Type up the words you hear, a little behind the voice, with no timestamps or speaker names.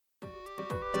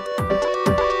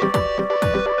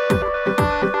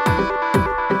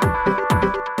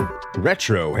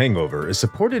Retro Hangover is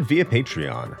supported via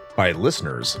Patreon by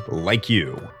listeners like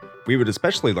you. We would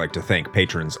especially like to thank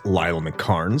patrons Lyle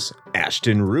McCarnes,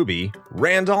 Ashton Ruby,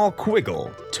 Randall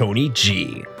Quiggle, Tony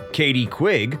G, Katie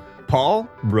Quigg, Paul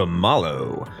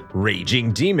Ramallo,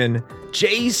 Raging Demon,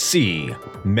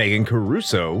 JC, Megan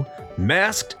Caruso,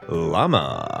 Masked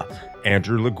Llama,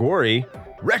 Andrew Ligori,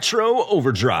 Retro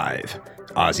Overdrive,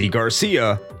 Ozzy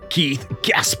Garcia, Keith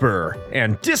Gasper,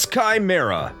 and Diskai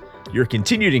Mera. Your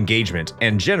continued engagement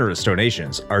and generous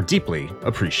donations are deeply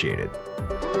appreciated.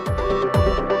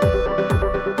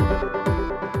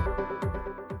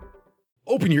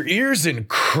 Open your ears and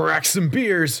crack some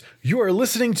beers. You are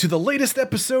listening to the latest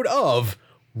episode of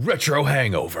Retro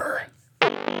Hangover.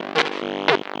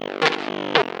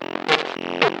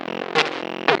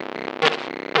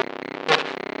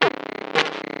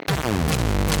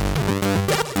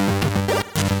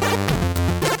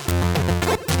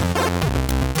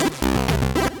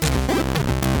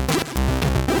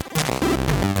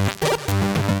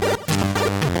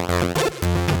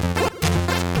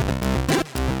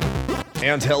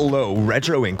 And hello,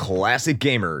 retro and classic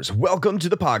gamers. Welcome to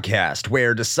the podcast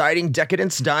where deciding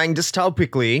decadence dying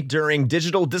dystopically during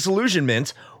digital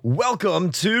disillusionment.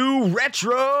 Welcome to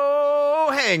Retro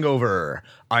Hangover.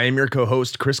 I am your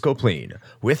co-host, Chris Copleen,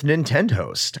 with Nintendo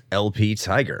host, LP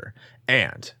Tiger.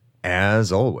 And,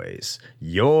 as always,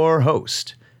 your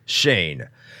host, Shane.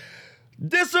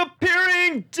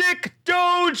 Disappearing Dick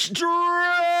Doge Dragon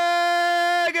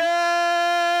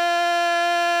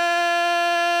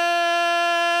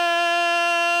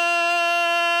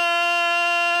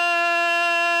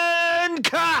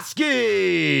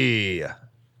Koski.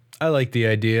 I like the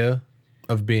idea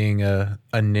of being a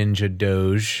ninja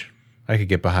doge. I could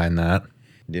get behind that.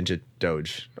 Ninja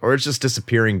Doge. Or it's just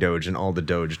disappearing Doge and all the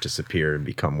Doge disappear and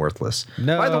become worthless.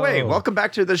 No. By the way, welcome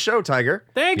back to the show, Tiger.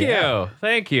 Thank you.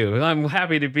 Thank you. I'm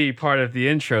happy to be part of the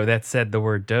intro that said the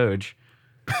word Doge.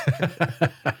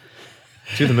 To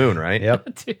the moon, right?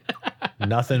 Yep.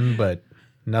 Nothing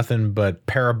but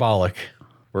parabolic.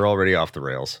 We're already off the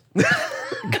rails.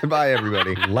 Goodbye,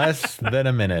 everybody. Less than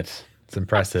a minute. It's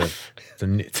impressive.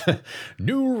 It's a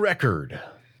new record.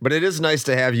 But it is nice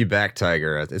to have you back,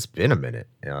 Tiger. It's been a minute.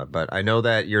 But I know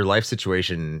that your life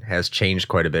situation has changed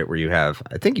quite a bit where you have,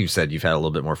 I think you said you've had a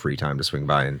little bit more free time to swing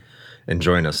by and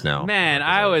join us now. Man,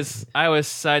 I was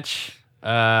such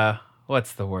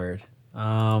what's the word?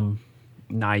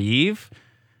 Naive?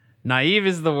 Naive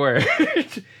is the word.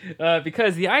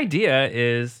 Because the idea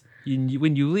is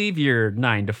when you leave your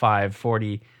 9 to 5,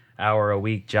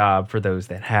 40-hour-a-week job, for those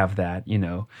that have that,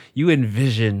 you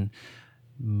envision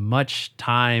much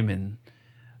time and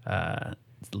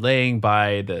laying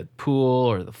by the pool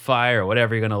or the fire or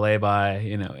whatever you're going to lay by,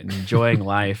 and enjoying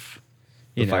life,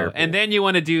 and then you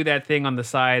want to do that thing on the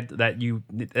side that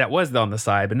was on the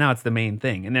side, but now it's the main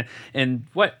thing. And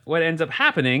what ends up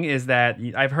happening is that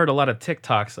I've heard a lot of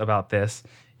TikToks about this,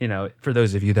 for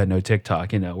those of you that know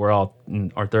TikTok, we're all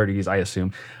in our 30s, I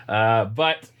assume.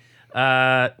 But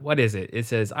what is it? It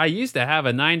says, I used to have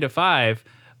a 9 to 5,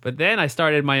 but then I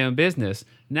started my own business.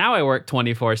 Now I work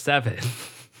 24/7.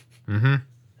 Mm-hmm.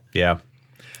 Yeah.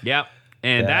 Yep.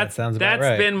 And that's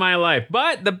right. been my life.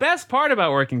 But the best part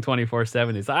about working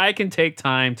 24/7 is I can take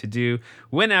time to do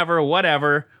whenever,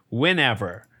 whatever,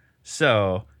 whenever.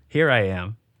 So here I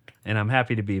am, and I'm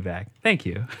happy to be back. Thank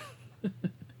you.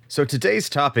 So today's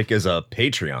topic is a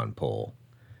Patreon poll.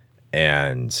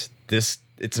 And it's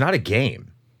not a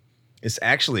game. This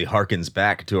actually harkens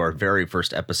back to our very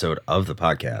first episode of the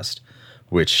podcast,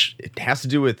 which it has to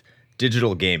do with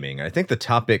digital gaming. I think the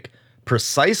topic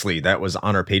precisely that was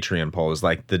on our Patreon poll is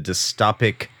like the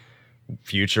dystopic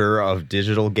future of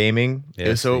digital gaming.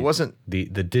 Yes, so it wasn't the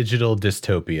digital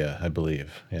dystopia, I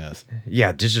believe. Yes.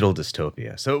 Yeah, digital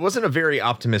dystopia. So it wasn't a very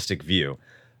optimistic view.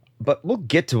 But we'll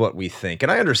get to what we think.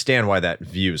 And I understand why that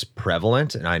view is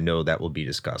prevalent, and I know that will be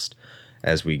discussed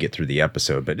as we get through the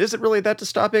episode. But is it really that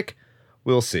dystopic?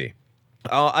 We'll see.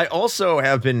 I also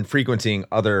have been frequenting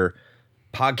other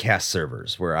podcast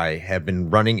servers where I have been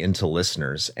running into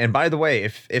listeners. And by the way,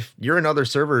 if you're in other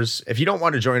servers, if you don't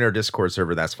want to join our Discord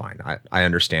server, that's fine. I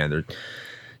understand.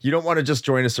 You don't want to just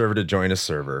join a server to join a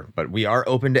server, but we are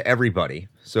open to everybody.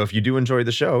 So if you do enjoy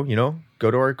the show,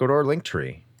 go to our link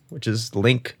tree, which is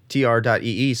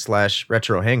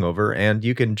linktr.ee/retro hangover, and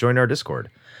you can join our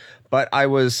Discord. But I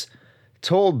was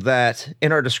told that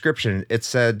in our description, it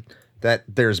said that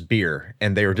there's beer,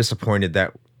 and they were disappointed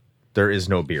that there is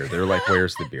no beer. They're like,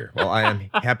 where's the beer? Well, I am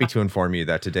happy to inform you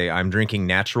that today I'm drinking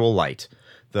Natural Light,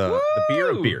 the beer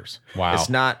of beers. Wow. It's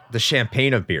not the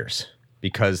champagne of beers,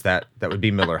 because that would be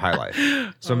Miller High Life.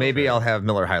 So maybe I'll have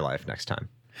Miller High Life next time.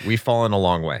 We've fallen a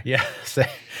long way. Yeah,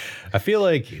 I feel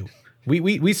like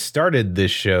we started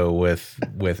this show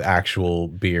with actual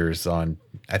beers on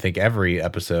I think every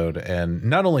episode, and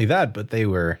not only that, but they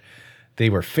were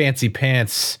fancy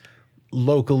pants,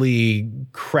 locally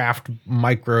craft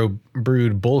micro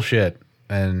brewed bullshit,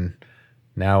 and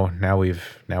now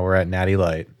we're at Natty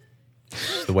Light.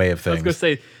 It's the way of I things. was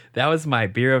gonna say that was my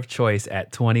beer of choice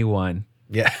at 21.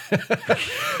 Yeah.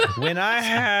 When I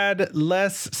had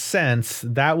less sense,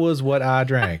 that was what I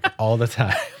drank all the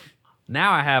time.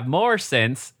 Now I have more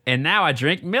sense, and now I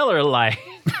drink Miller Lite.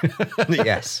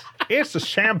 Yes. It's a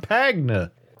champagne.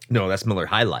 No, that's Miller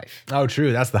High Life. Oh,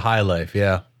 true. That's the High Life.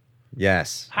 Yeah.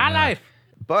 Yes. High life.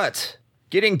 But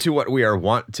getting to what we are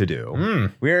wont to do,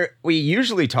 we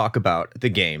usually talk about the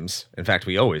games. In fact,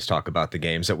 we always talk about the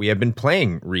games that we have been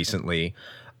playing recently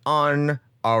on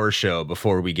our show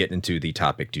before we get into the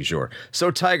topic du jour. So,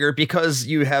 Tiger, because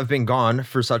you have been gone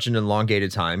for such an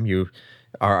elongated time, you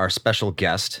are our special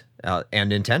guest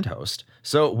and Nintendo host.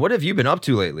 So, what have you been up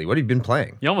to lately? What have you been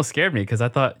playing? You almost scared me because I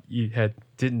thought you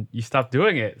stopped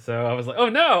doing it. So I was like, oh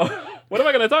no, what am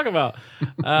I going to talk about?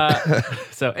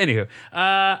 So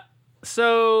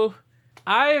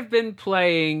I've been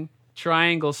playing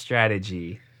Triangle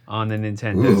Strategy on the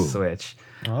Nintendo Switch.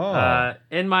 Oh.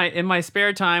 In my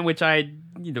spare time, which I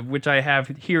have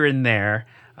here and there,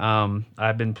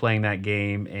 I've been playing that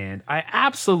game and I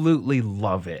absolutely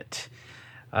love it.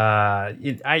 I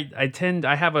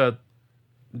have a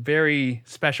very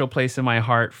special place in my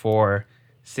heart for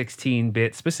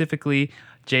 16-bit, specifically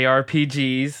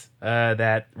JRPGs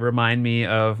that remind me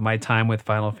of my time with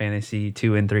Final Fantasy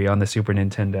 2 and 3 on the Super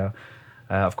Nintendo.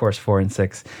 Of course, 4 and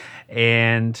 6.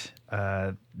 And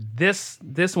this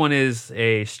one is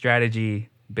a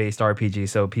strategy-based RPG,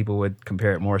 so people would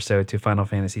compare it more so to Final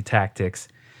Fantasy Tactics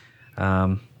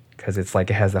because it's like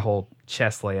it has the whole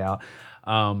chess layout.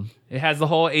 It has the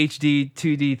whole HD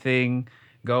 2D thing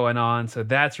going on, so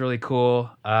that's really cool.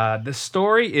 The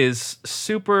story is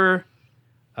super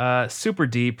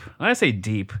deep. When I say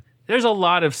deep, there's a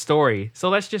lot of story. So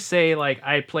let's just say like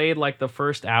I played like the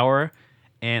first hour,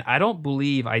 and I don't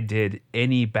believe I did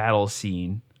any battle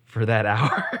scene for that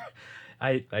hour.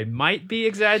 I might be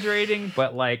exaggerating,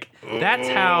 but like that's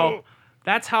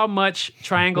how much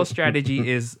Triangle Strategy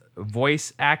is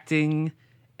voice acting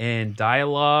and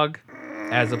dialogue,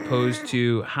 as opposed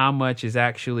to how much is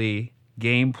actually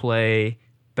gameplay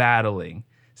battling.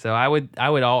 So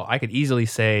I could easily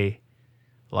say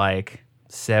like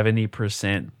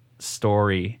 70%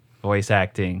 story, voice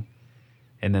acting,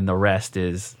 and then the rest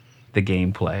is the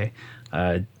gameplay.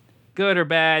 Good or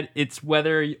bad, it's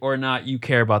whether or not you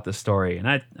care about the story, and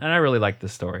I really like the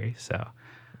story. So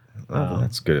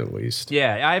That's good at least.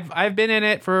 yeah, I've been in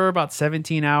it for about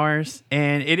 17 hours,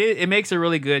 and it makes a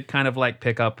really good kind of like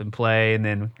pick up and play, and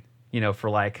then for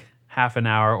like half an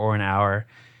hour or an hour,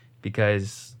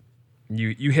 because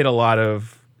you hit a lot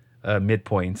of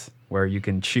midpoints where you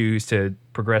can choose to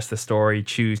progress the story,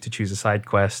 choose a side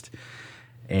quest,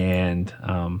 and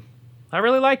I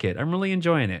really like it. I'm really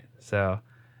enjoying it. So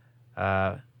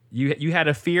you had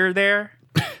a fear there?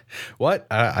 What?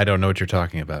 I don't know what you're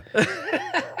talking about.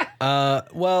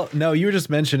 Well, no, you were just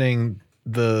mentioning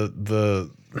the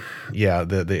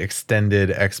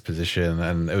extended exposition,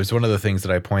 and it was one of the things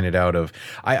that I pointed out of.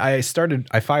 I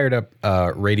fired up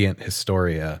Radiant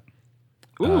Historia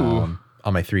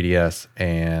on my 3DS,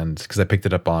 and because I picked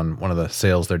it up on one of the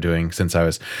sales they're doing, since I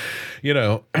was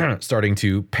starting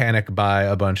to panic buy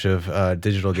a bunch of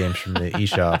digital games from the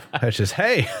eShop. That's just,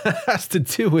 hey, that has to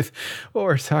do with what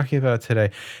we're talking about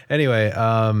today. Anyway,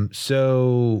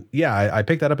 so yeah, I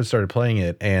picked that up and started playing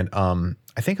it, and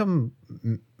I think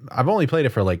I've only played it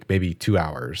for like maybe 2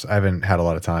 hours. I haven't had a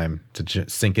lot of time to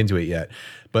sink into it yet.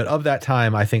 But of that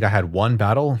time, I think I had one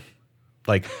battle,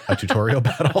 like a tutorial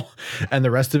battle, and the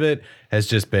rest of it has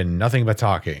just been nothing but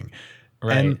talking.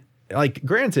 Right. And like,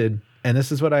 granted, and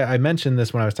this is what I mentioned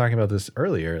this when I was talking about this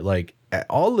earlier, like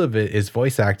all of it is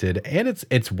voice acted and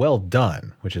it's well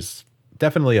done, which is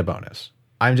definitely a bonus.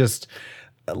 I'm just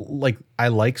like, I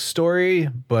like story,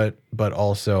 but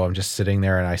also I'm just sitting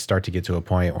there and I start to get to a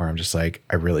point where I'm just like,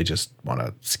 I really just want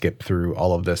to skip through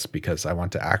all of this because I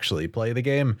want to actually play the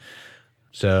game.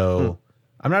 So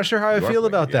I'm not sure how I feel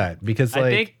about that, because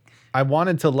like I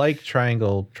wanted to like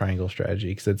Triangle Strategy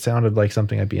because it sounded like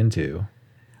something I'd be into.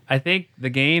 I think the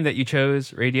game that you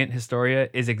chose, Radiant Historia,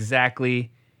 is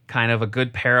exactly kind of a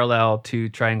good parallel to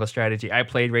Triangle Strategy. I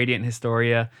played Radiant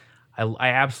Historia. I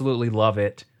absolutely love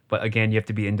it. But again, you have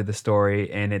to be into the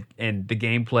story and the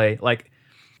gameplay. Like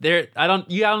I don't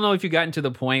know if you gotten to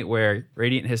the point where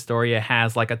Radiant Historia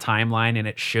has like a timeline and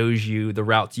it shows you the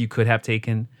routes you could have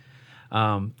taken.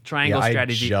 Triangle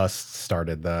strategy. I just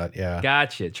started that. Yeah.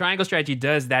 Gotcha. Triangle strategy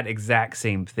does that exact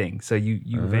same thing. So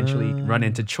you eventually run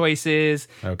into choices.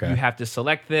 Okay. You have to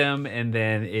select them, and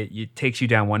then it takes you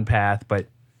down one path, but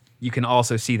you can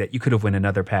also see that you could have went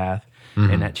another path,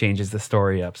 and that changes the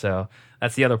story up. So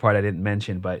that's the other part I didn't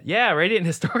mention. But yeah, Radiant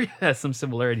Historia has some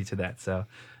similarity to that. So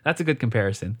that's a good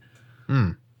comparison.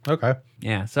 Okay.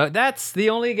 Yeah, so that's the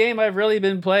only game I've really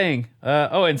been playing.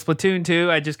 And Splatoon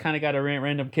 2, I just kind of got a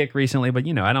random kick recently, but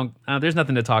I don't. There's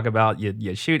nothing to talk about.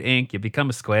 You shoot ink, you become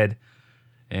a squid,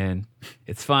 and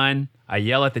it's fun. I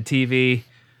yell at the TV.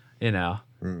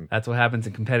 That's what happens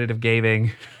in competitive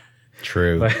gaming.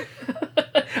 True.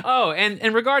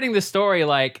 And regarding the story,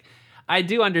 like, I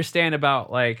do understand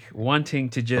about like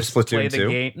wanting to just play the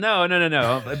game. No.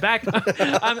 Back,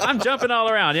 I'm jumping all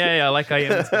around. Yeah, like I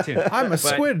am in Splatoon. I'm a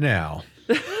squid now.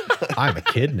 I'm a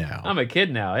kid now. I'm a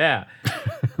kid now. Yeah.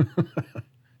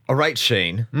 All right,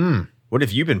 Shane. What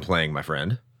have you been playing, my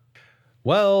friend?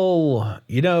 Well,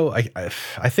 I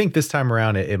think this time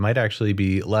around it might actually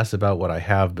be less about what I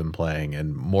have been playing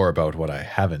and more about what I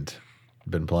haven't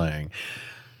been playing.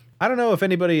 I don't know if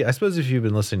anybody, I suppose if you've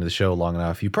been listening to the show long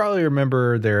enough, you probably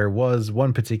remember there was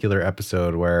one particular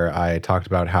episode where I talked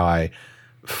about how I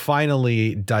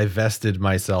finally divested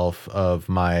myself of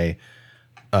my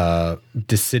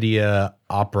Dissidia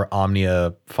Opera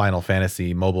Omnia Final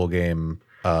Fantasy mobile game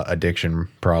addiction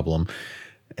problem.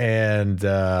 And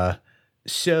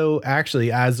so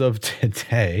actually, as of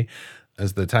today,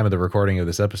 as the time of the recording of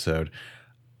this episode,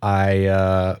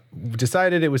 I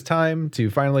decided it was time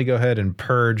to finally go ahead and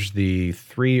purge the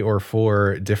 3 or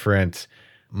 4 different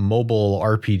mobile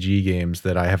RPG games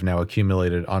that I have now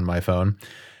accumulated on my phone,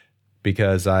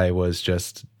 because I was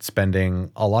just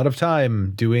spending a lot of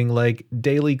time doing like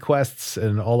daily quests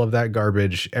and all of that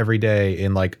garbage every day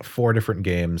in like 4 different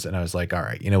games. And I was like, all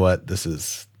right, you know what? This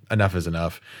is enough is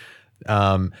enough.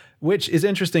 Which is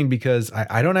interesting because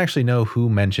I don't actually know who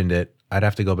mentioned it. I'd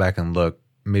have to go back and look.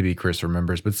 Maybe Chris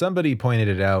remembers, but somebody pointed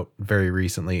it out very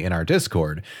recently in our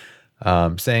Discord,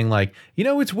 saying like,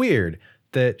 it's weird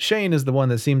that Shane is the one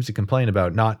that seems to complain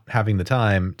about not having the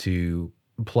time to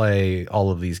play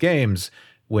all of these games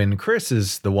when Chris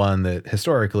is the one that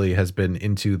historically has been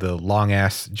into the long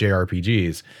ass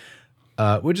JRPGs,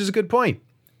 which is a good point.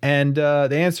 And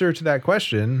the answer to that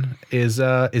question is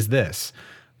this.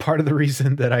 Part of the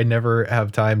reason that I never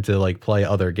have time to like play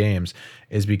other games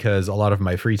is because a lot of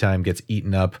my free time gets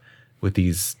eaten up with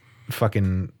these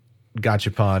fucking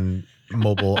gachapon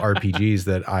mobile RPGs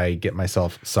that I get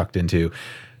myself sucked into.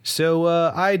 So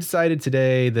I decided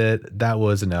today that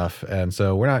was enough. And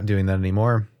so we're not doing that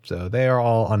anymore. So they are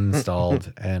all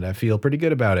uninstalled and I feel pretty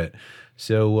good about it.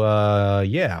 So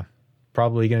yeah,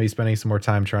 probably going to be spending some more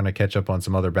time trying to catch up on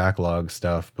some other backlog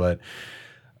stuff. But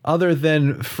other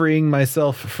than freeing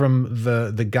myself from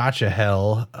the gacha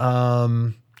hell,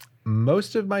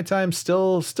 most of my time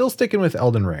still sticking with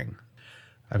Elden Ring.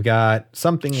 I've got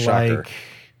something like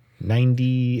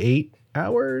 98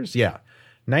 hours. Yeah,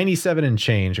 97 and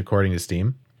change according to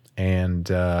Steam.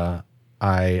 And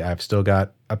I've still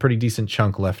got a pretty decent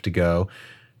chunk left to go.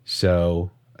 So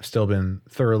I've still been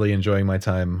thoroughly enjoying my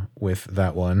time with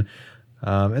that one.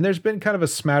 And there's been kind of a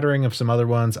smattering of some other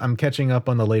ones. I'm catching up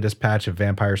on the latest patch of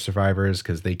Vampire Survivors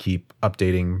because they keep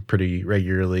updating pretty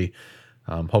regularly,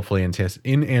 hopefully in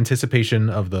anticipation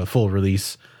of the full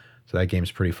release. So that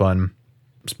game's pretty fun.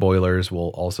 Spoilers, we'll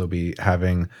also be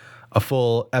having a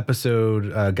full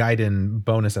episode, Gaiden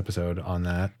bonus episode on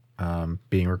that,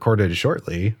 being recorded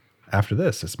shortly after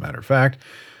this, as a matter of fact.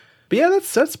 But yeah,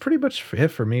 that's pretty much it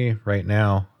for me right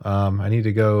now. I need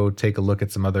to go take a look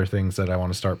at some other things that I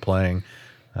want to start playing.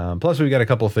 Plus, we've got a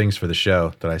couple of things for the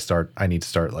show that I need to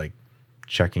start like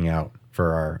checking out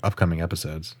for our upcoming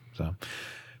episodes. So,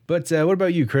 but what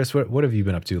about you, Chris? What have you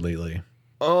been up to lately?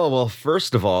 Oh, well,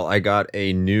 first of all, I got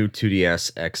a new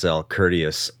 2DS XL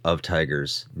courteous of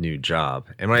Tiger's new job.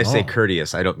 And when I say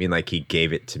courteous, I don't mean like he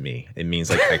gave it to me. It means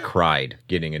like I cried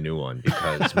getting a new one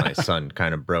because my son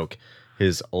kind of broke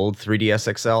his old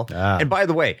 3DS XL. And by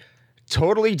the way,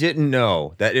 totally didn't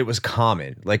know that it was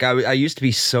common. Like I used to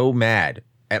be so mad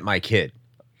at my kid.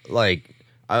 I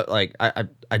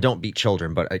don't beat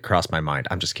children, but it crossed my mind.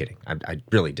 I'm just kidding. I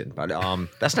really didn't. But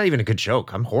that's not even a good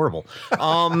joke. I'm horrible.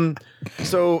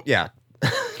 So yeah,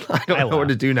 I don't know what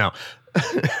to do now.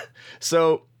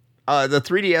 So the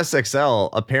 3DS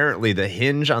XL, apparently the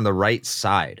hinge on the right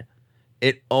side,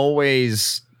 it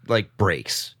always like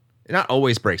breaks. Not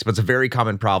always breaks, but it's a very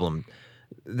common problem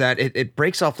that it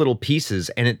breaks off little pieces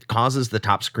and it causes the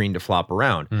top screen to flop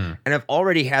around. And I've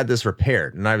already had this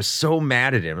repaired and I was so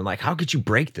mad at him. And like, how could you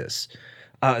break this?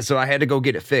 So I had to go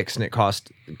get it fixed, and it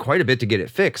cost quite a bit to get it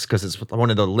fixed because it's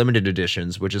one of the limited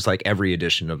editions, which is like every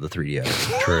edition of the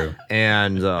 3DS. True.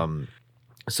 And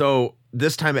so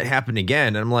this time it happened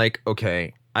again, and I'm like,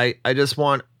 okay, I just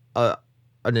want a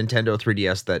Nintendo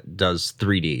 3DS that does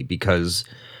 3D, because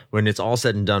when it's all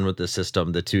said and done with the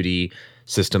system, the 2D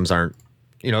systems aren't,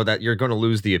 that you're going to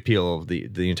lose the appeal of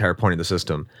the entire point of the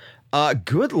system.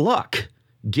 Good luck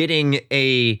getting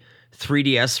a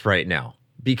 3DS right now,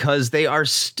 because they are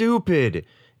stupid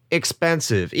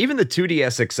expensive. Even the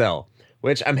 2DS XL,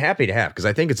 which I'm happy to have because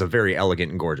I think it's a very elegant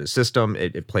and gorgeous system.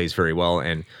 It plays very well.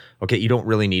 And okay, you don't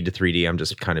really need to 3D. I'm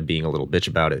just kind of being a little bitch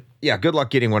about it. Yeah, good luck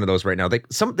getting one of those right now. They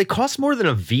cost more than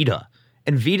a Vita,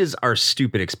 and Vitas are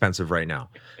stupid expensive right now.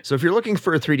 So if you're looking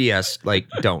for a 3DS, like,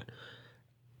 don't.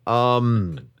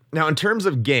 Now, in terms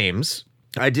of games,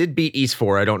 I did beat Ys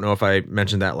 4. I don't know if I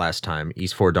mentioned that last time.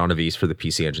 Ys 4 Dawn of Ys for the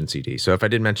PC Engine CD. So if I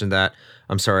did mention that,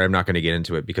 I'm sorry, I'm not going to get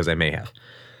into it because I may have.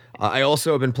 I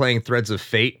also have been playing Threads of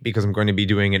Fate because I'm going to be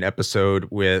doing an episode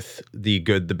with the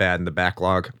good, the bad, and the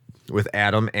backlog with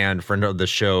Adam and friend of the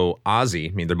show, Ozzy.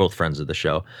 I mean, they're both friends of the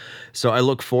show. So I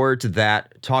look forward to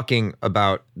that, talking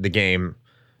about the game,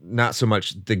 not so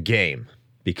much the game,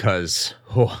 because,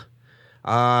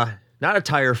 not a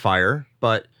tire fire,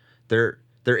 but there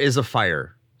is a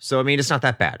fire. So, I mean, it's not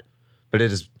that bad, but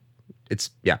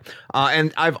yeah.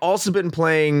 And I've also been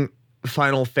playing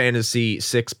Final Fantasy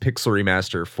VI Pixel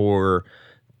Remaster for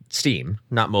Steam,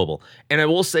 not mobile. And I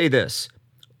will say this,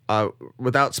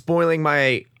 without spoiling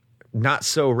my not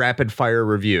so rapid fire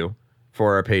review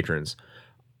for our patrons,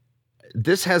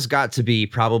 this has got to be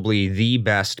probably the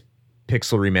best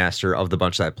Pixel Remaster of the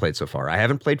bunch that I've played so far. I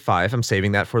haven't played 5. I'm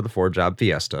saving that for the 4-job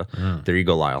Fiesta. There you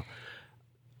go, Lyle.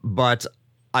 But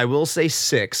I will say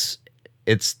 6.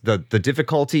 It's the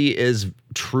difficulty is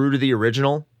true to the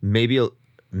original, maybe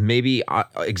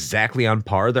exactly on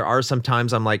par. There are some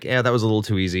times I'm like, that was a little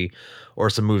too easy, or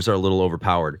some moves are a little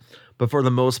overpowered. But for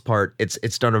the most part,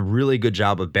 it's done a really good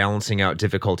job of balancing out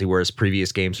difficulty, whereas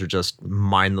previous games are just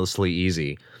mindlessly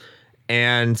easy.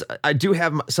 And I do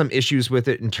have some issues with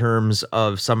it in terms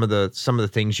of some of the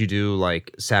things you do,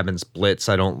 like Sabin's Blitz.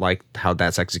 I don't like how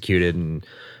that's executed, and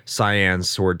Cyan's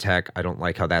Sword Tech. I don't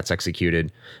like how that's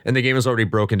executed. And the game is already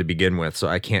broken to begin with, so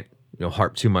I can't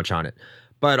harp too much on it.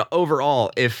 But overall,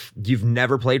 if you've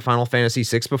never played Final Fantasy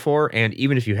VI before, and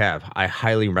even if you have, I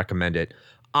highly recommend it.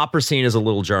 Opera scene is a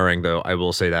little jarring, though, I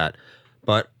will say that.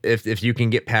 But if you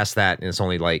can get past that, and it's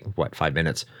only 5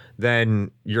 minutes, then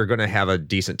you're going to have a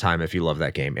decent time if you love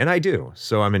that game. And I do,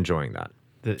 so I'm enjoying that.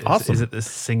 Awesome. Is it the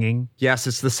singing? Yes,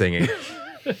 it's the singing.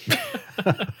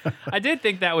 I did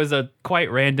think that was a quite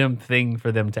random thing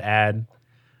for them to add.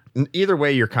 Either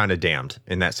way, you're kind of damned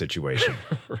in that situation.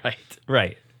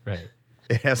 Right.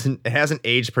 It hasn't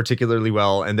aged particularly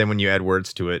well, and then when you add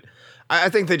words to it, I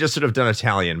think they just should have done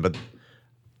Italian, but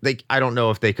I don't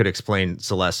know if they could explain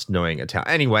Celeste knowing Italian.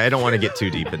 Anyway, I don't want to get too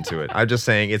deep into it. I'm just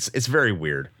saying it's very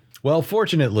weird. Well,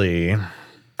 fortunately,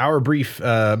 our brief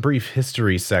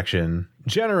history section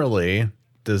generally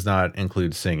does not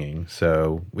include singing,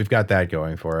 so we've got that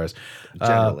going for us.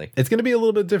 Generally, it's going to be a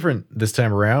little bit different this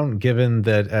time around, given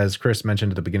that, as Chris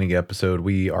mentioned at the beginning of the episode,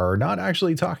 we are not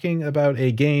actually talking about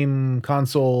a game,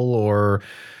 console, or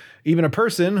even a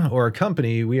person or a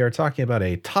company. We are talking about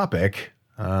a topic,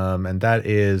 and that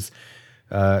is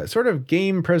sort of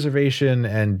game preservation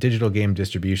and digital game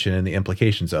distribution and the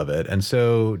implications of it. And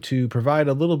so to provide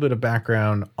a little bit of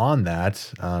background on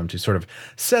that, to sort of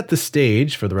set the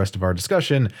stage for the rest of our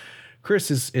discussion,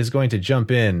 Chris is going to jump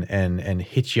in and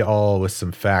hit you all with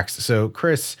some facts. So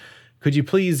Chris, could you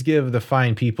please give the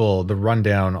fine people the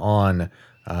rundown on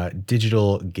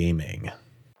digital gaming?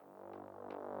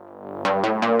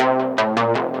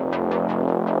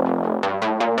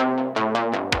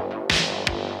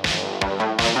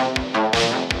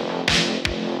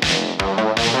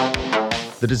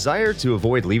 The desire to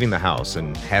avoid leaving the house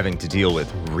and having to deal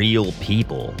with real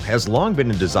people has long been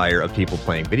a desire of people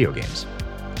playing video games.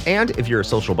 And if you're a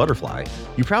social butterfly,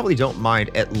 you probably don't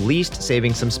mind at least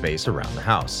saving some space around the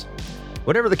house.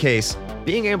 Whatever the case,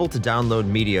 being able to download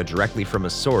media directly from a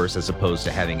source as opposed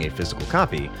to having a physical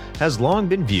copy has long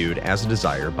been viewed as a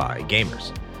desire by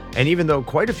gamers. And even though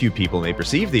quite a few people may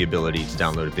perceive the ability to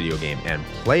download a video game and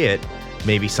play it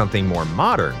maybe something more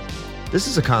modern, this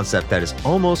is a concept that is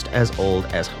almost as old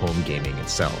as home gaming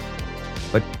itself.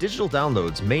 But digital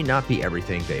downloads may not be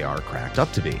everything they are cracked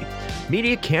up to be.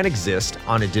 Media can't exist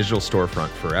on a digital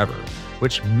storefront forever,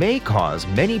 which may cause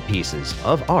many pieces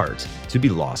of art to be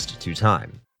lost to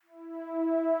time.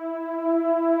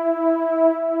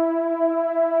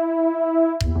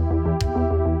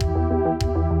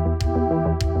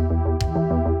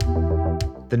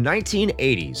 The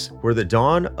 1980s were the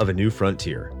dawn of a new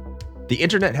frontier. The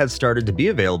internet had started to be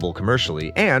available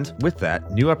commercially, and with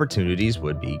that, new opportunities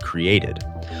would be created.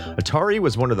 Atari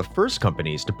was one of the first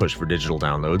companies to push for digital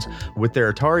downloads with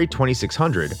their Atari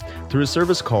 2600 through a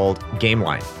service called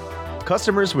GameLine.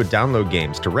 Customers would download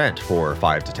games to rent for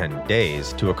 5 to 10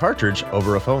 days to a cartridge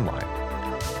over a phone line.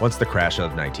 Once the crash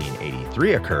of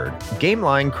 1983 occurred,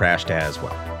 GameLine crashed as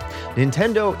well.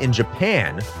 Nintendo in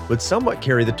Japan would somewhat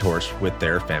carry the torch with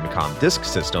their Famicom Disk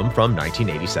System from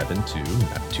 1987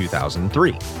 to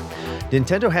 2003.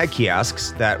 Nintendo had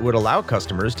kiosks that would allow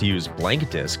customers to use blank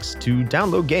discs to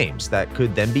download games that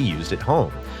could then be used at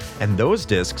home, and those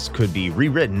discs could be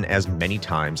rewritten as many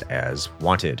times as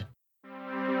wanted.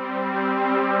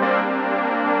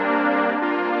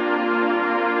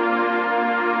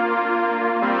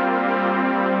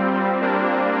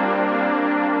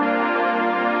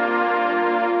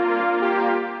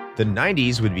 The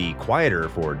 90s would be quieter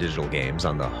for digital games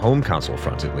on the home console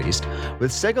front at least, with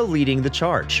Sega leading the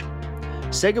charge.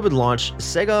 Sega would launch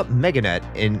Sega MegaNet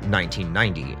in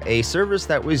 1990, a service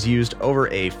that was used over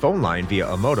a phone line via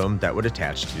a modem that would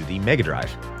attach to the Mega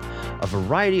Drive. A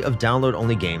variety of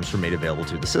download-only games were made available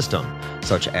to the system,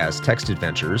 such as text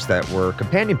adventures that were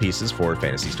companion pieces for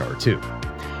Phantasy Star 2.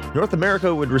 North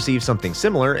America would receive something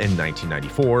similar in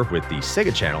 1994 with the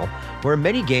Sega Channel, where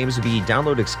many games would be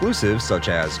download exclusives such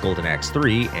as Golden Axe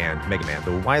 3 and Mega Man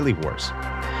The Wily Wars.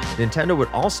 Nintendo would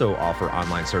also offer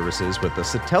online services with the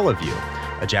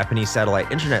Satellaview, a Japanese satellite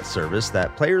internet service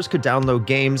that players could download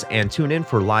games and tune in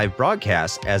for live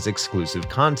broadcasts as exclusive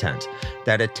content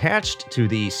that attached to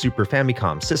the Super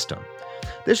Famicom system.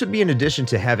 This would be in addition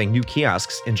to having new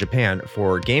kiosks in Japan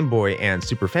for Game Boy and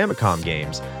Super Famicom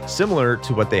games, similar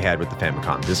to what they had with the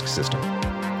Famicom Disk System.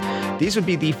 These would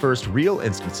be the first real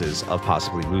instances of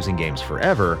possibly losing games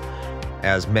forever,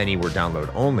 as many were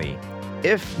download only,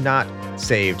 if not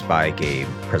saved by game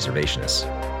preservationists.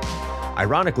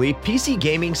 Ironically, PC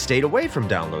gaming stayed away from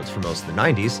downloads for most of the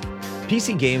 90s.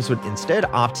 PC games would instead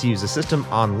opt to use a system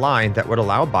online that would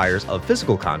allow buyers of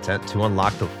physical content to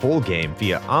unlock the full game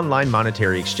via online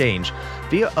monetary exchange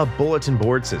via a bulletin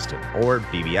board system, or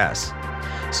BBS.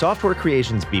 Software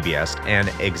Creations BBS and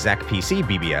ExecPC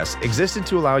BBS existed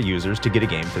to allow users to get a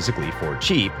game physically for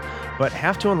cheap, but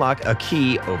have to unlock a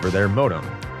key over their modem.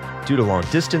 Due to long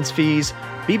distance fees,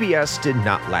 BBS did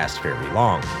not last very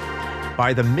long.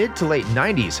 By the mid to late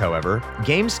 90s, however,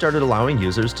 games started allowing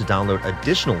users to download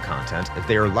additional content if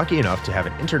they are lucky enough to have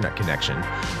an internet connection,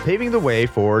 paving the way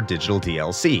for digital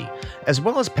DLC, as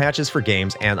well as patches for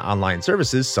games and online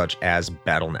services such as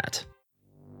Battle.net.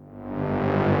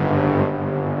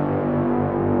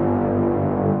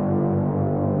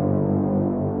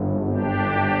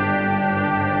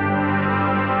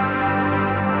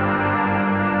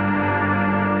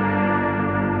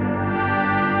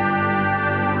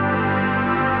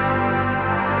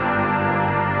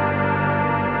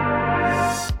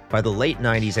 By the late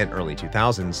 90s and early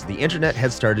 2000s, the internet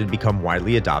had started to become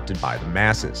widely adopted by the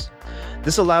masses.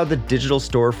 This allowed the digital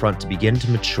storefront to begin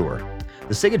to mature.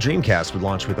 The Sega Dreamcast would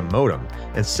launch with a modem,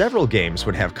 and several games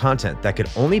would have content that could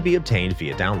only be obtained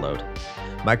via download.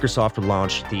 Microsoft would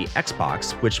launch the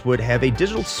Xbox, which would have a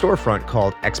digital storefront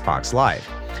called Xbox Live,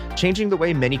 changing the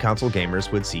way many console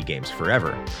gamers would see games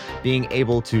forever, being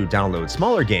able to download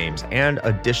smaller games and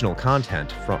additional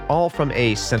content all from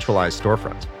a centralized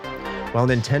storefront. While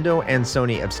Nintendo and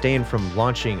Sony abstained from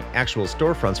launching actual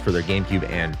storefronts for their GameCube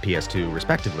and PS2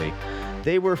 respectively,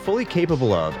 they were fully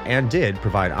capable of and did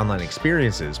provide online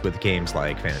experiences with games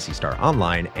like Phantasy Star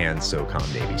Online and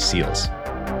SOCOM Navy SEALs.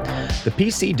 The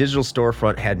PC digital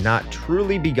storefront had not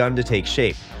truly begun to take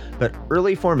shape, but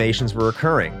early formations were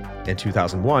occurring. In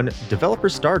 2001, developer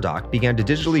Stardock began to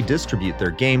digitally distribute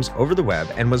their games over the web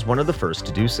and was one of the first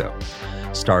to do so.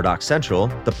 Stardock Central,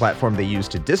 the platform they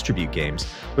used to distribute games,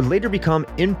 would later become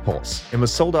Impulse and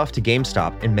was sold off to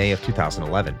GameStop in May of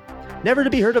 2011. Never to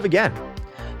be heard of again.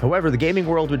 However, the gaming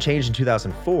world would change in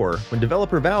 2004 when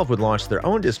developer Valve would launch their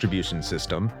own distribution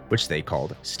system, which they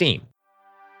called Steam.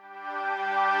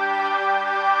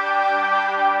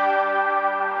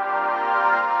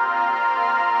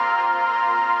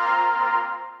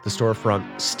 The storefront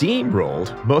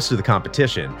steamrolled most of the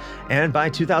competition, and by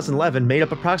 2011 made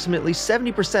up approximately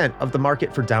 70% of the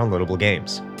market for downloadable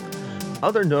games.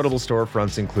 Other notable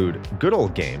storefronts include Good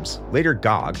Old Games, later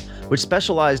GOG, which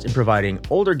specialized in providing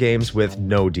older games with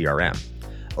no DRM.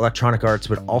 Electronic Arts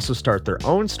would also start their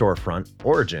own storefront,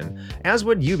 Origin, as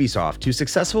would Ubisoft, to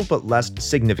successful but less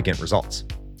significant results.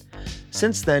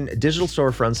 Since then, digital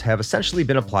storefronts have essentially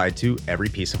been applied to every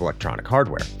piece of electronic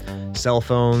hardware. Cell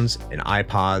phones and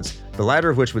iPods, the latter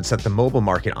of which would set the mobile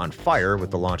market on fire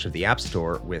with the launch of the App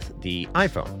Store with the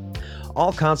iPhone.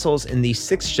 All consoles in the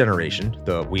 6th generation,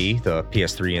 the Wii, the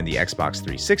PS3, and the Xbox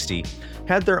 360,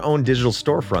 had their own digital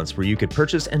storefronts where you could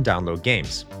purchase and download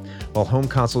games. While home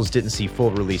consoles didn't see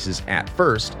full releases at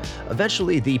first,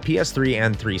 eventually the PS3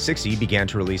 and 360 began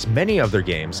to release many of their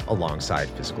games alongside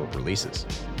physical releases.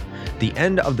 The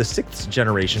end of the 6th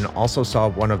generation also saw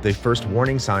one of the first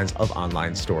warning signs of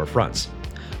online storefronts.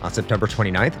 On September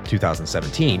 29,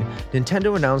 2017,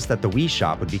 Nintendo announced that the Wii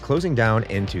Shop would be closing down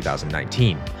in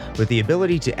 2019, with the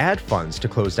ability to add funds to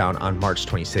close down on March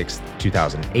 26,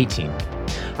 2018.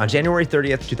 On January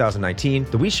 30, 2019,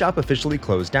 the Wii Shop officially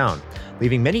closed down,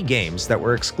 leaving many games that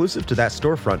were exclusive to that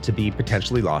storefront to be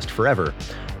potentially lost forever,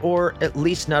 or at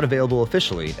least not available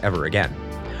officially ever again.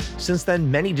 Since then,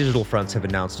 many digital fronts have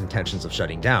announced intentions of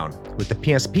shutting down, with the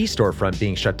PSP storefront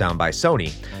being shut down by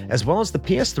Sony, as well as the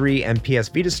PS3 and PS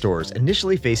Vita stores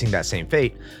initially facing that same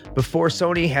fate, before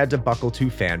Sony had to buckle to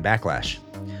fan backlash.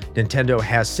 Nintendo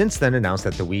has since then announced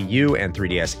that the Wii U and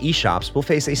 3DS eShops will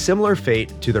face a similar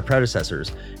fate to their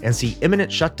predecessors and see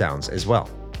imminent shutdowns as well.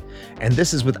 And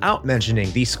this is without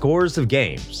mentioning the scores of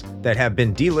games that have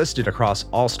been delisted across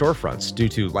all storefronts due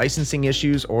to licensing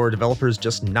issues or developers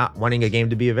just not wanting a game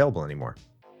to be available anymore.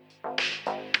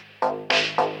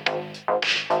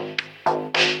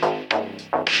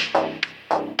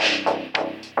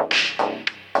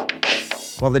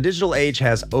 While the digital age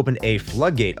has opened a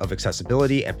floodgate of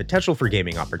accessibility and potential for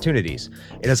gaming opportunities,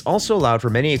 it has also allowed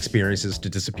for many experiences to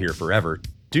disappear forever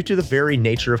due to the very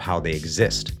nature of how they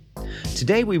exist.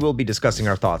 Today we will be discussing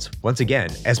our thoughts once again,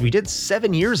 as we did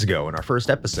 7 years ago in our first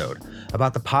episode,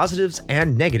 about the positives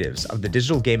and negatives of the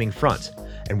digital gaming front,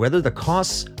 and whether the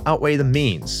costs outweigh the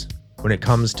means when it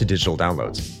comes to digital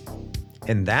downloads.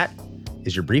 And that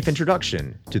is your brief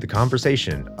introduction to the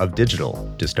conversation of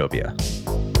digital dystopia.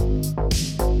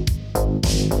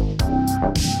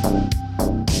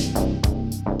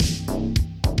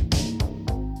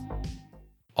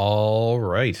 All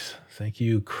right. Thank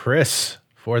you, Chris,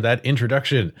 for that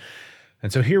introduction.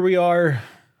 And so here we are,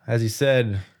 as he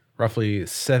said, roughly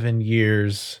 7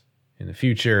 years in the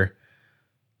future,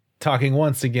 talking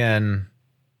once again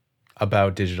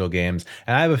about digital games.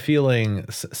 And I have a feeling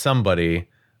somebody,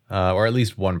 or at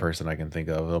least one person I can think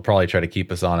of, they'll probably try to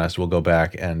keep us honest. We'll go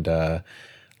back and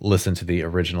listen to the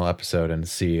original episode and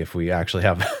see if we actually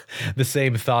have the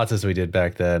same thoughts as we did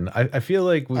back then. I feel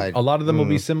like a lot of them will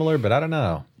be similar, but I don't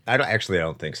know. I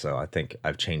don't think so. I think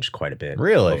I've changed quite a bit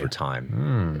over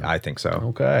time. I think so.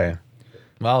 Okay.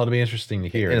 Well, it'll be interesting to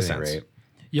hear. In a sense.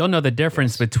 You'll know the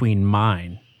difference between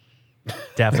mine.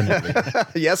 Definitely.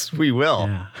 Yes, we will.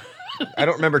 Yeah. I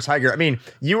don't remember Tiger. I mean,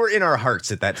 you were in our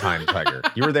hearts at that time, Tiger.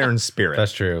 You were there in spirit.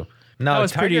 That's true. No,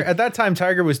 Tiger, at that time,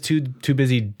 Tiger was too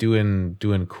busy doing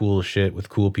cool shit with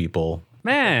cool people.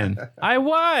 Man, I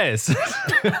was.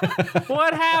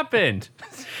 What happened?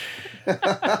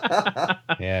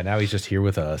 Yeah, now he's just here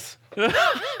with us.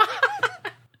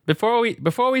 Before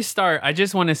we start, I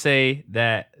just want to say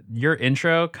that your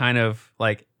intro kind of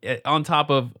like on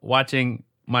top of watching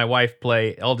my wife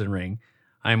play Elden Ring,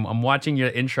 I'm watching your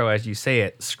intro as you say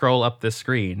it scroll up the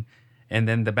screen, and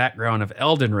then the background of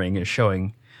Elden Ring is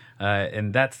showing,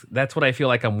 and that's what I feel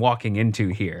like I'm walking into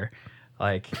here.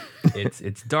 Like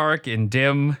it's dark and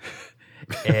dim,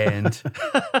 and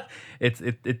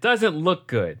it doesn't look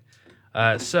good.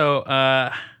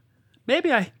 So maybe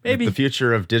the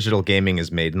future of digital gaming is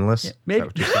maidenless. Yeah, maybe.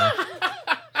 Is that what you're saying?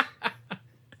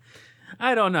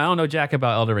 I don't know jack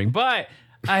about Elden Ring, but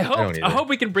I hope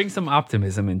we can bring some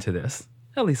optimism into this,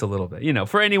 at least a little bit. You know,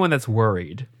 for anyone that's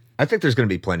worried. I think there's going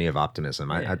to be plenty of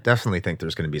optimism. I definitely think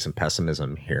there's going to be some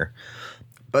pessimism here.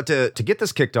 But to get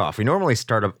this kicked off, we normally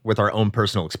start with our own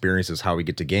personal experiences, how we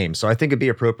get to games. So I think it'd be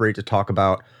appropriate to talk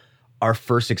about our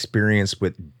first experience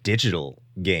with digital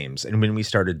games and when we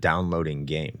started downloading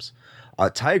games.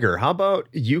 Tiger, how about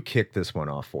you kick this one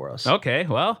off for us? Okay,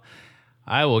 well,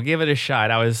 I will give it a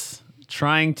shot. I was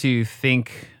trying to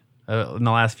think in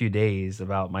the last few days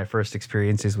about my first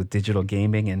experiences with digital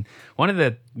gaming, and one of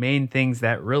the main things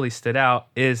that really stood out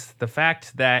is the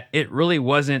fact that it really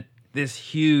wasn't this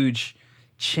huge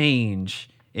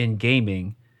change in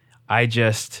gaming. I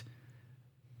just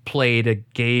played a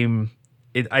game.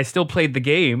 I still played the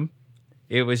game.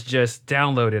 It was just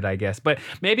downloaded, I guess. But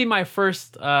maybe my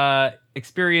first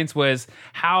experience was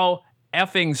how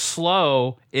effing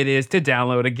slow it is to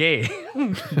download a game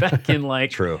back in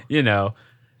like, True.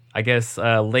 I guess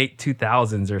late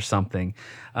 2000s or something.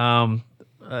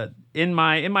 in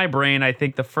my brain, I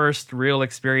think the first real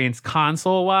experience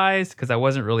console wise, because I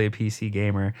wasn't really a PC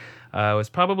gamer, was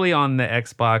probably on the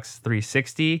Xbox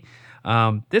 360.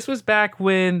 This was back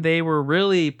when they were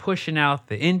really pushing out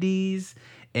the indies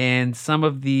and some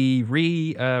of the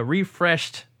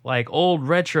refreshed like old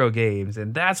retro games,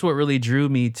 and that's what really drew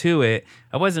me to it.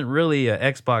 I wasn't really an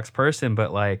Xbox person,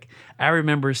 but like I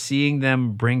remember seeing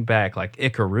them bring back like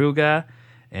Ikaruga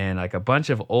and like a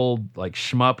bunch of old like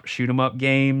shmup shoot 'em up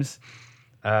games.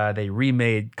 They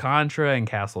remade Contra and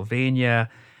Castlevania,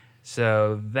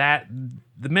 so that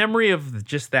the memory of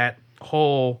just that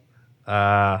whole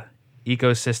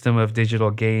ecosystem of digital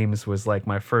games was like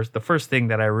the first thing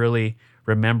that I really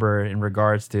remember in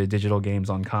regards to digital games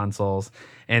on consoles.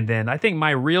 And then I think my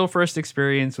real first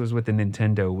experience was with the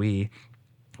Nintendo Wii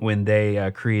when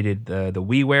they created the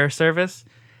WiiWare service,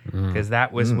 because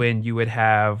that was when you would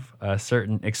have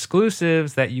certain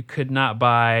exclusives that you could not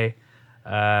buy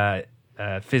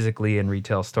physically in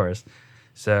retail stores.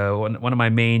 So one of my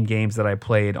main games that I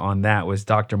played on that was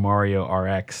Dr. Mario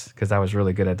RX, because I was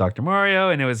really good at Dr. Mario,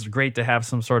 and it was great to have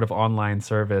some sort of online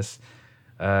service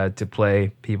to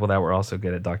play people that were also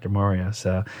good at Dr. Mario.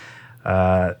 So,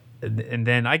 and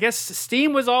then I guess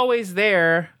Steam was always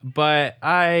there, but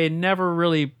I never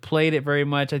really played it very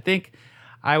much. I think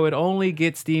I would only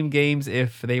get Steam games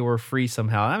if they were free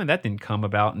somehow. I mean, that didn't come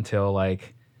about until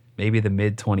like maybe the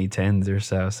mid 2010s or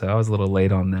so. So I was a little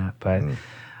late on that, but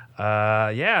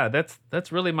yeah,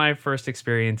 that's really my first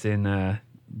experience in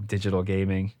digital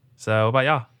gaming. So, about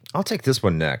y'all? I'll take this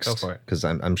one next. Go for it. Because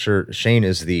I'm sure Shane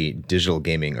is the digital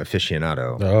gaming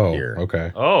aficionado here.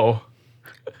 Okay. Oh,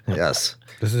 Yes.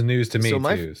 This is news to me So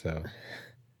my- too. So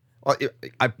Well,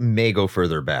 I may go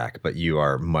further back, but you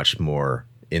are much more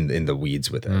in the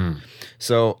weeds with it.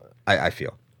 So I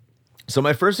feel. So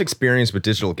my first experience with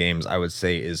digital games, I would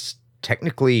say, is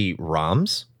technically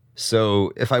ROMs.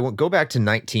 So if I go back to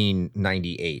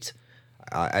 1998,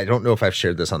 I don't know if I've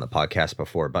shared this on the podcast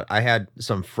before, but I had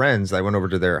some friends. I went over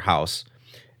to their house,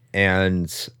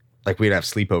 and like we'd have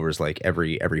sleepovers like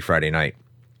every Friday night,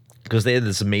 because they had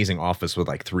this amazing office with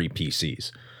like 3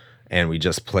 PCs, and we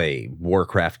just play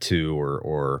Warcraft 2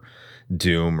 or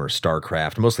Doom or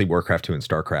StarCraft, mostly Warcraft 2 and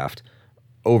StarCraft,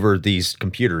 over these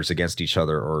computers against each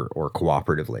other or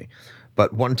cooperatively.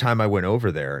 But one time I went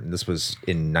over there, and this was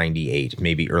in 98,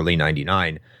 maybe early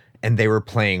 99, and they were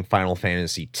playing Final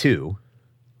Fantasy 2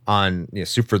 on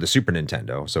for the Super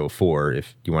Nintendo. So 4,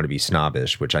 if you want to be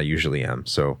snobbish, which I usually am.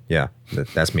 So yeah,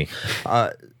 that's me.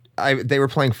 They were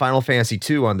playing Final Fantasy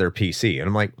 2 on their PC, and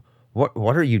I'm like,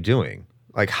 what are you doing?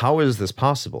 Like, how is this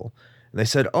possible? And they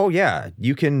said, oh yeah,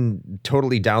 you can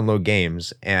totally download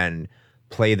games and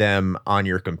play them on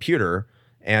your computer,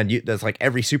 and that's like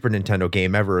every Super Nintendo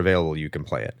game ever available, you can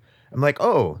play it. I'm like,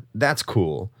 oh, that's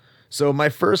cool. So my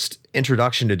first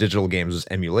introduction to digital games was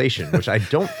emulation, which I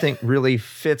don't think really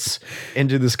fits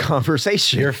into this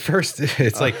conversation.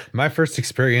 it's like my first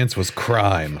experience was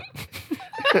crime.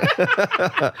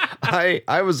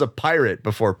 I was a pirate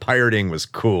before pirating was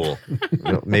cool.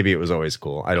 Maybe it was always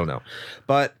cool. I don't know.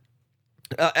 But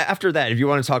after that, if you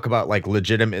want to talk about like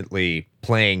legitimately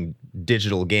playing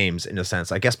digital games in a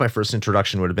sense, I guess my first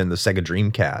introduction would have been the Sega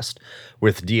Dreamcast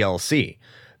with DLC,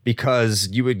 because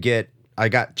I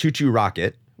got Choo Choo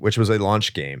Rocket, which was a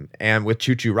launch game. And with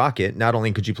Choo Choo Rocket, not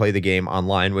only could you play the game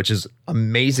online, which is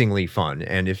amazingly fun,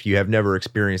 and if you have never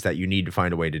experienced that, you need to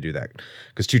find a way to do that,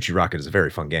 because Choo Choo Rocket is a very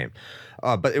fun game.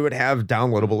 But it would have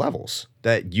downloadable levels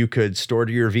that you could store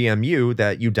to your VMU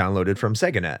that you downloaded from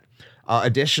SegaNet.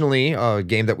 Additionally, a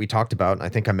game that we talked about, and I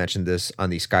think I mentioned this on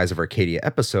the Skies of Arcadia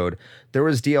episode, there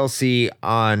was DLC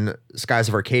on Skies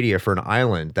of Arcadia for an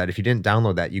island that if you didn't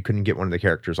download that, you couldn't get one of the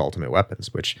character's ultimate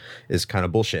weapons, which is kind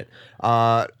of bullshit,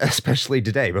 especially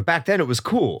today. But back then it was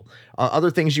cool. Other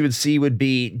things you would see would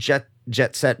be Jet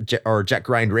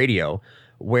Grind Radio,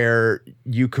 where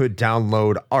you could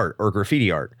download art or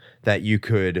graffiti art that you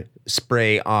could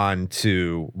spray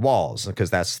onto walls, because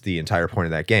that's the entire point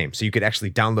of that game. So you could actually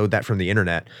download that from the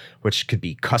internet, which could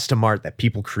be custom art that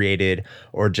people created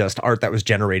or just art that was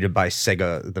generated by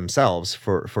Sega themselves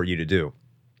for you to do.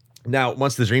 Now,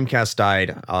 once the Dreamcast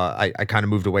died, I kind of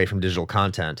moved away from digital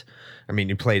content. I mean,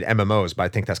 you played MMOs, but I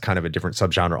think that's kind of a different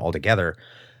subgenre altogether.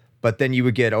 But then you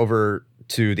would get over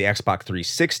to the Xbox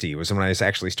 360 was when I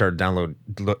actually started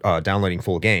downloading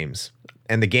full games.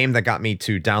 And the game that got me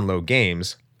to download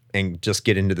games and just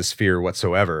get into the sphere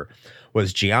whatsoever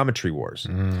was Geometry Wars.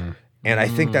 And I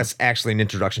think that's actually an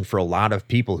introduction for a lot of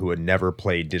people who had never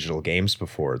played digital games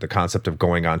before. The concept of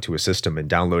going onto a system and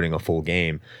downloading a full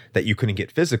game that you couldn't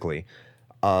get physically.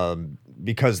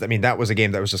 because I mean that was a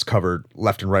game that was just covered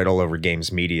left and right all over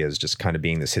games media as just kind of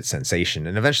being this hit sensation.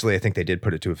 And eventually I think they did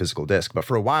put it to a physical disc, but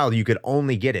for a while you could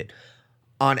only get it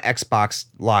on Xbox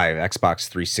Live, Xbox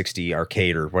 360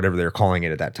 Arcade, or whatever they were calling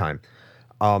it at that time.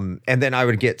 And then I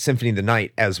would get Symphony of the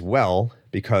Night as well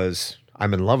because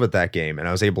I'm in love with that game, and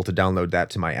I was able to download that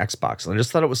to my Xbox. And I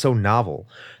just thought it was so novel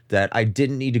that I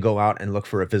didn't need to go out and look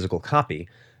for a physical copy,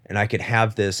 and I could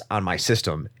have this on my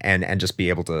system and just be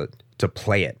able to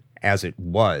play it as it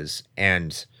was.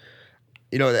 And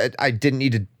you know, I didn't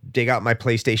need to dig out my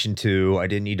PlayStation 2. I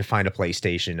didn't need to find a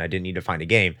PlayStation. I didn't need to find a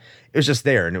game. It was just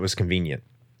there, and it was convenient.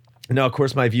 Now, of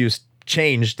course, my views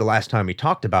changed the last time we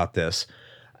talked about this,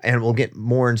 and we'll get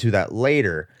more into that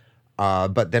later.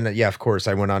 But then, yeah, of course,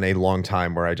 I went on a long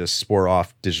time where I just swore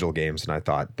off digital games, and I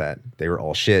thought that they were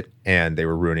all shit and they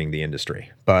were ruining the industry.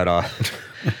 But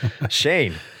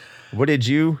Shane, what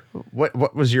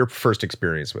was your first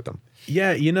experience with them?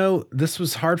 Yeah, you know, this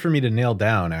was hard for me to nail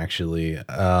down, actually.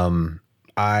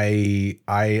 I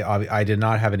did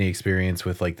not have any experience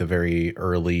with like the very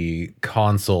early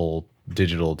console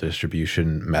digital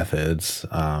distribution methods,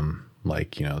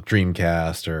 like, you know,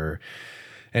 Dreamcast or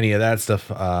any of that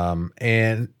stuff.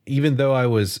 And even though I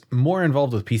was more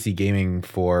involved with PC gaming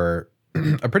for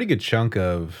a pretty good chunk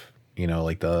of, you know,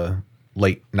 like the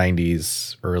late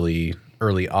 90s, early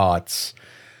aughts,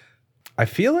 I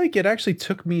feel like it actually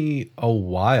took me a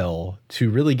while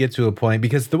to really get to a point,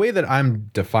 because the way that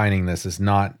I'm defining this is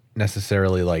not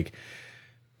necessarily like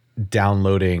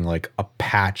downloading like a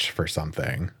patch for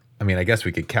something. I mean, I guess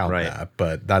we could count that,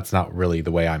 but that's not really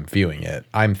the way I'm viewing it.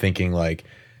 I'm thinking like,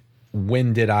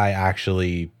 when did I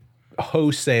actually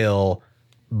wholesale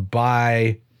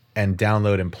buy and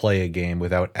download and play a game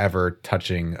without ever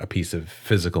touching a piece of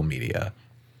physical media?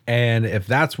 And if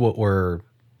that's what we're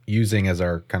using as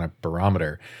our kind of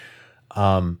barometer,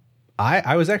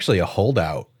 I was actually a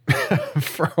holdout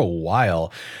for a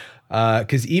while.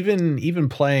 Because even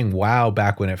playing WoW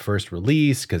back when it first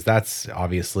released, because that's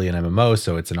obviously an MMO,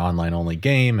 so it's an online only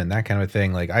game and that kind of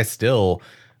thing. Like, I still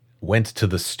went to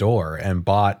the store and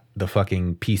bought the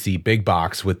fucking PC big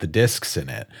box with the discs in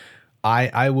it.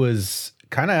 I was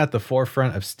kind of at the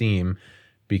forefront of Steam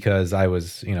because I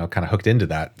was, you know, kind of hooked into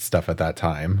that stuff at that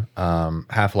time.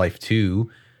 Half-Life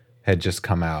 2 had just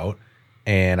come out,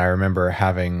 and I remember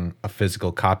having a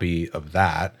physical copy of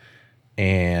that.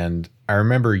 And I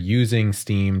remember using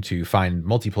Steam to find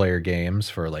multiplayer games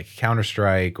for like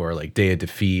Counter-Strike or like Day of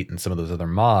Defeat and some of those other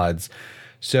mods.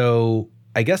 So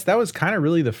I guess that was kind of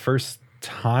really the first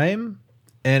time.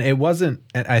 And it wasn't,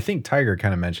 and I think Tiger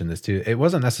kind of mentioned this too, it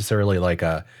wasn't necessarily like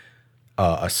a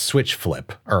switch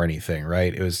flip or anything,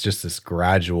 right? It was just this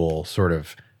gradual sort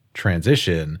of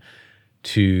transition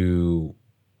to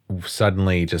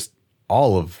suddenly just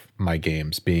all of my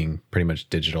games being pretty much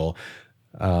digital.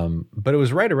 But it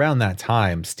was right around that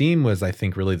time. Steam was, I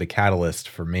think, really the catalyst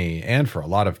for me and for a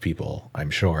lot of people, I'm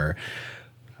sure,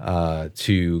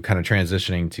 to kind of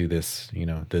transitioning to this, you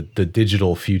know, the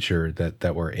digital future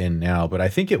that we're in now. But I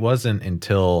think it wasn't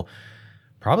until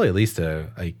probably at least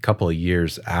a couple of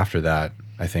years after that,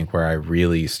 I think, where I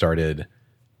really started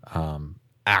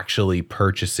actually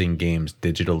purchasing games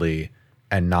digitally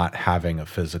and not having a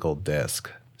physical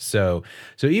disc. So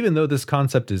even though this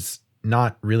concept is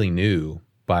not really new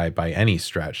by any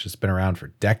stretch, it's been around for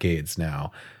decades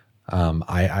now,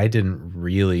 I didn't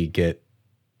really get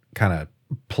kind of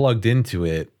plugged into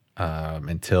it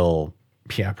until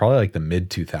probably like the mid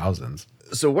 2000s.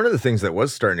 So one of the things that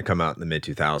was starting to come out in the mid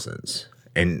 2000s,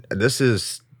 and this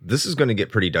is going to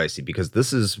get pretty dicey, because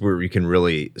this is where we can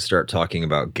really start talking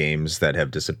about games that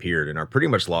have disappeared and are pretty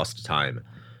much lost to time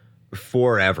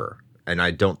forever. And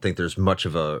I don't think there's much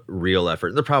of a real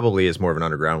effort. There probably is more of an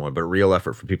underground one, but a real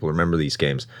effort for people to remember these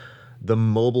games. The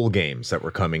mobile games that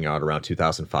were coming out around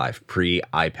 2005,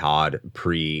 pre-iPod,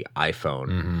 pre-iPhone.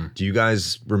 Mm-hmm. Do you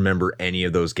guys remember any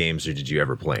of those games, or did you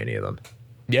ever play any of them?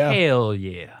 Yeah. Hell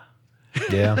yeah.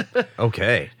 Yeah.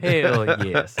 Okay. Hell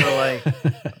yeah. So, like,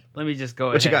 let me just go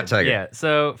ahead. What you got, Tiger? Yeah.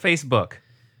 So,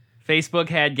 Facebook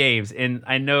had games, and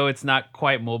I know it's not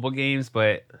quite mobile games,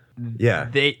 but yeah,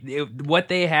 what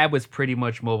they had was pretty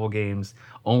much mobile games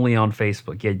only on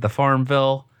Facebook. Yeah, the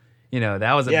Farmville, you know,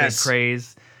 that was a big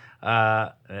craze.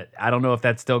 I don't know if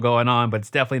that's still going on, but it's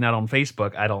definitely not on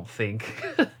Facebook, I don't think.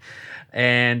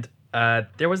 And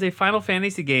there was a Final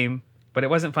Fantasy game, but it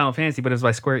wasn't Final Fantasy, but it was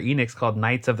by Square Enix, called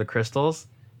Knights of the Crystals.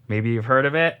 Maybe you've heard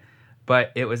of it,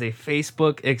 but it was a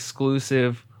Facebook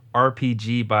exclusive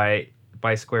RPG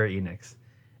by Square Enix.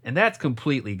 And that's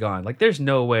completely gone. Like, there's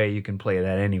no way you can play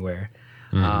that anywhere.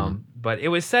 Mm-hmm. But it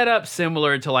was set up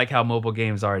similar to like how mobile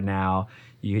games are now.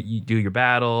 you do your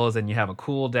battles and you have a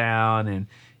cooldown, and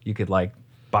you could like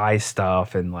buy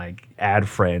stuff and like add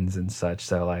friends and such.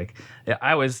 So like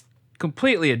I was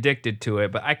completely addicted to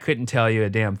it, but I couldn't tell you a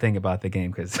damn thing about the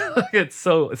game because it's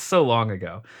so long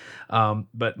ago.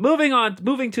 But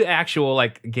moving to actual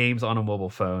like games on a mobile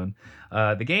phone,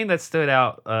 the game that stood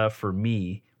out for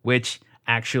me, which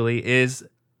actually is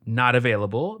not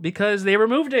available because they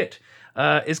removed it,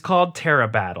 is called Terra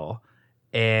Battle.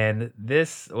 And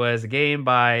this was a game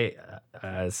by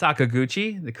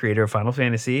Sakaguchi, the creator of Final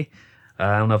Fantasy.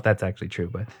 I don't know if that's actually true,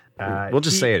 but we'll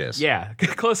just say it is. Yeah,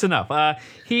 close enough.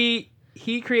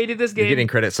 He created this game. You're getting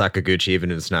credit, Sakaguchi, even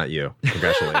if it's not you.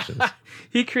 Congratulations.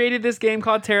 He created this game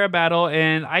called Terra Battle,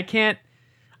 and I can't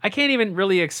even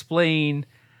really explain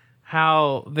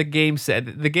how the game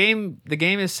said. The game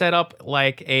is set up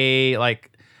like a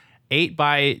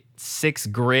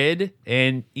 8x6 grid,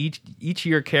 and each of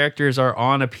your characters are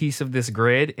on a piece of this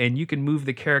grid, and you can move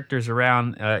the characters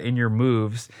around in your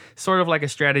moves, sort of like a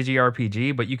strategy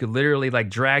RPG, but you could literally like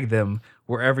drag them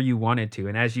wherever you wanted to.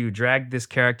 And as you drag this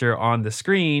character on the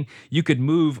screen, you could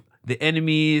move the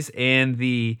enemies and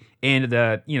the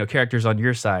characters on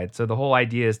your side. So the whole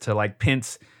idea is to like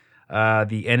pinch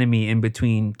the enemy in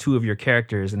between two of your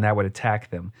characters, and that would attack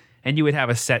them. And you would have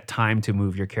a set time to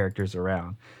move your characters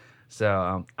around.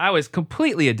 So I was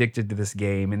completely addicted to this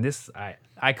game, and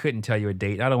I couldn't tell you a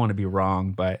date. I don't want to be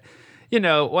wrong, but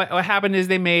what happened is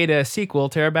they made a sequel,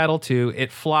 Terra Battle 2.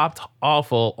 It flopped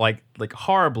awful, like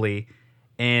horribly,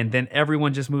 and then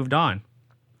everyone just moved on.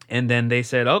 And then they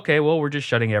said, okay, well, we're just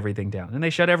shutting everything down. And they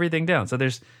shut everything down. So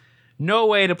there's no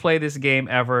way to play this game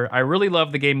ever. I really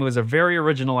love the game. It was a very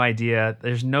original idea.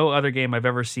 There's no other game I've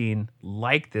ever seen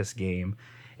like this game.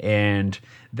 And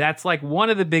that's like one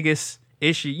of the biggest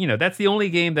issue. That's the only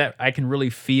game that I can really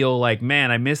feel like,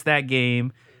 man, I missed that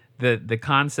game. The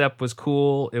concept was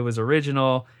cool. It was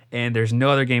original, and there's no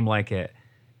other game like it.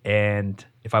 And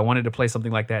if I wanted to play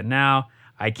something like that now,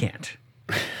 I can't.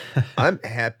 I'm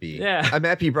happy. Yeah. I'm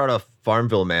happy you brought up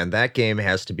Farmville, man. That game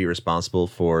has to be responsible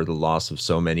for the loss of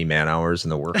so many man hours in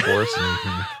the workforce.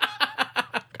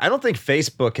 I don't think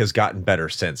Facebook has gotten better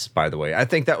since, by the way. I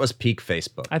think that was peak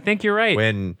Facebook. I think you're right.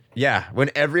 When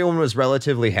everyone was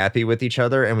relatively happy with each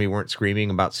other and we weren't screaming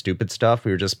about stupid stuff.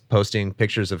 We were just posting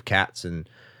pictures of cats, and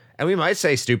we might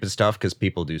say stupid stuff because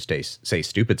people do say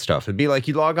stupid stuff. It'd be like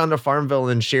you log on to Farmville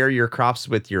and share your crops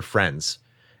with your friends,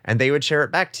 and they would share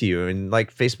it back to you. And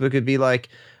like Facebook would be like,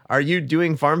 "Are you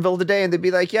doing Farmville today?" And they'd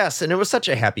be like, "Yes." And it was such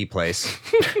a happy place.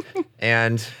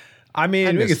 And I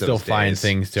mean, we could still find days.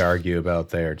 things to argue about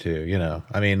there too,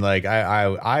 I mean, like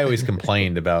I always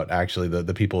complained about actually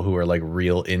the people who are like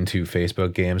real into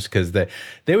Facebook games, because they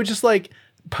would just like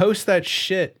post that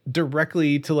shit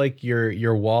directly to like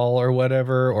your wall or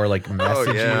whatever, or like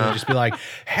message you and just be like,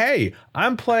 "Hey,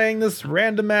 I'm playing this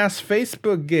random ass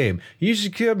Facebook game. You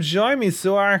should come join me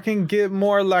so I can get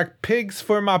more like pigs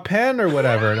for my pen or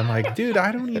whatever." And I'm like, dude,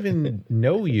 I don't even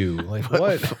know you. Like,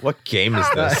 what game is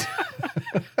this?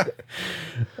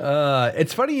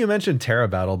 It's funny you mentioned Terra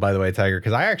Battle, by the way, Tiger,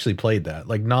 because I actually played that.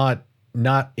 Like not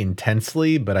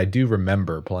intensely, but I do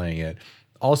remember playing it.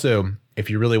 Also, if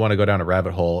you really want to go down a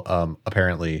rabbit hole,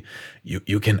 apparently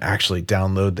you can actually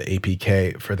download the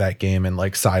APK for that game and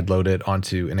like sideload it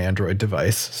onto an Android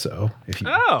device. So if you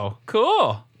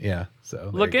cool. Yeah.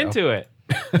 So look into it.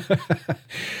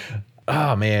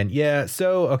 Oh man. Yeah.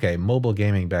 So okay, mobile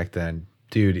gaming back then.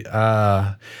 Dude,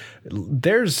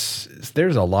 there's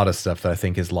a lot of stuff that I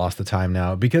think has lost the time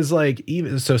now, because like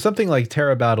even so something like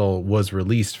Terra Battle was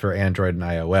released for Android and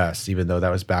iOS, even though that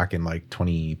was back in like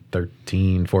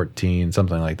 2013, 14,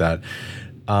 something like that.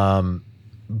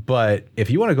 But if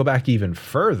you want to go back even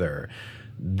further,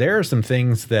 there are some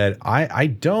things that I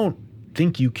don't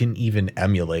think you can even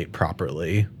emulate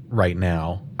properly right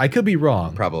now. I could be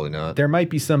wrong. Probably not. There might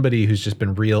be somebody who's just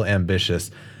been real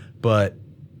ambitious, but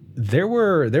there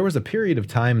was a period of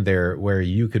time there where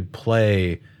you could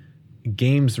play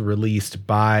games released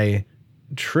by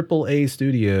AAA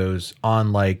studios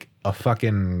on like a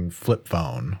fucking flip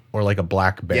phone or like a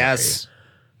BlackBerry. Yes.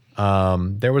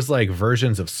 There was like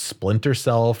versions of Splinter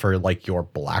Cell for like your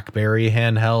BlackBerry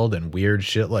handheld and weird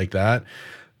shit like that.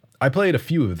 I played a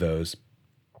few of those,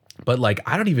 but like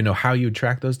I don't even know how you would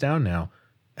track those down now.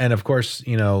 And of course,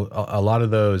 a lot of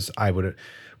those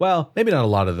maybe not a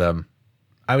lot of them.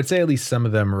 I would say at least some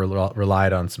of them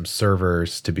relied on some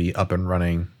servers to be up and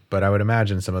running, but I would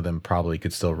imagine some of them probably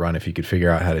could still run if you could figure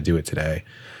out how to do it today.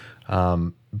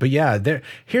 But yeah,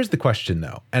 here's the question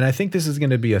though. And I think this is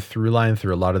going to be a through line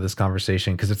through a lot of this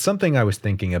conversation, because it's something I was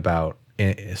thinking about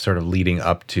sort of leading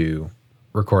up to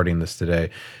recording this today,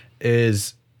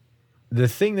 is the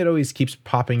thing that always keeps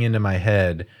popping into my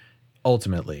head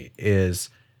ultimately is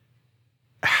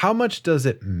how much does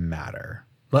it matter?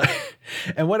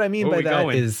 And what I mean by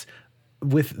that is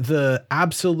with the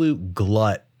absolute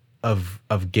glut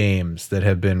of games that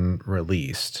have been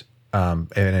released, and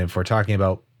if we're talking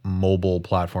about mobile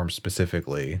platforms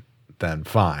specifically, then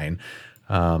fine.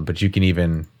 But you can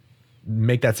even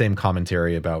make that same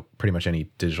commentary about pretty much any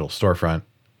digital storefront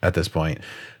at this point.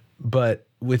 But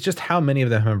with just how many of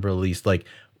them have released, like,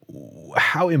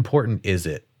 how important is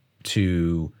it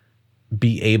to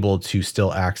be able to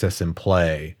still access and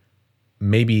play?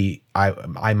 Maybe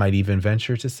I might even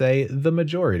venture to say the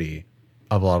majority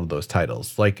of a lot of those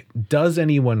titles. Like, does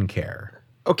anyone care?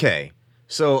 Okay.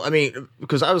 So, I mean,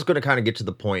 because I was going to kind of get to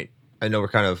the point. I know we're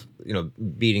kind of,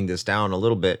 beating this down a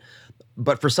little bit.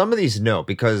 But for some of these, no,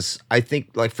 because I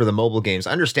think, like, for the mobile games,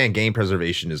 I understand game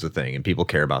preservation is a thing and people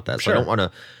care about that. So Sure. I don't want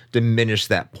to diminish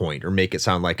that point or make it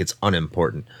sound like it's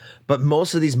unimportant. But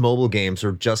most of these mobile games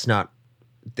are just not,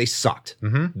 they sucked.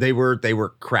 Mm-hmm. They were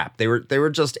crap. They were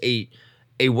just a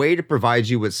way to provide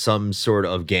you with some sort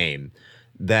of game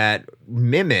that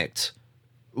mimicked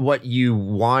what you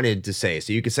wanted to say.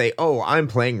 So you could say, oh, I'm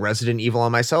playing Resident Evil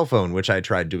on my cell phone, which I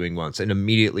tried doing once and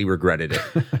immediately regretted it.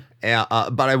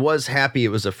 But I was happy it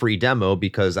was a free demo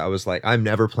because I was like, I'm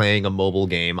never playing a mobile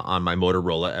game on my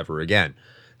Motorola ever again.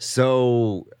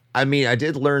 So, I mean, I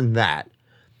did learn that.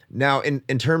 Now, in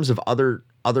terms of other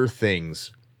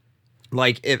things,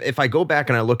 like if I go back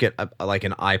and I look at like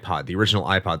an iPod, the original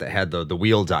iPod that had the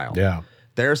wheel dial. Yeah.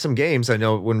 There are some games I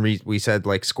know when we said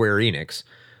like Square Enix,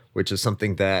 which is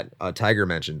something that Tiger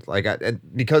mentioned, like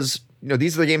because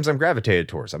these are the games I'm gravitated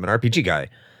towards. I'm an RPG guy,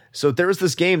 so there was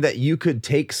this game that you could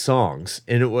take songs,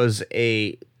 and it was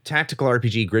a tactical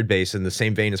RPG grid base in the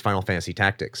same vein as Final Fantasy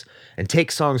Tactics, and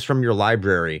take songs from your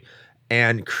library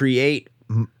and create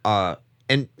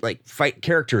and like fight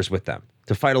characters with them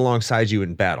to fight alongside you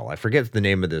in battle. I forget what the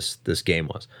name of this game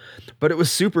was, but it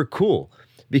was super cool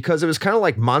because it was kind of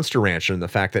like Monster Rancher in the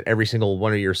fact that every single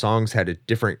one of your songs had a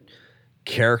different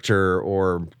character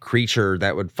or creature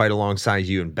that would fight alongside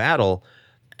you in battle,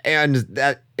 and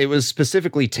that it was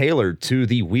specifically tailored to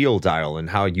the wheel dial and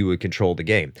how you would control the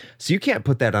game. So you can't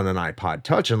put that on an iPod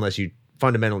Touch unless you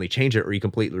fundamentally change it or you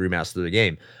completely remaster the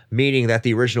game, meaning that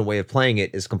the original way of playing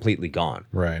it is completely gone.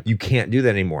 Right. You can't do that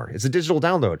anymore. It's a digital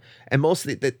download, and most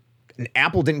of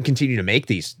Apple didn't continue to make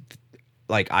these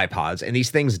like iPods, and these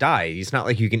things die. It's not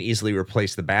like you can easily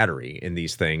replace the battery in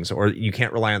these things, or you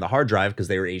can't rely on the hard drive because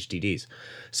they were HDDs.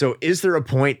 So is there a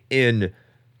point in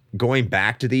going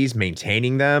back to these,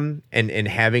 maintaining them, and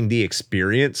having the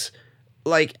experience?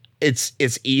 Like, it's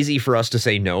easy for us to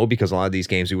say no because a lot of these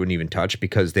games we wouldn't even touch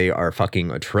because they are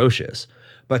fucking atrocious.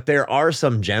 But there are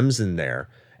some gems in there,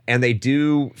 and they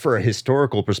do, for a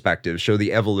historical perspective, show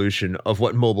the evolution of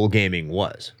what mobile gaming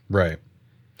was. Right.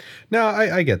 No,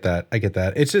 I get that. I get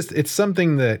that. It's just, it's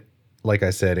something that, like I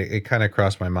said, it kind of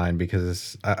crossed my mind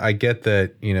because I get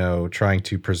that, trying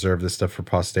to preserve this stuff for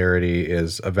posterity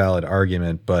is a valid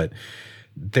argument, but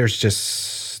there's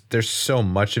so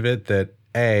much of it that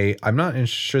I'm not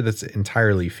sure that's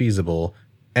entirely feasible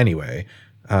anyway,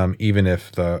 even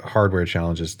if the hardware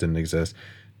challenges didn't exist.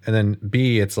 And then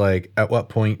B, it's like, at what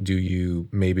point do you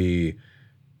maybe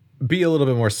be a little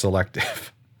bit more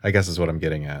selective? I guess is what I'm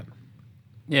getting at.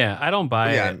 Yeah, I don't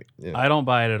buy it. Yeah. I don't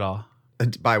buy it at all.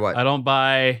 Buy what? I don't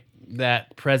buy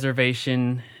that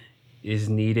preservation is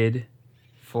needed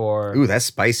for Ooh, that's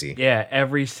spicy.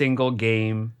 every single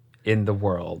game in the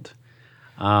world.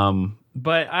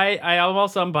 But I'm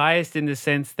also unbiased in the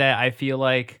sense that I feel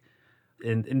like,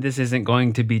 and this isn't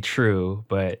going to be true,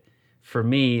 but for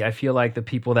me, I feel like the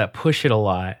people that push it a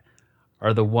lot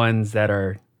are the ones that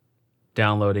are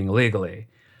downloading illegally.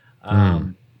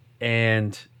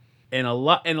 And a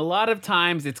lot of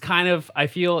times it's kind of, I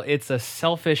feel it's a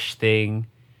selfish thing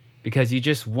because you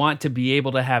just want to be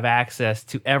able to have access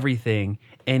to everything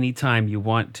anytime you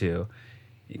want to.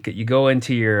 You go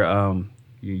into your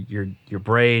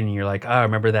brain and you're like, I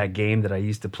remember that game that I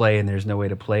used to play and there's no way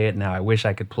to play it now. I wish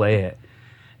I could play it.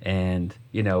 And,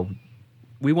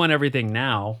 we want everything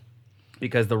now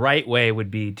because the right way would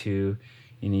be to,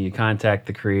 you contact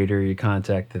the creator, you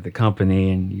contact the company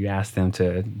and you ask them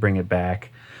to bring it back.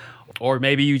 Or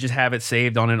maybe you just have it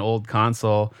saved on an old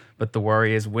console, but the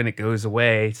worry is when it goes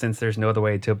away, since there's no other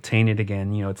way to obtain it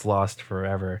again, it's lost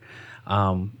forever.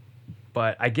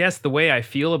 But I guess the way I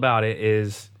feel about it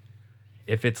is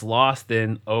if it's lost,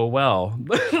 then oh well.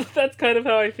 That's kind of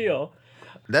how I feel.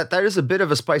 That is a bit of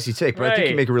a spicy take, but I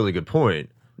think you make a really good point.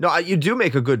 No, you do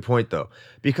make a good point, though,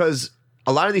 because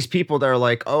a lot of these people that are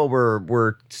like, oh,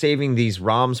 we're saving these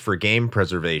ROMs for game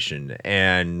preservation,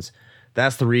 and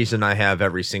That's the reason I have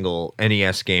every single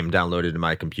NES game downloaded to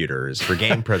my computer is for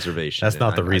game preservation. That's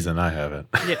not the reason I have it.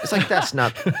 Yeah, it's like that's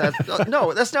not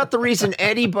the reason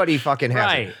anybody fucking has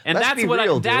Right. it. And Let's that's be what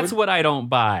real, that's dude. what I don't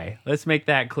buy. Let's make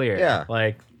that clear. Yeah.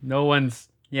 Like no one's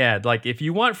like if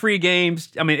you want free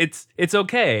games, I mean it's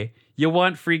okay. You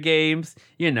want free games,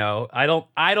 I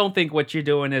don't think what you're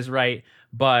doing is right,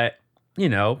 but you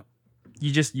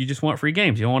just want free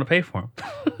games. You don't want to pay for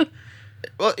them.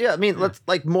 Well, yeah, I mean, let's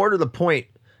like more to the point.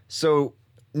 So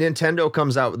Nintendo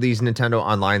comes out with these Nintendo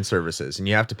online services, and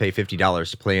you have to pay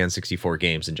 $50 to play N64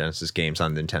 games and Genesis games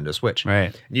on Nintendo Switch.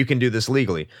 Right. You can do this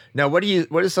legally. Now, what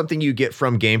is something you get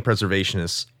from game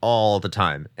preservationists all the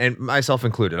time, and myself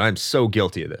included? I'm so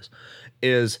guilty of this.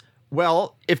 Is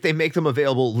well, if they make them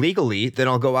available legally, then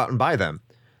I'll go out and buy them,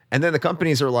 and then the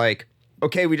companies are like,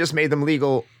 okay, we just made them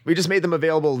legal. We just made them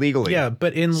available legally. Yeah,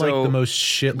 but in like So, the most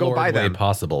shitlord go buy way them.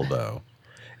 possible, though.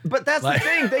 But that's the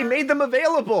thing. They made them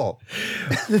available.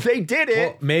 They did it.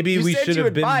 Well, maybe You we said should you have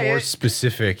would been buy more it.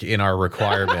 specific in our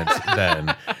requirements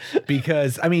then.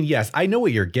 Because, I mean, yes, I know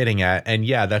what you're getting at. And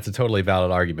yeah, that's a totally valid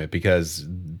argument because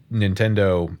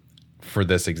Nintendo, for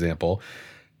this example,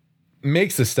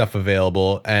 makes this stuff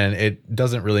available and it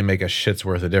doesn't really make a shit's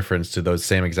worth of difference to those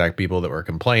same exact people that were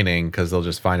complaining because they'll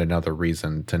just find another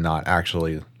reason to not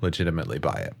actually legitimately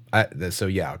buy it. So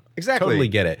yeah, Exactly. totally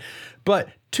get it. But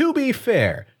to be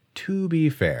fair,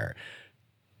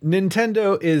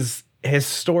 Nintendo is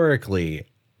historically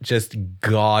just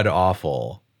god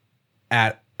awful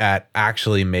at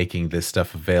actually making this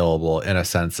stuff available in a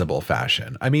sensible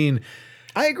fashion. I mean,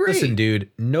 I agree. listen, dude,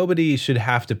 nobody should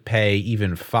have to pay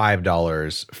even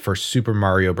 $5 for Super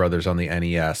Mario Brothers on the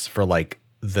NES for like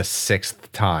the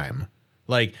 6th time.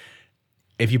 Like,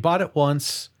 if you bought it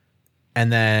once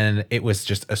and then it was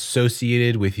just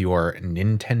associated with your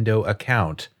Nintendo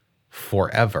account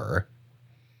forever,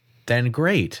 then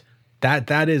great.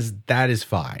 That is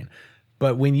fine.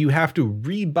 But when you have to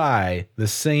rebuy the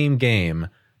same game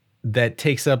that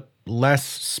takes up less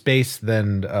space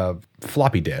than a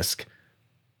floppy disk,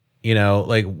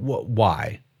 like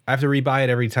why? I have to rebuy it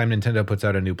every time Nintendo puts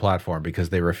out a new platform because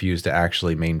they refuse to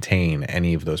actually maintain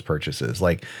any of those purchases.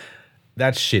 Like,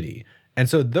 that's shitty. And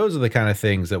so those are the kind of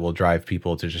things that will drive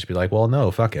people to just be like, well,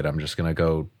 no, fuck it. I'm just going to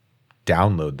go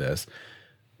download this.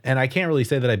 And I can't really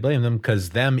say that I blame them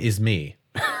because them is me.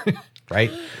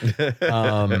 Right?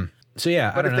 So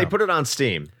yeah, But if they put it on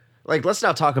Steam, like, let's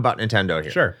not talk about Nintendo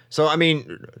here. Sure. So, I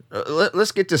mean,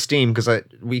 let's get to Steam because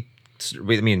we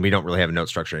don't really have a note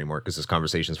structure anymore because this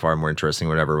conversation is far more interesting.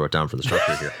 Whatever I wrote down for the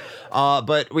structure here.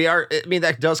 But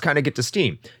that does kind of get to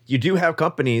Steam. You do have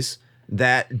companies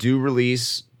that do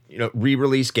release,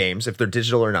 re-release games if they're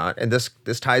digital or not. And this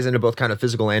ties into both kind of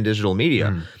physical and digital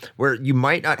media where you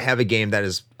might not have a game that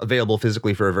is available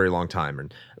physically for a very long time.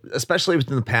 And especially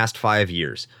within the past 5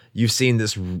 years, you've seen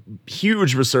this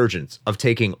huge resurgence of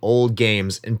taking old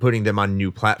games and putting them on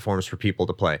new platforms for people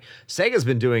to play. Sega's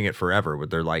been doing it forever with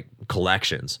their like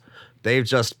collections. They've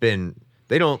just been,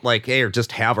 they don't like, hey, or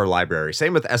just have our library.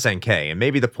 Same with SNK, and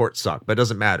maybe the ports suck, but it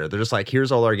doesn't matter. They're just like,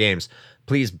 here's all our games.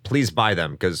 Please buy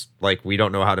them because like we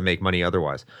don't know how to make money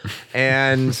otherwise.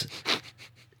 And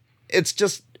it's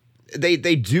just they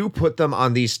do put them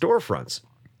on these storefronts.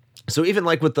 So even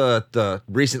like with the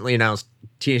recently announced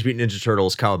Teenage Mutant Ninja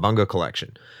Turtles Cowabunga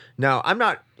collection. Now, I'm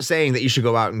not saying that you should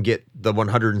go out and get the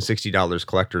 $160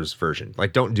 collector's version.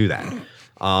 Like, don't do that.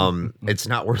 It's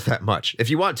not worth that much. If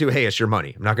you want to, hey, it's your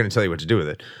money. I'm not going to tell you what to do with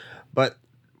it. But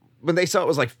when they saw it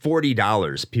was like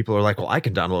 $40, people are like, well, I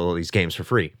can download all these games for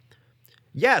free.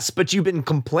 Yes, but you've been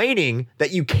complaining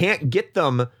that you can't get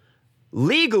them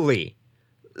legally.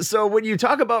 So when you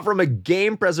talk about from a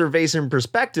game preservation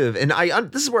perspective, and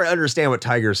this is where I understand what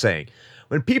Tiger's saying.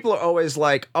 When people are always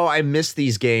like, oh, I miss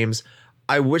these games.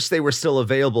 I wish they were still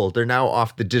available. They're now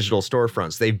off the digital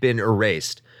storefronts. They've been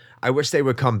erased. I wish they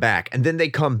would come back. And then they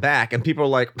come back and people are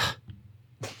like,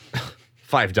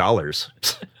 $5.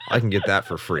 I can get that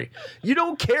for free. You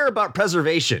don't care about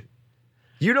preservation.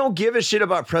 You don't give a shit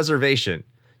about preservation.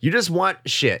 You just want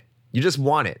shit. You just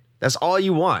want it. That's all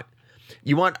you want.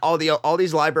 You want all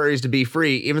these libraries to be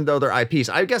free, even though they're IPs.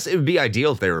 I guess it would be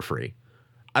ideal if they were free.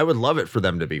 I would love it for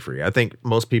them to be free. I think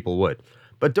most people would.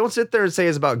 But don't sit there and say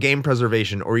it's about game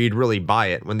preservation or you'd really buy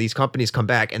it when these companies come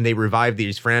back and they revive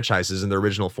these franchises in their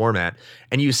original format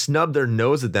and you snub their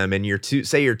nose at them and you're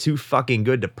too fucking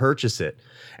good to purchase it.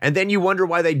 And then you wonder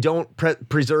why they don't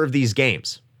preserve these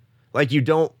games. Like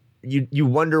you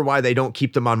wonder why they don't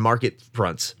keep them on market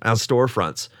fronts, on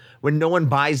storefronts, when no one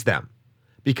buys them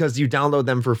because you download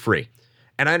them for free.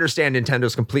 And I understand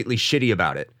Nintendo's completely shitty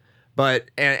about it,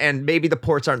 but and maybe the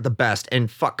ports aren't the best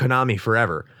and fuck Konami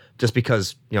forever. just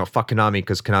because, fuck Konami,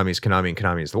 because Konami is Konami and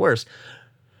Konami is the worst.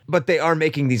 But they are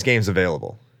making these games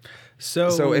available.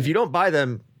 So if you don't buy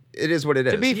them, it is what it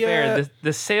is. To be fair,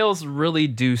 the sales really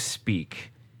do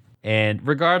speak. And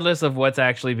regardless of what's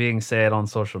actually being said on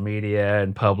social media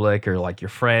and public or like your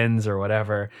friends or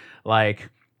whatever, like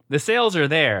the sales are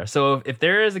there. So if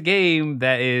there is a game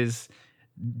that is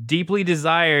deeply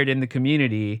desired in the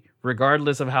community,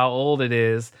 regardless of how old it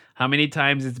is, how many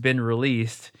times it's been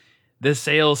released, the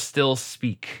sales still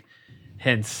speak.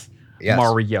 Hence, yes.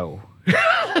 Mario.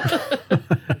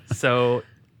 So,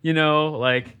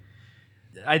 like,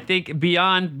 I think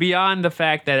beyond the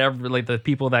fact that the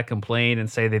people that complain and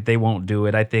say that they won't do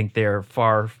it, I think they're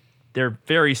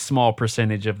very small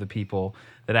percentage of the people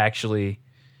that actually,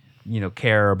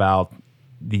 care about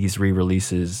these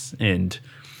re-releases. And,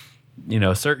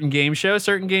 certain games show,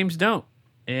 certain games don't.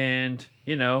 And,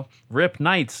 rip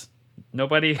Knights.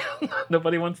 Nobody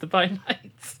wants to buy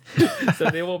Knights. So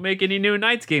they won't make any new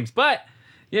Knights games. But,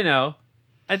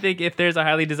 I think if there's a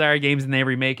highly desired games and they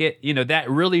remake it, that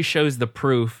really shows the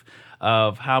proof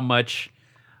of how much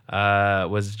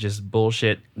was just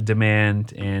bullshit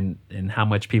demand and how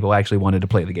much people actually wanted to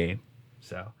play the game.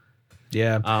 So,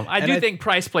 yeah. I think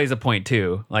price plays a point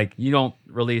too. Like, you don't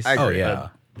release. I agree.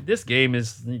 This game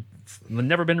is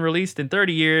never been released in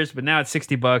 30 years, but now it's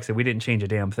 $60 and we didn't change a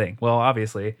damn thing. Well,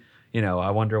 obviously,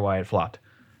 I wonder why it flopped.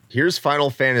 Here's Final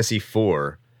Fantasy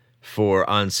IV for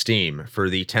on Steam for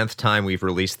the 10th time we've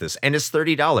released this, and it's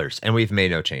 $30, and we've made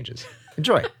no changes.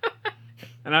 Enjoy.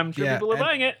 And I'm sure people are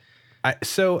buying it.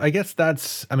 So I guess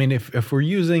that's, if we're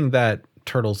using that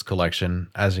Turtles collection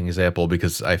as an example,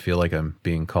 because I feel like I'm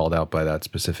being called out by that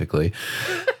specifically.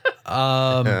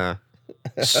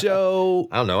 So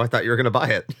I don't know. I thought you were going to buy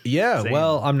it. Yeah, same.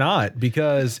 Well, I'm not,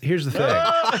 because here's the thing.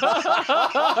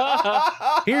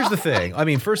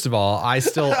 First of all, I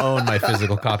still own my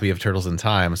physical copy of Turtles in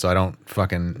Time, so I don't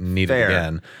fucking need it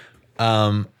again.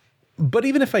 But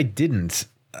even if I didn't,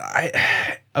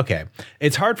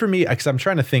 it's hard for me because I'm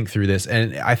trying to think through this,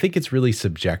 and I think it's really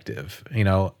subjective.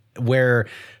 Where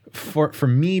for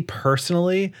me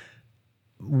personally,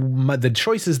 the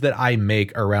choices that I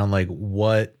make around like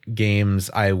what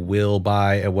games I will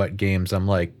buy and what games I'm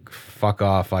like, fuck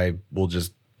off, I will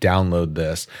just download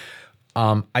this,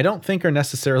 I don't think are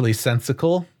necessarily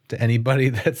sensical to anybody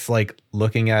that's like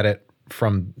looking at it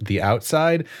from the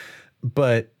outside.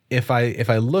 But if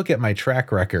I look at my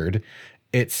track record,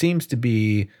 it seems to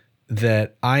be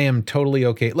that I am totally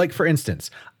okay. Like, for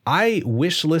instance, I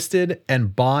wish listed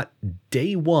and bought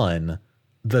day one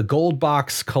the Gold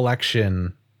Box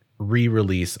Collection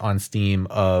re-release on Steam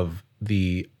of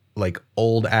the like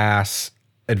old ass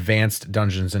advanced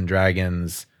Dungeons and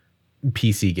Dragons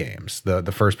PC games, the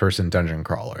first person dungeon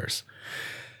crawlers.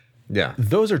 Yeah.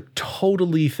 Those are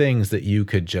totally things that you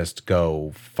could just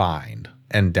go find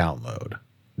and download.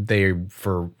 They,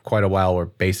 for quite a while, were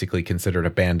basically considered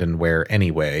abandonware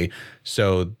anyway,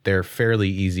 so they're fairly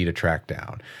easy to track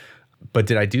down. But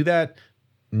did I do that?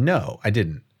 No, I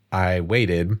didn't. I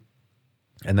waited,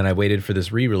 and then I waited for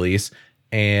this re-release,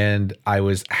 and I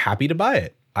was happy to buy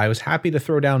it. I was happy to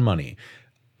throw down money.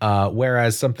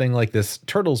 Whereas something like this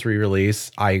Turtles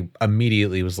re-release, I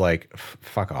immediately was like,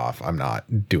 fuck off. I'm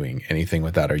not doing anything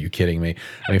with that. Are you kidding me?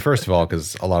 First of all,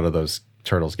 because a lot of those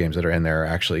Turtles games that are in there are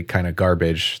actually kind of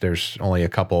garbage. There's only a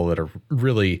couple that are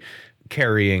really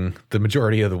carrying the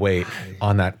majority of the weight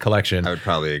on that collection. I would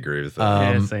probably agree with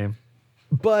that. Yeah, same.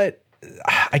 But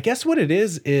I guess what it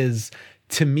is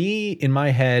to me, in my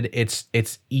head,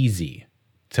 it's easy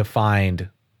to find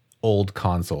old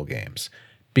console games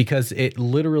because it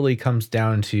literally comes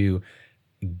down to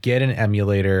get an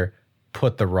emulator,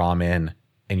 put the ROM in,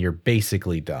 and you're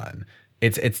basically done.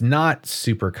 It's not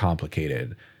super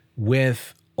complicated.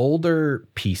 With older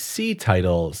PC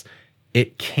titles,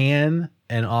 it can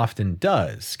and often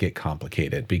does get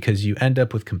complicated because you end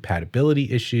up with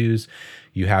compatibility issues.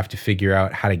 You have to figure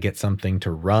out how to get something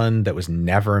to run that was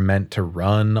never meant to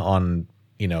run on,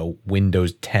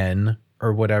 Windows 10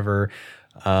 or whatever.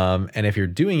 And if you're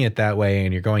doing it that way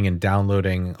and you're going and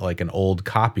downloading like an old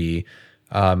copy,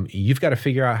 you've got to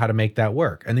figure out how to make that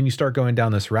work. And then you start going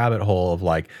down this rabbit hole of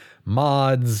like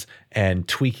mods and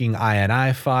tweaking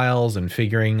INI files and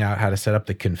figuring out how to set up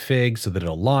the config so that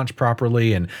it'll launch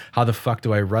properly. And how the fuck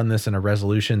do I run this in a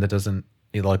resolution that doesn't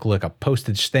look like a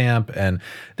postage stamp? And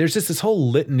there's just this whole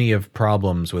litany of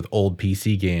problems with old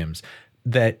PC games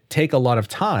that take a lot of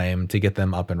time to get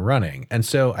them up and running. And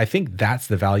so I think that's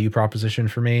the value proposition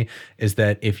for me, is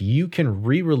that if you can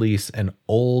re-release an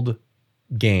old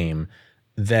game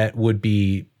that would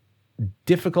be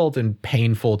difficult and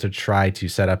painful to try to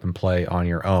set up and play on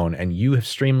your own. And you have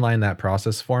streamlined that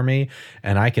process for me,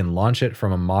 and I can launch it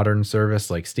from a modern service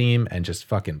like Steam and just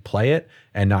fucking play it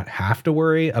and not have to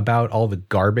worry about all the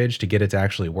garbage to get it to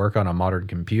actually work on a modern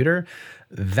computer.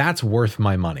 That's worth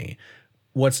my money.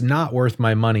 What's not worth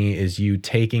my money is you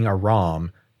taking a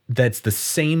ROM that's the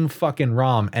same fucking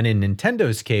ROM, and in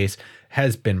Nintendo's case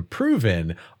has been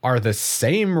proven are the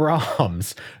same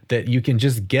ROMs that you can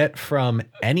just get from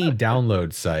any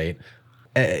download site.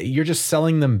 You're just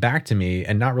selling them back to me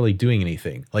and not really doing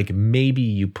anything. Like maybe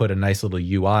you put a nice little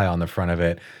UI on the front of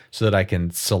it so that I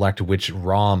can select which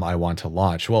ROM I want to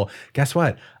launch. Well, guess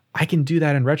what? I can do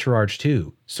that in RetroArch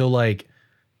too. So like,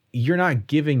 you're not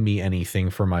giving me anything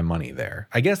for my money there.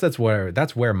 I guess that's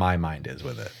where my mind is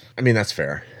with it. I mean, that's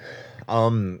fair.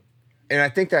 And I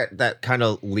think that kind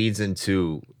of leads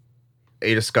into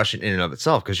a discussion in and of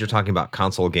itself, because you're talking about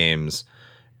console games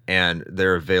and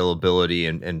their availability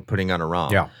and putting on a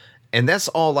ROM. Yeah. And that's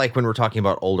all like when we're talking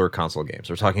about older console games.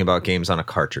 We're talking about games on a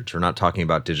cartridge. We're not talking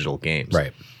about digital games.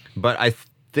 Right. But I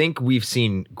think we've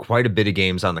seen quite a bit of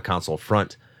games on the console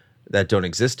front that don't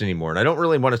exist anymore. And I don't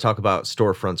really want to talk about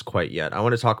storefronts quite yet. I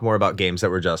want to talk more about games that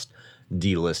were just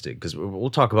delisted, because we'll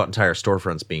talk about entire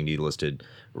storefronts being delisted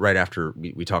right after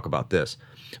we talk about this.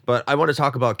 But I want to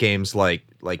talk about games like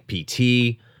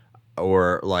PT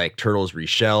or like Turtles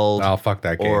Reshelled. Oh, fuck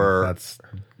that game. Or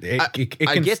it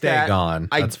can get stay that. gone.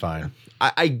 That's fine.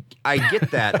 I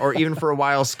get that. Or even for a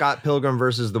while, Scott Pilgrim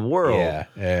versus the World.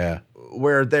 Yeah.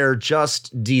 Where they're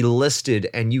just delisted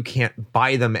and you can't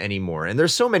buy them anymore. And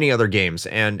there's so many other games.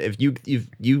 And if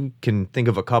you can think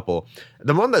of a couple,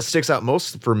 the one that sticks out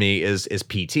most for me is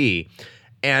PT.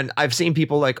 And I've seen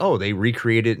people like, oh, they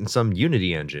recreated it in some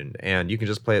Unity engine and you can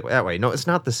just play it that way. No, it's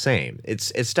not the same.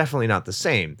 It's definitely not the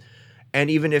same. And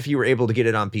even if you were able to get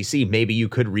it on PC, maybe you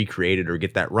could recreate it or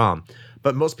get that ROM.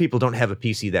 But most people don't have a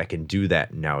PC that can do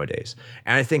that nowadays.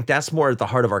 And I think that's more at the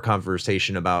heart of our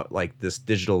conversation about like this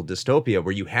digital dystopia,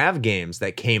 where you have games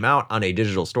that came out on a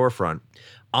digital storefront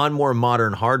on more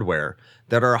modern hardware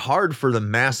that are hard for the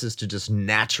masses to just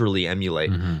naturally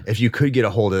emulate if you could get a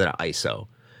hold of that ISO.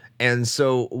 And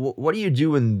so what do you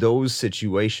do in those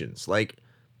situations? Like,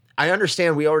 I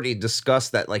understand we already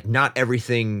discussed that like not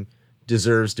everything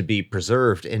deserves to be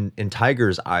preserved in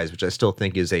Tiger's eyes, which I still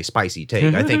think is a spicy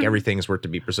take. I think everything's worth to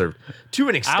be preserved to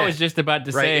an extent. I was just about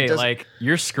to say, like,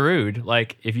 you're screwed.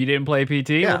 Like, if you didn't play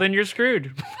PT, well, then you're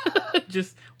screwed.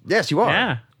 Yes, you are.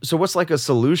 Yeah. So what's like a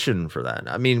solution for that?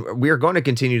 I mean, we're going to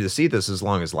continue to see this as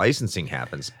long as licensing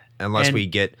happens, unless we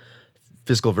get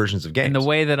physical versions of games. And the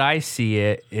way that I see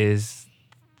it is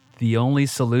the only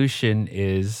solution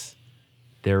is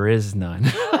there is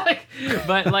none.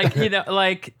 But like, you know,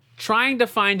 like, trying to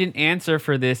find an answer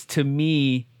for this to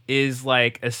me is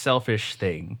like a selfish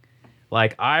thing.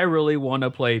 Like, I really want to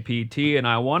play PT and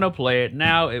I want to play it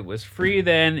now. It was free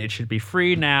then. It should be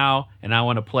free now. And I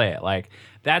want to play it. Like,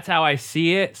 that's how I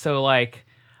see it. So like,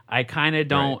 I kind of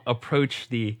don't approach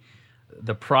the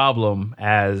problem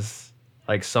as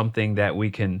like something that we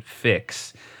can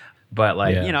fix. But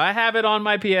like, you know, I have it on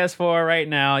my PS4 right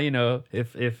now. You know,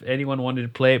 if anyone wanted to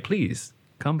play it, please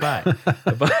come by.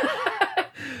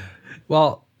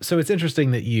 Well, so it's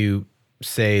interesting that you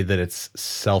say that it's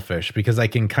selfish, because I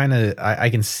can kind of I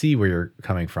can see where you're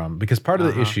coming from, because part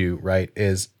of the issue, right,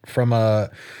 is from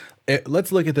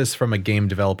let's look at this from a game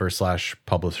developer /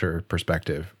 publisher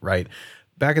perspective, right?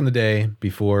 Back in the day,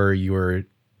 before you were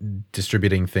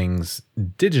distributing things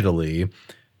digitally,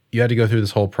 you had to go through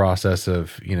this whole process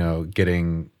of, you know,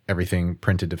 getting everything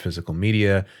printed to physical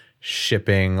media,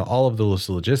 shipping, all of those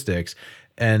logistics.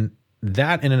 And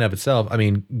that in and of itself, I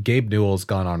mean, Gabe Newell's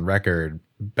gone on record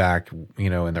back,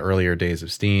 you know, in the earlier days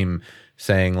of Steam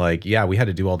saying like, yeah, we had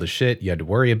to do all this shit. You had to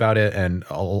worry about it. And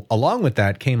along with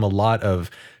that came a lot of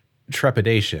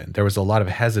trepidation. There was a lot of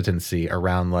hesitancy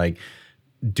around like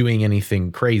doing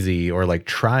anything crazy or like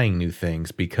trying new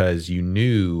things, because you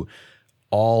knew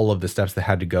all of the steps that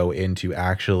had to go into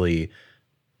actually,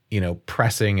 you know,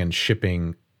 pressing and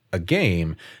shipping a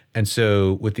game. And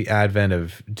so with the advent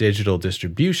of digital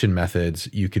distribution methods,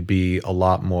 you could be a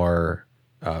lot more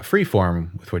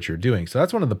freeform with what you're doing. So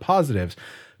that's one of the positives.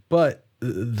 But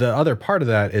the other part of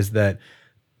that is that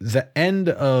the end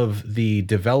of the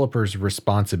developer's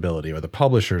responsibility or the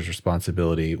publisher's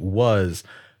responsibility was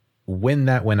when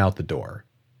that went out the door,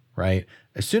 right?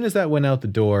 As soon as that went out the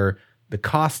door, the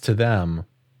cost to them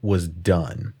was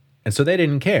done. And so they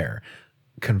didn't care.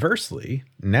 Conversely,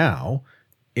 now,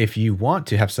 if you want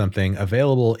to have something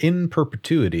available in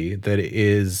perpetuity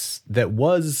that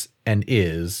was and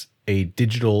is a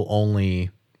digital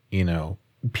only, you know,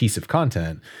 piece of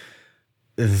content,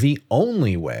 the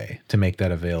only way to make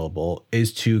that available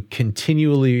is to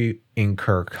continually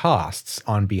incur costs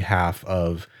on behalf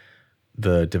of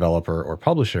the developer or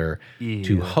publisher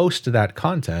to host that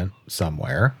content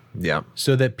somewhere Yeah.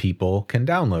 so that people can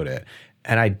download it.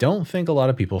 And I don't think a lot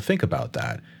of people think about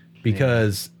that,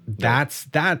 because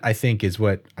that I think is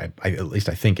what I at least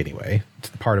I think anyway,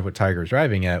 part of what Tiger's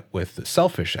driving at with the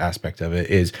selfish aspect of it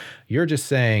is you're just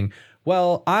saying,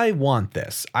 well, I want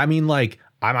this. I mean, like,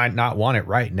 I might not want it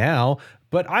right now,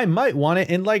 but I might want it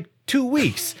in like 2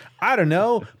 weeks. I don't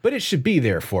know, but it should be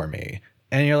there for me.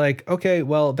 And you're like, okay,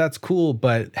 well, that's cool,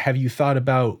 but have you thought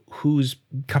about who's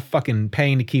fucking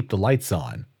paying to keep the lights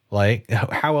on? Like,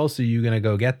 how else are you going to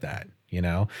go get that? You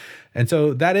know? And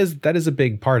so that is a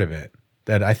big part of it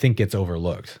that I think gets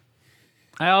overlooked.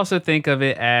 I also think of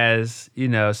it as, you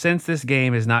know, since this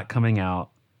game is not coming out,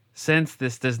 since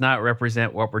this does not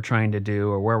represent what we're trying to do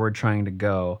or where we're trying to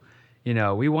go, you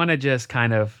know, we want to just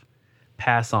kind of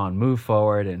pass on, move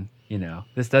forward, and, you know,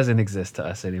 this doesn't exist to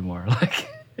us anymore. Like,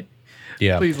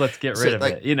 yeah, please let's get rid of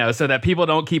it, you know, so that people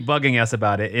don't keep bugging us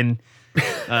about it in,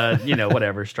 you know,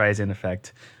 whatever, Streisand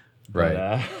effect.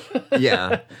 Right. But,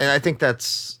 Yeah. And I think that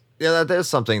is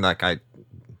something like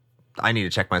I need to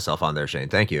check myself on there, Shane.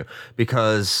 Thank you.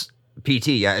 Because PT,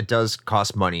 yeah, it does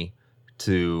cost money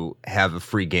to have a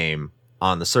free game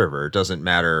on the server. It doesn't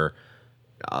matter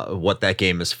what that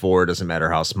game is for. It doesn't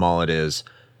matter how small it is.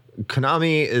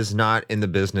 Konami is not in the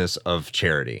business of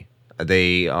charity.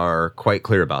 They are quite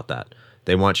clear about that.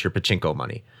 They want your pachinko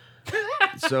money.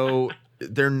 So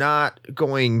they're not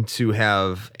going to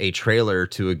have a trailer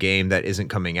to a game that isn't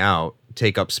coming out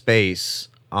take up space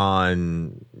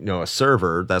on, you know, a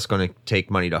server that's going to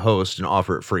take money to host and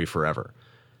offer it free forever.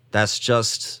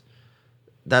 That's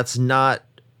not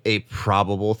a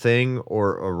probable thing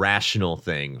or a rational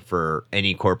thing for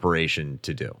any corporation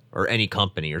to do, or any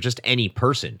company, or just any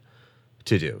person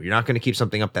to do. You're not going to keep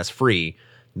something up that's free.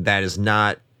 That is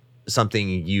not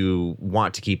something you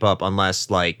want to keep up unless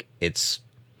like it's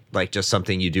like just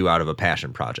something you do out of a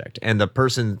passion project. And the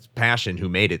person's passion who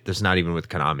made it, that's not even with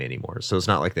Konami anymore. So it's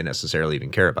not like they necessarily even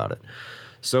care about it.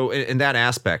 So in that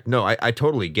aspect, no, I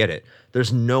totally get it.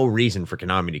 There's no reason for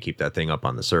Konami to keep that thing up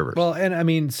on the servers. Well, and I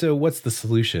mean, so what's the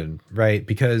solution, right?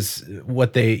 Because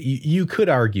what you could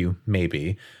argue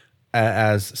maybe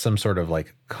as some sort of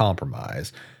like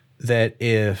compromise that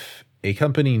if a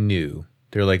company knew,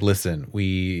 they're like, listen,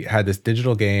 we had this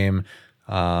digital game,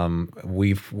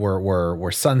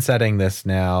 we're sunsetting this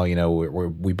now, you know,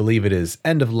 we believe it is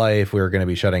end of life, we're going to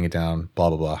be shutting it down, blah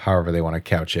blah blah, however they want to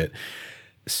couch it.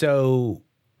 So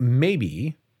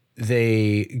maybe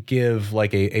they give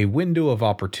like a window of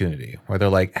opportunity where they're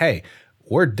like, hey,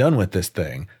 we're done with this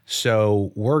thing,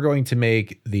 so we're going to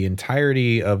make the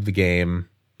entirety of the game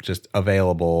just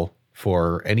available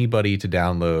for anybody to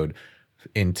download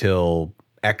until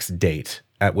X date,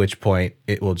 at which point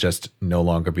it will just no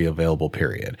longer be available,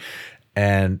 period.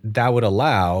 And that would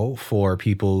allow for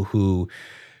people who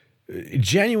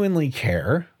genuinely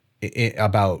care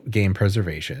about game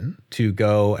preservation to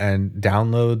go and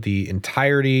download the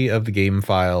entirety of the game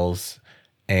files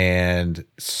and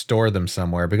store them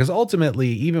somewhere. Because ultimately,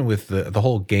 even with the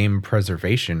whole game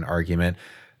preservation argument,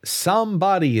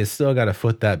 somebody has still got to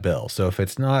foot that bill. So if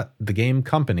it's not the game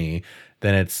company,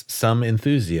 then it's some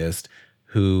enthusiast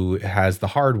who has the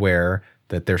hardware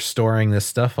that they're storing this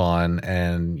stuff on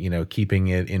and, you know, keeping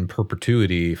it in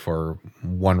perpetuity for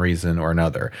one reason or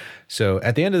another. So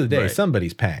at the end of the day,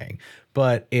 somebody's paying.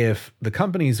 But if the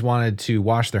companies wanted to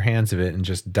wash their hands of it and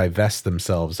just divest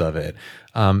themselves of it,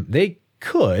 they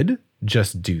could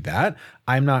just do that.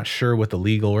 I'm not sure what the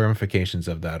legal ramifications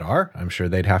of that are. I'm sure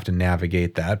they'd have to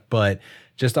navigate that. But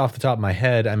just off the top of my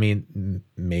head, I mean,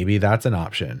 maybe that's an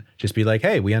option. Just be like,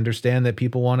 hey, we understand that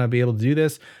people want to be able to do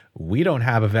this. We don't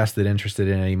have a vested interest in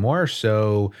it anymore.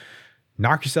 So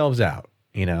knock yourselves out,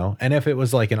 you know? And if it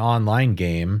was like an online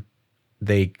game,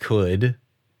 they could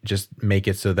just make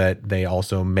it so that they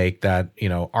also make that, you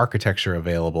know, architecture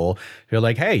available. You're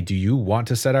like, hey, do you want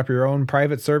to set up your own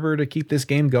private server to keep this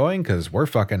game going? Because we're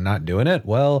fucking not doing it.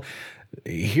 Well,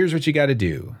 here's what you got to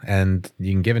do. And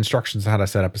you can give instructions on how to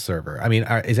set up a server. I mean,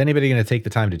 is anybody going to take the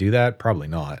time to do that? Probably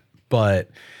not. But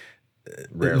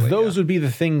rarely, those would be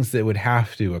the things that would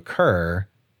have to occur,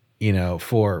 you know,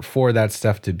 for that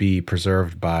stuff to be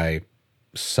preserved by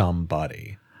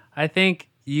somebody. I think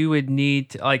you would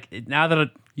need to, like, now that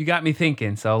you got me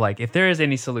thinking. So, like, if there is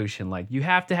any solution, like, you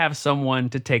have to have someone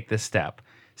to take this step.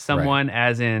 Someone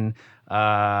as in,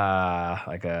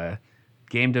 like a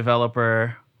game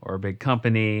developer or a big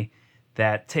company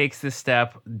that takes this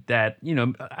step that, you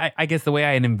know, I guess the way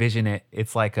I envision it,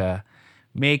 it's like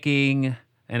making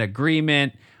an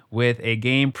agreement with a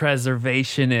game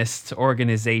preservationist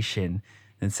organization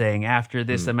and saying after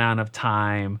this amount of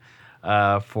time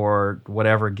for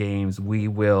whatever games, we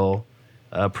will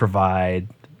provide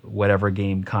whatever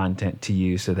game content to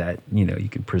you so that, you know, you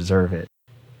can preserve it.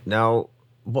 Now,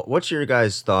 what's your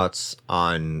guys' thoughts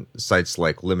on sites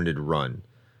like Limited Run?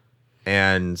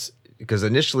 And because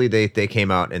initially they came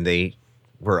out and they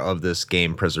were of this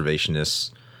game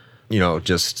preservationist, you know,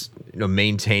 just, you know,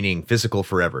 maintaining physical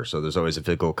forever. So there's always a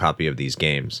physical copy of these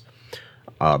games.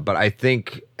 But I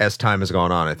think as time has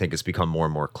gone on, I think it's become more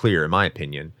and more clear, in my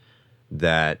opinion,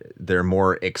 that they're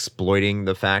more exploiting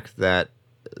the fact that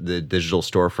the digital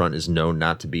storefront is known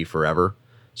not to be forever.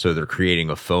 So they're creating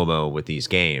a FOMO with these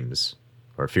games,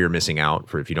 or fear of missing out,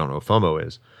 for if you don't know what FOMO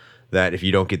is, that if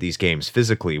you don't get these games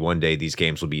physically, one day these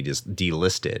games will be just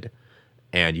delisted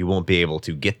and you won't be able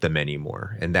to get them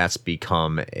anymore. And that's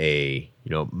become a, you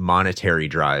know, monetary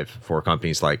drive for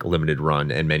companies like Limited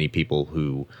Run and many people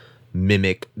who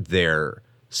mimic their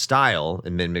style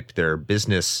and mimic their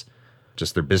business,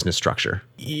 just their business structure.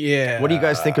 Yeah. What do you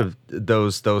guys think of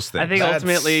those things? I think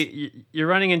ultimately you're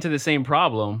running into the same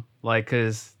problem, like,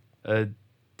 because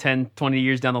 10, 20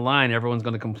 years down the line, everyone's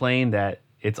going to complain that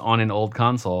it's on an old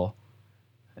console.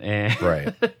 And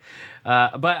Right.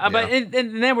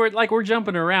 And then we're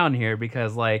jumping around here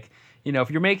because, like, you know, if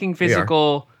you're making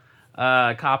physical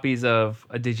copies of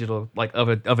a digital, like of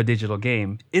a digital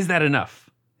game, is that enough?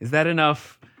 Is that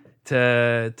enough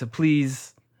to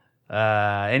please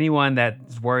anyone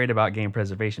that's worried about game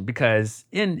preservation? Because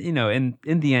in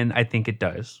the end, I think it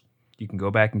does. You can go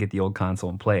back and get the old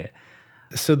console and play it.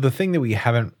 So the thing that we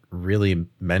haven't really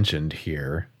mentioned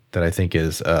here that I think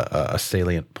is a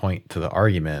salient point to the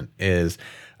argument is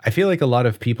I feel like a lot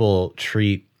of people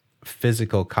treat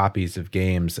physical copies of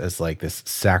games as like this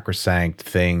sacrosanct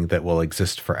thing that will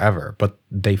exist forever, but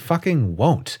they fucking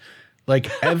won't. Like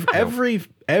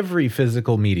every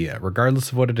physical media,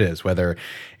 regardless of what it is, whether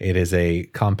it is a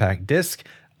compact disc,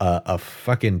 a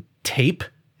fucking tape,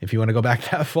 if you want to go back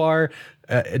that far,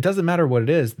 it doesn't matter what it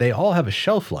is. They all have a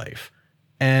shelf life.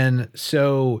 And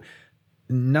so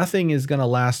nothing is going to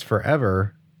last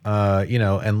forever,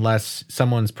 unless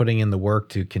someone's putting in the work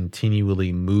to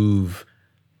continually move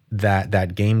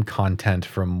that game content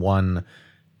from one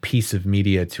piece of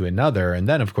media to another. And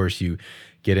then, of course, you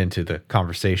get into the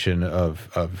conversation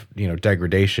of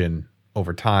degradation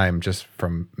over time just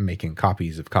from making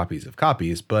copies of copies of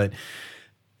copies. But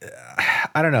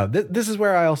I don't know. This is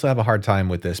where I also have a hard time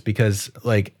with this because,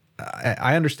 like,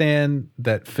 I understand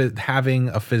that having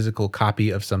a physical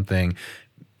copy of something,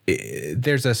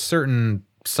 there's a certain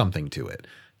something to it,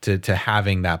 to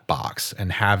having that box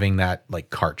and having that like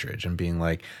cartridge and being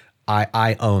like,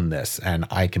 I own this and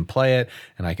I can play it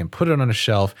and I can put it on a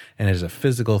shelf and it's a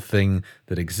physical thing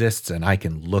that exists and I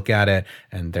can look at it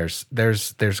and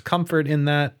there's comfort in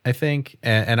that, I think.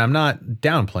 And I'm not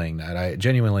downplaying that. I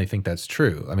genuinely think that's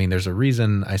true. I mean, there's a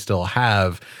reason I still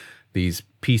have these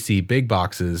PC big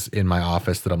boxes in my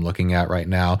office that I'm looking at right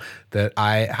now that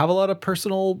I have a lot of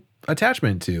personal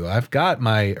attachment to. I've got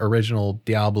my original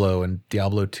Diablo and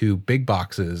Diablo 2 big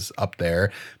boxes up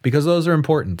there because those are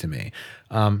important to me.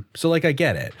 So like I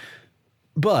get it.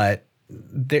 But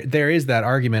there is that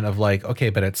argument of like, okay,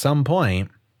 but at some point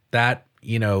that,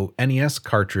 NES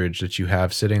cartridge that you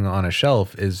have sitting on a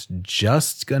shelf is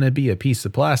just going to be a piece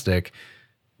of plastic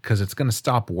because it's going to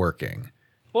stop working.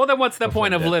 Well, then what's the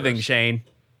point of living, Shane?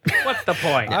 What's the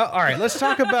point? All right, let's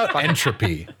talk about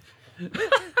entropy.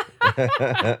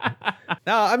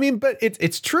 No, I mean, but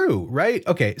it's true, right?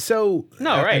 Okay, so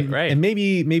right. And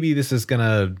maybe this is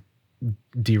gonna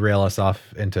derail us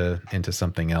off into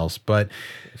something else, but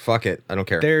fuck it, I don't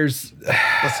care.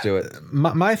 Let's do it.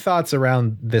 My thoughts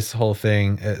around this whole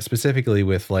thing, specifically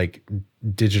with like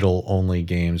digital only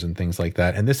games and things like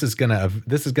that, and this is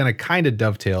gonna kind of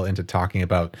dovetail into talking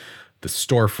about the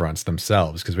storefronts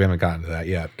themselves because we haven't gotten to that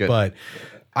yet. Good. But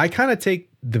I kind of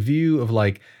take the view of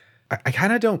like I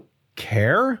kind of don't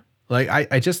care. Like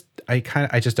I just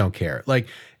don't care. Like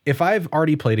if I've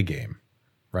already played a game,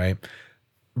 right?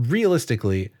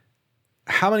 Realistically,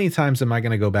 how many times am I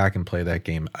going to go back and play that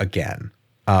game again?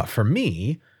 For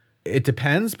me, it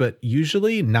depends, but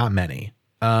usually not many.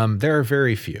 There are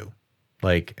very few.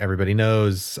 Like everybody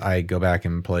knows I go back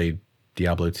and play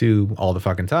Diablo 2 all the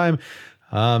fucking time.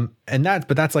 But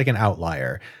that's like an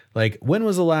outlier. Like when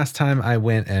was the last time I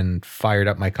went and fired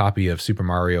up my copy of Super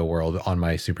Mario World on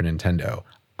my Super Nintendo?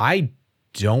 I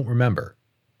don't remember.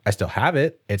 I still have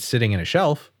it. It's sitting in a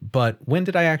shelf, but when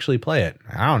did I actually play it?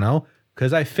 I don't know,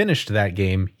 because I finished that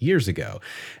game years ago.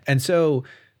 And so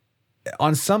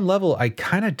on some level, I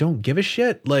kind of don't give a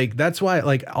shit. Like, that's why,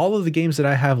 like, all of the games that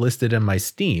I have listed in my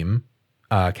Steam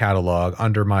catalog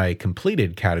under my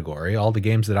completed category, all the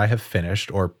games that I have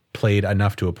finished or played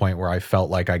enough to a point where I felt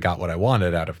like I got what I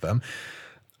wanted out of them,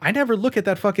 I never look at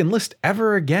that fucking list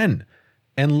ever again,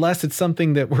 unless it's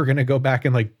something that we're going to go back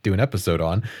and like do an episode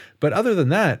on. But other than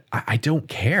that, I don't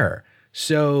care.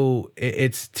 So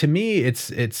it's, to me,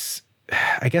 it's,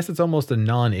 I guess it's almost a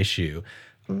non-issue.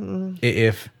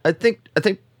 If I think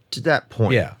to that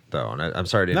point, Yeah. though, and I'm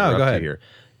sorry to No, go interrupt ahead. you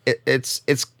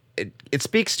here. It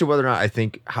speaks to whether or not I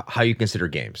think how you consider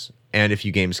games, and if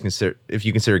you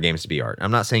consider games to be art.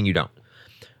 I'm not saying you don't,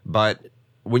 but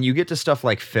when you get to stuff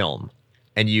like film,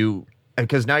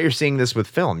 because now you're seeing this with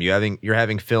film, you're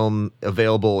having film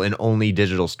available in only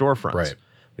digital storefronts. Right.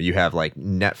 But you have like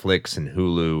Netflix and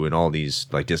Hulu and all these,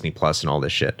 like Disney Plus and all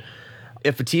this shit.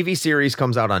 If a TV series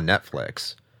comes out on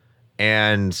Netflix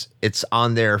and it's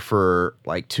on there for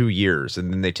like 2 years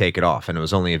and then they take it off and it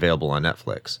was only available on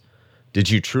Netflix, did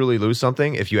you truly lose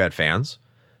something if you had fans?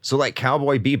 So like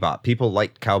Cowboy Bebop, people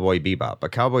liked Cowboy Bebop,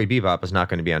 but Cowboy Bebop is not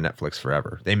going to be on Netflix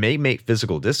forever. They may make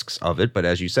physical discs of it, but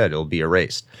as you said, it'll be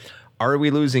erased. Are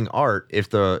we losing art if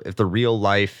the real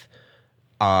life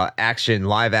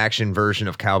live action version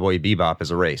of Cowboy Bebop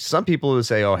is erased? Some people would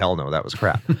say, oh, hell no, that was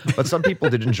crap. But some people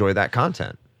did enjoy that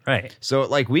content. Right. So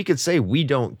like we could say we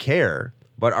don't care,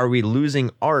 but are we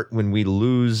losing art when we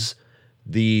lose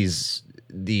these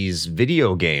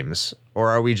video games, or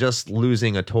are we just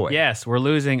losing a toy? Yes, we're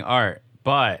losing art,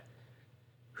 but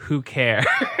who cares?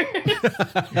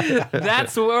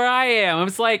 That's where I am.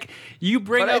 It's like you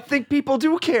bring But up. I think people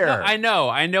do care. No,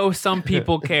 I know some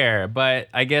people care, but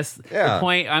I guess Yeah. the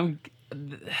point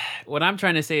what I'm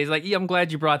trying to say is like, yeah, I'm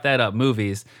glad you brought that up,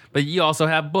 movies, but you also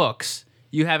have books.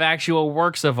 You have actual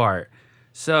works of art.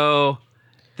 So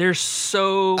there's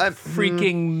so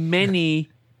freaking many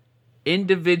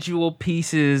individual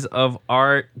pieces of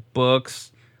art,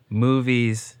 books,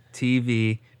 movies,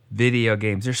 TV, video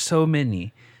games. There's so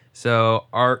many. So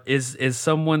is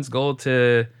someone's goal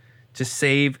to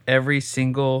save every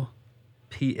single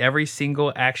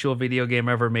actual video game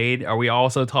ever made? Are we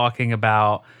also talking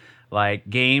about like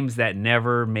games that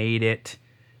never made it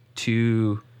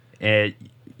to any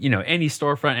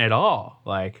storefront at all?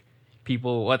 Like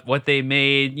people what they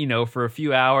made, for a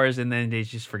few hours and then they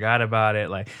just forgot about it.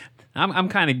 Like I'm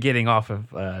kind of getting off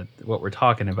of what we're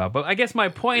talking about, but I guess my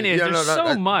point is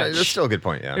so much. That's still a good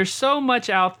point. Yeah, there's so much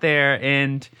out there,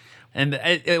 and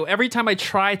every time I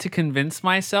try to convince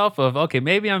myself of, okay,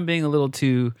 maybe I'm being a little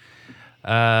too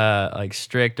like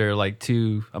strict or like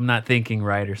too, I'm not thinking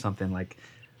right or something. Like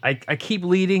I keep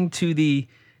leading to the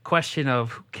question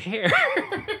of who cares.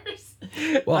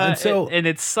 Well, and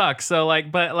it sucks. So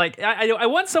like, but like, I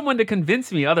want someone to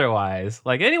convince me otherwise.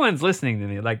 Like anyone's listening to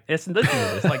me, like listen to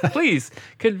this. Like, please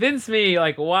convince me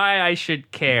like why I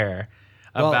should care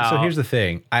about. So here's the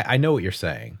thing. I know what you're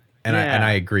saying, and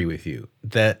I agree with you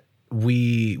that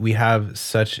we have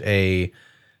such a,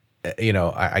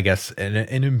 I guess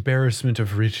an embarrassment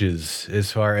of riches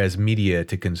as far as media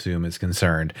to consume is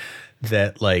concerned,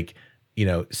 that like,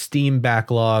 Steam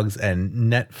backlogs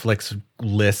and Netflix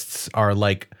lists are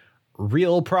like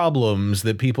real problems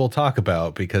that people talk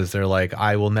about because they're like,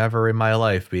 I will never in my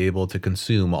life be able to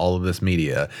consume all of this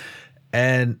media.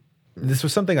 And this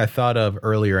was something I thought of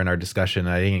earlier in our discussion.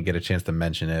 I didn't get a chance to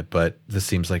mention it, but this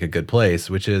seems like a good place,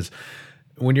 which is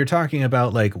when you're talking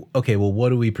about like, okay, well, what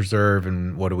do we preserve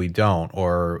and what do we don't?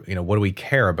 Or, what do we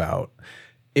care about?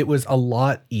 It was a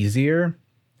lot easier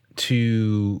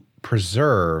to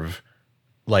preserve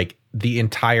like the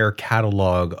entire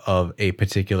catalog of a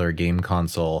particular game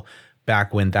console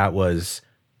back when that was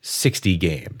 60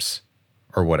 games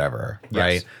or whatever,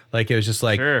 right? Yes. Like it was just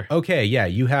like, Sure. Okay, yeah,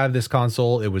 you have this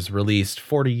console. It was released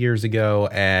 40 years ago,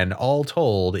 and all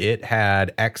told, it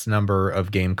had X number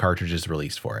of game cartridges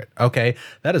released for it. Okay,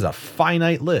 that is a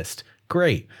finite list.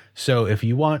 Great. So if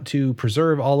you want to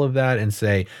preserve all of that and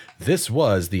say, this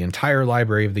was the entire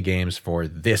library of the games for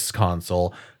this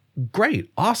console,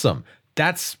 great, awesome.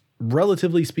 That's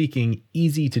relatively speaking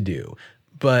easy to do.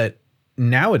 But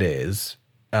nowadays,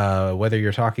 whether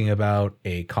you're talking about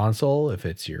a console, if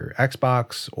it's your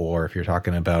Xbox, or if you're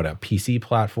talking about a PC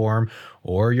platform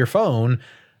or your phone,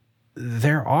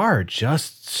 there are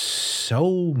just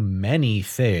so many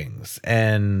things.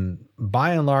 And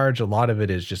by and large, a lot of it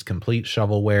is just complete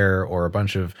shovelware or a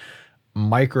bunch of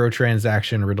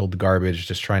microtransaction riddled garbage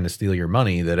just trying to steal your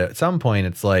money, that at some point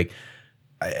it's like,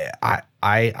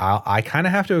 I kind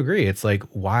of have to agree. It's like,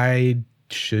 why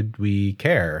should we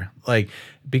care? Like,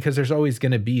 because there's always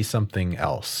going to be something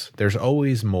else. There's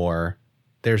always more.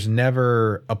 there's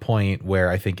never a point where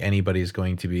I think anybody's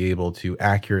going to be able to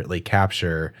accurately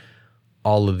capture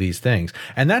all of these things.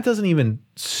 And that doesn't even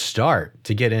start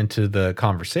to get into the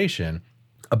conversation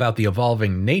about the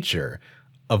evolving nature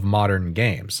of modern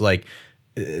games. Like,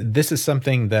 this is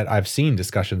something that I've seen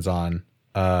discussions on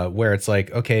where it's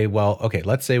like, okay,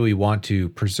 let's say we want to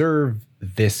preserve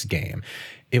this game.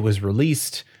 It was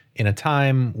released in a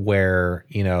time where,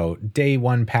 day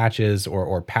one patches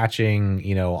or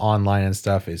patching, online and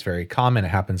stuff is very common. It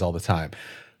happens all the time.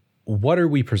 What are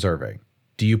we preserving?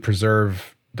 Do you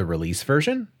preserve the release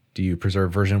version? Do you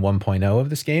preserve version 1.0 of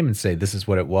this game and say this is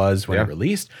what it was when it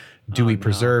released? Do we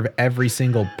preserve every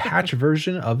single patch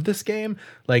version of this game?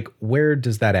 Like, where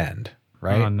does that end?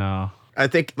 Right? Oh, no. I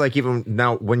think like even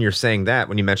now when you're saying that,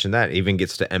 when you mention that, it even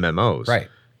gets to MMOs. Right.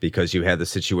 Because you had the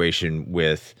situation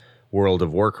with World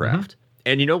of Warcraft.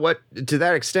 And you know what? To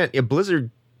that extent, Blizzard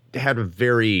had a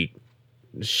very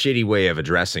shitty way of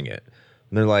addressing it.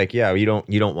 And they're like, yeah, you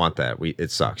don't want that.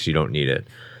 It sucks. You don't need it.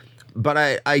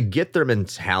 But I get their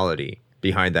mentality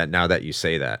behind that now that you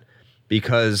say that,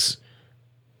 because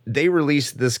they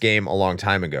released this game a long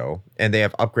time ago and they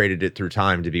have upgraded it through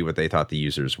time to be what they thought the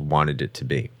users wanted it to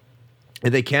be.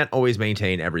 And they can't always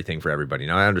maintain everything for everybody.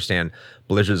 Now, I understand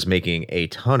Blizzard's making a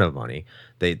ton of money.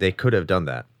 They could have done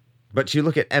that. But you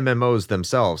look at MMOs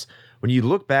themselves, when you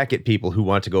look back at people who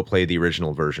want to go play the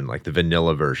original version, like the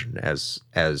vanilla version, as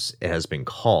it has been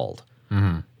called,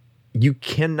 you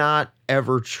cannot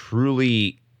ever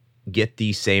truly get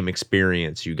the same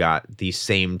experience you got the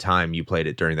same time you played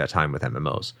it during that time with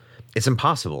MMOs. It's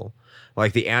impossible.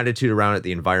 Like the attitude around it,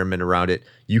 the environment around it,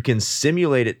 you can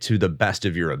simulate it to the best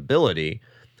of your ability,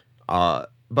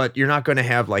 but you're not going to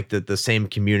have like the same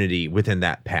community within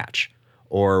that patch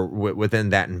or within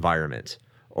that environment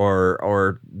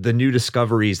or the new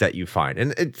discoveries that you find.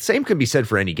 And same can be said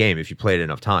for any game if you play it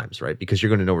enough times, right? Because you're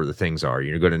going to know where the things are.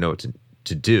 You're going to know what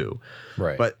to do.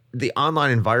 Right. But the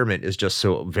online environment is just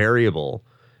so variable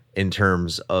in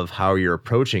terms of how you're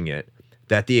approaching it,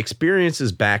 that the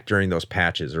experiences back during those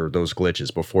patches or those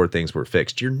glitches before things were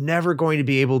fixed, you're never going to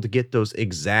be able to get those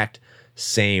exact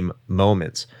same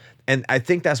moments. And I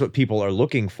think that's what people are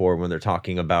looking for when they're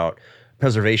talking about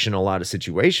preservation in a lot of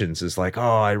situations, is like, oh,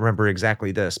 I remember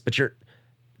exactly this. But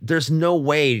there's no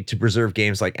way to preserve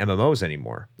games like MMOs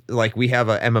anymore. Like we have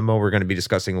a MMO we're going to be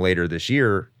discussing later this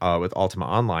year with Ultima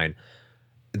Online.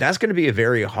 That's going to be a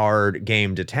very hard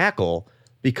game to tackle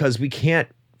because we can't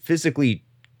physically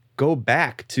go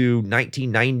back to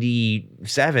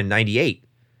 1997, 98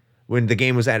 when the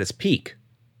game was at its peak.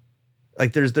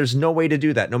 Like there's no way to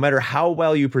do that. No matter how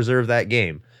well you preserve that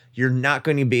game, you're not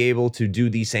going to be able to do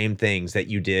the same things that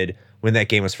you did when that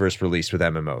game was first released with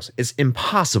MMOs. It's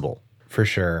impossible. For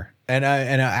sure. And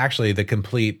actually the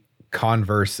complete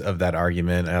converse of that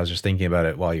argument, and I was just thinking about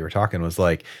it while you were talking, was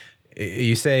like,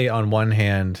 you say on one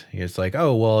hand, it's like,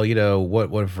 oh, well,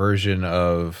 what version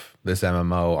of this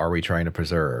MMO are we trying to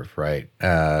preserve, right?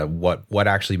 What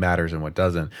actually matters and what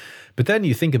doesn't. But then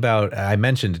you think about, I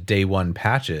mentioned day one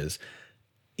patches.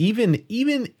 Even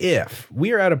if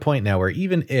we are at a point now where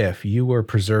even if you were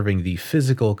preserving the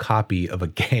physical copy of a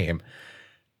game,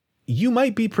 you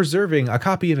might be preserving a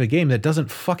copy of a game that doesn't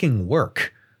fucking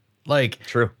work. Like,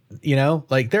 true.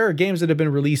 Like there are games that have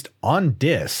been released on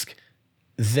disc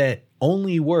that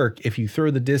only work if you throw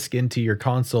the disc into your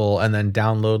console and then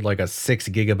download like a 6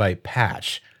 gigabyte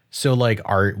patch. So like,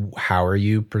 how are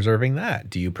you preserving that?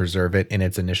 Do you preserve it in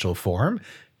its initial form?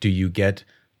 Do you get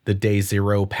the day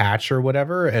zero patch or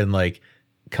whatever and like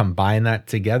combine that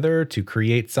together to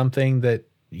create something that,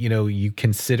 you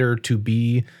consider to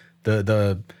be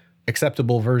the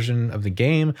acceptable version of the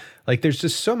game? Like there's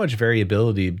just so much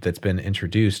variability that's been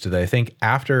introduced that I think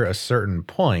after a certain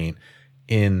point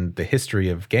in the history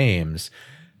of games,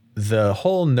 the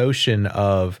whole notion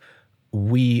of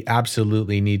we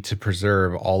absolutely need to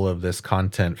preserve all of this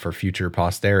content for future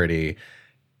posterity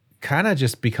kind of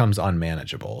just becomes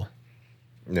unmanageable.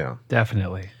 Yeah,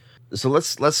 Definitely. So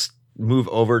let's move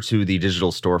over to the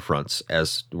digital storefronts,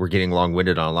 as we're getting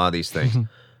long-winded on a lot of these things,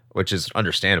 which is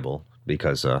understandable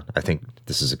because I think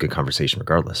this is a good conversation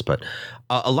regardless. But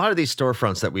a lot of these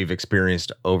storefronts that we've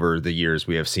experienced over the years,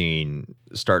 we have seen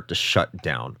start to shut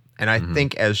down. And I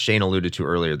think, as Shane alluded to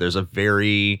earlier, there's a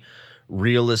very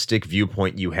realistic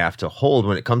viewpoint you have to hold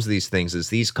when it comes to these things, is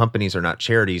these companies are not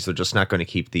charities. They're just not going to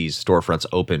keep these storefronts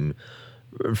open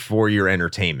for your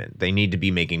entertainment. They need to be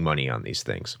making money on these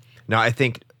things. Now, I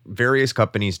think various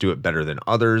companies do it better than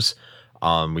others.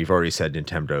 We've already said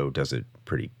Nintendo does it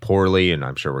pretty poorly, and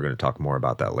I'm sure we're going to talk more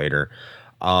about that later.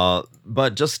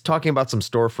 But just talking about some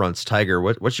storefronts, Tiger,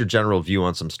 what's your general view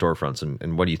on some storefronts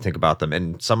and what do you think about them?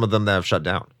 And some of them that have shut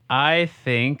down. I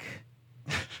think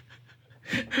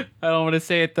I don't want to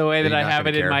say it the way that I have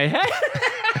it in my head.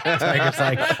 Tiger's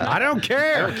like, I don't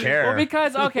care. I don't care. Well,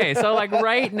 because so like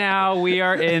right now we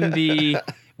are in the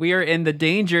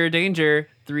danger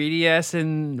 3DS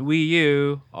and Wii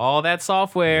U. All that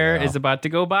software is about to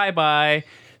go bye-bye.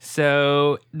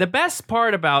 So the best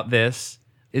part about this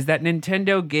is that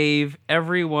Nintendo gave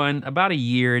everyone about a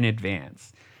year in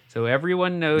advance. So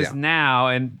everyone knows now,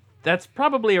 and that's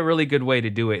probably a really good way to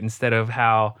do it instead of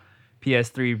how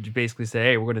PS3 basically say,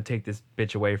 hey, we're going to take this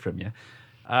bitch away from you.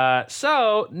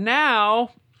 So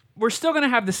now we're still going to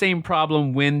have the same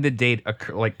problem when the date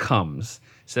comes.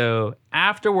 So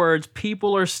afterwards,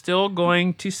 people are still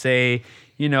going to say,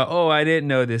 oh, I didn't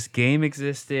know this game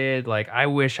existed. Like, I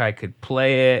wish I could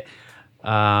play it.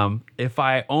 If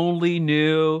I only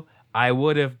knew, I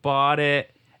would have bought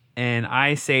it. And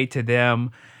I say to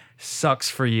them, sucks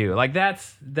for you. Like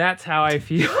that's how I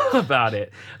feel about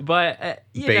it. But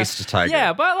based Tiger.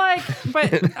 Yeah,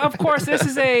 but of course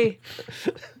this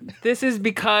is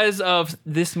because of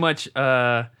this much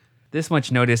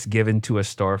notice given to a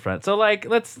storefront. So like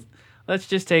let's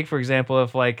just take for example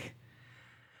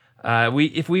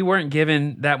if we weren't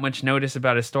given that much notice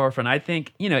about a storefront, I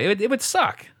think it would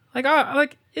suck.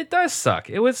 Like it does suck.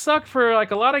 It would suck for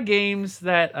like a lot of games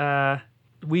that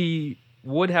we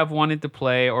would have wanted to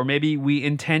play, or maybe we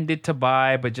intended to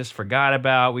buy but just forgot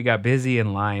about. We got busy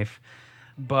in life.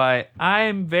 But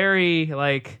I'm very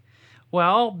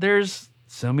there's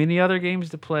so many other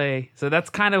games to play. So that's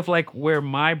kind of like where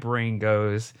my brain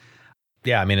goes.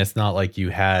 Yeah, I mean, it's not like you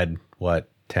had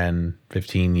 10,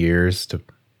 15 years to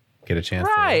get a chance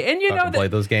to play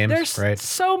those games. There's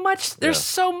so much. There's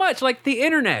so much. Like the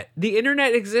internet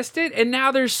existed, and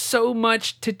now there's so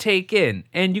much to take in,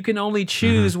 and you can only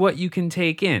choose what you can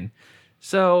take in.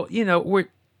 So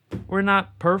we're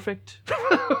not perfect,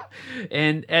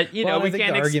 and I think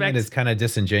the argument is kind of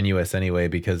disingenuous anyway,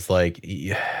 because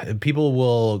people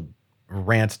will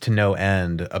rant to no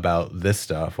end about this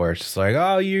stuff where it's just like,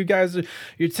 oh, you guys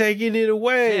you're taking it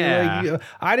away. Yeah.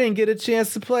 I didn't get a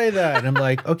chance to play that. And I'm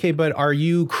like, okay, but are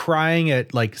you crying at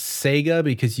Sega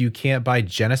because you can't buy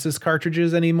Genesis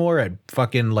cartridges anymore at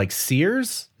fucking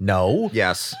Sears? No.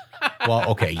 Yes. Well,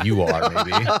 okay, you are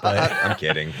maybe, but I'm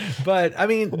kidding. But I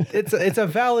mean, it's a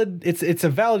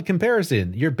valid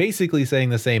comparison. You're basically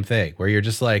saying the same thing, where you're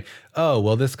just like, oh,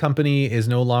 well, this company is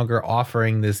no longer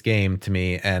offering this game to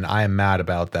me, and I am mad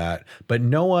about that. But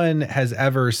no one has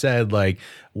ever said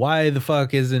why the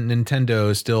fuck isn't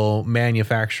Nintendo still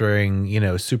manufacturing,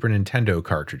 Super Nintendo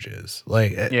cartridges?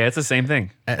 Yeah, it's the same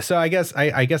thing. So I guess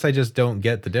I just don't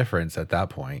get the difference at that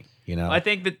point. I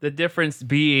think that the difference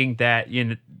being that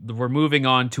we're moving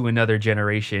on to another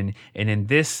generation, and in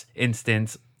this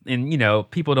instance,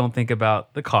 people don't think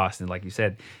about the cost, and like you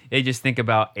said, they just think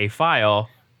about a file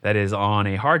that is on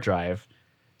a hard drive.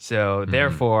 So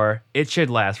therefore, it should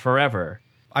last forever.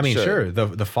 I mean, sure,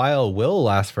 the file will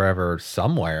last forever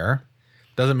somewhere.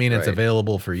 Doesn't mean it's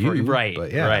available for you, right?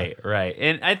 But yeah. Right.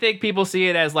 And I think people see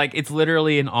it as it's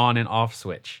literally an on and off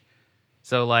switch.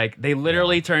 So they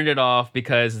literally turned it off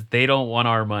because they don't want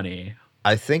our money.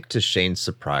 I think to Shane's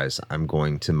surprise, I'm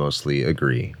going to mostly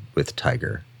agree with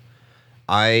Tiger.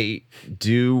 I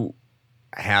do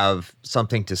have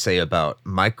something to say about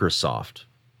Microsoft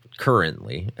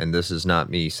currently, and this is not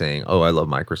me saying, oh, I love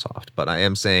Microsoft, but I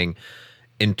am saying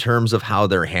in terms of how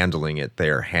they're handling it,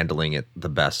 they are handling it the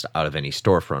best out of any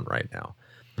storefront right now.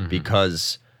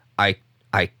 Because I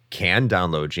can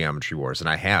download Geometry Wars, and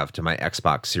I have, to my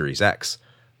Xbox Series X,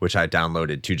 which I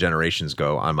downloaded 2 generations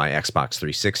ago on my Xbox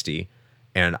 360,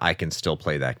 and I can still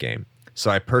play that game.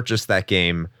 So I purchased that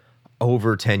game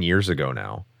over 10 years ago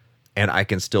now, and I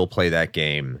can still play that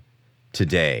game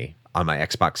today on my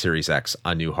Xbox Series X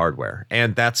on new hardware.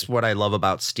 And that's what I love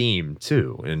about Steam,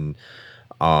 too. And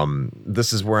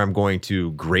this is where I'm going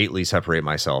to greatly separate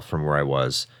myself from where I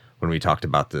was when we talked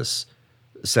about this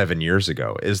 7 years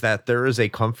ago, is that there is a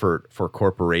comfort for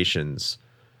corporations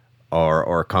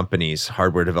or companies,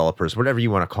 hardware developers, whatever you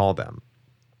want to call them,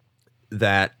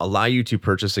 that allow you to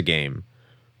purchase a game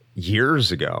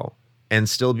years ago and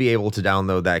still be able to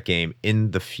download that game in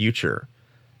the future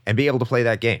and be able to play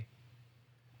that game.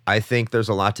 I think there's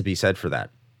a lot to be said for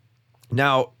that.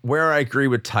 Now, where I agree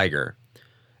with Tiger,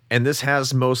 and this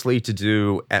has mostly to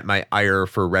do at my ire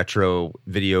for retro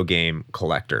video game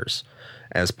collectors,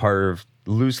 as part of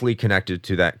loosely connected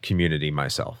to that community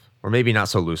myself, or maybe not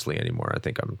so loosely anymore. I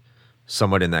think I'm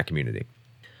somewhat in that community.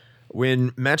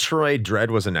 When Metroid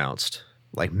Dread was announced,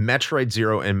 like Metroid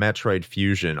Zero and Metroid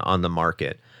Fusion on the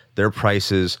market, their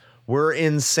prices were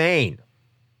insane.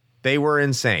 They were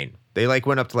insane. They like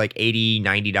went up to like $80,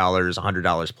 $90,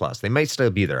 $100 plus. They might still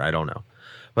be there. I don't know.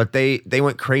 But they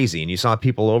went crazy, and you saw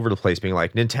people all over the place being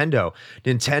like, Nintendo,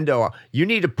 you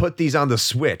need to put these on the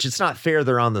Switch. It's not fair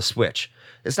they're on the Switch.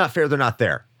 It's not fair they're not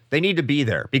there. They need to be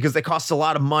there because they cost a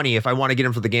lot of money if I want to get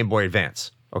them for the Game Boy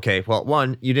Advance. Okay, well,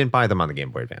 one, you didn't buy them on the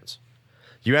Game Boy Advance.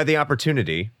 You had the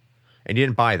opportunity, and you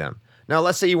didn't buy them. Now,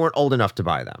 let's say you weren't old enough to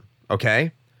buy them,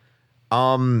 okay?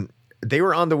 They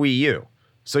were on the Wii U.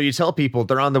 So you tell people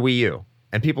they're on the Wii U,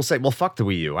 and people say, well, fuck the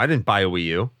Wii U. I didn't buy a Wii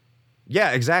U.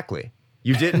 Yeah, exactly.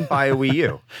 You didn't buy a Wii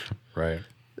U. Right.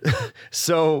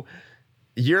 So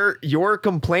you're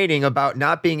complaining about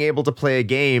not being able to play a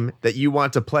game that you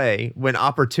want to play when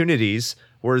opportunities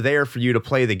were there for you to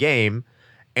play the game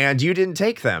and you didn't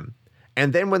take them.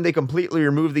 And then when they completely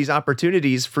remove these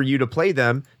opportunities for you to play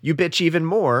them, you bitch even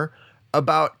more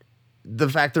about the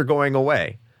fact they're going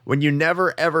away. When you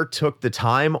never ever took the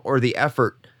time or the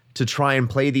effort to try and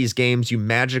play these games, you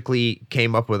magically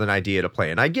came up with an idea to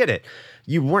play. And I get it.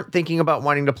 You weren't thinking about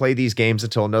wanting to play these games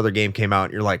until another game came out.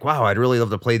 And you're like, wow, I'd really love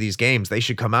to play these games. They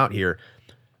should come out here.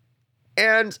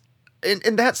 And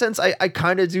in that sense, I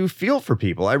kind of do feel for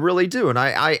people. I really do. And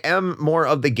I am more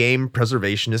of the game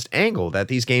preservationist angle, that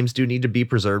these games do need to be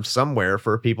preserved somewhere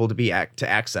for people to be to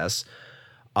access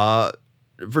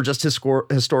for just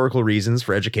historical reasons,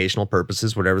 for educational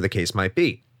purposes, whatever the case might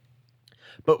be.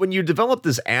 But when you develop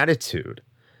this attitude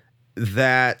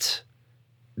that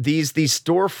these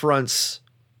storefronts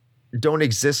don't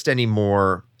exist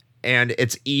anymore, and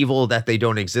it's evil that they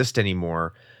don't exist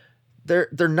anymore, they're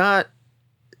not.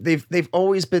 They've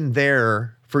always been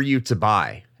there for you to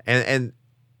buy. And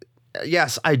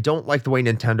yes, I don't like the way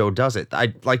Nintendo does it.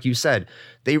 Like you said,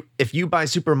 if you buy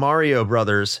Super Mario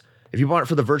Brothers, if you bought it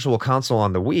for the Virtual Console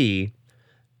on the Wii,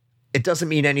 it doesn't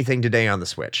mean anything today on the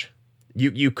Switch.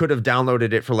 You could have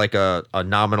downloaded it for like a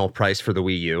nominal price for the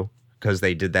Wii U, because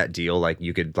they did that deal. Like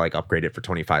you could like upgrade it for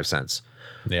 25 cents,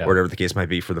 or whatever the case might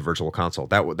be for the Virtual Console.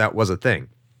 That was a thing.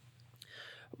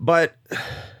 But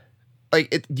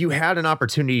like you had an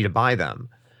opportunity to buy them,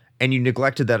 and you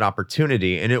neglected that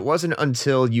opportunity. And it wasn't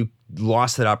until you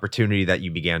lost that opportunity that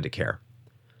you began to care.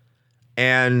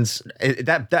 And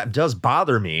that does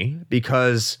bother me,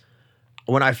 because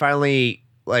when I finally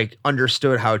like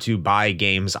understood how to buy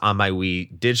games on my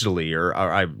Wii digitally, or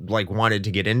I like wanted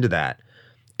to get into that,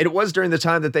 it was during the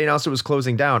time that they announced it was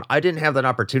closing down. I didn't have that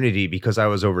opportunity because I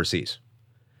was overseas.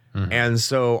 Mm-hmm. And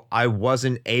so I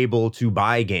wasn't able to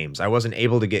buy games. I wasn't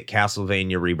able to get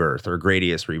Castlevania Rebirth or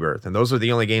Gradius Rebirth. And those are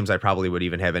the only games I probably would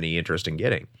even have any interest in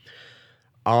getting.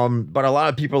 But a lot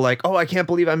of people are like, oh, I can't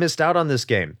believe I missed out on this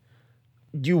game.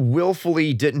 You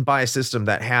willfully didn't buy a system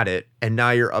that had it, and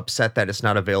now you're upset that it's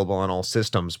not available on all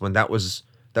systems, when that was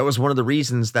one of the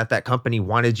reasons that company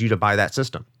wanted you to buy that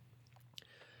system.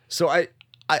 So I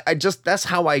just that's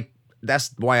why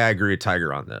I agree with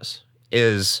Tiger on this.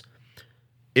 Is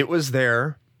it was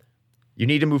there. You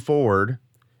need to move forward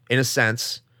in a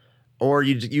sense, or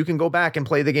you can go back and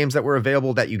play the games that were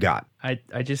available that you got.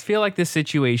 I just feel like this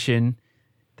situation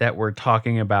that we're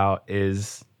talking about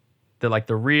is that like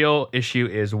the real issue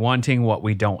is wanting what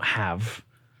we don't have.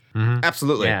 Mm-hmm.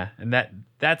 Absolutely. Yeah. And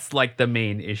that's like the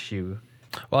main issue.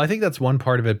 Well, I think that's one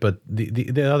part of it, but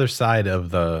the other side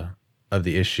of the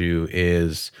issue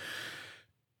is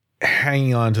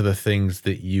hanging on to the things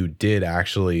that you did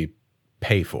actually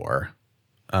pay for.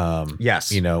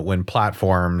 Yes. You know, when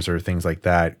platforms or things like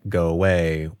that go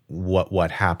away, what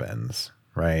happens,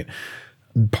 right?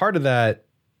 Part of that,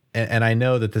 and I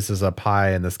know that this is a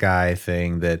pie in the sky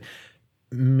thing that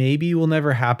maybe will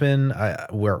never happen.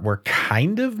 We're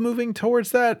kind of moving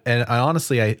towards that. And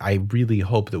I really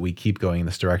hope that we keep going in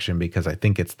this direction, because I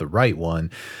think it's the right one.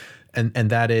 And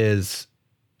that is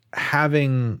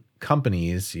having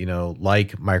companies, you know,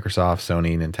 like Microsoft,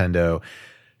 Sony, Nintendo,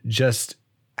 just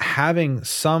having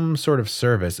some sort of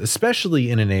service,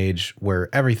 especially in an age where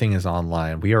everything is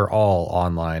online. We are all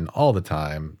online all the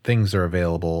time. Things are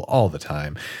available all the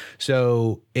time.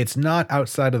 So it's not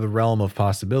outside of the realm of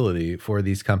possibility for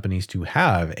these companies to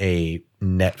have a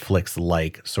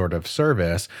Netflix-like sort of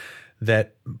service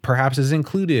that perhaps is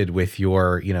included with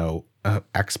your, you know,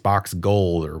 Xbox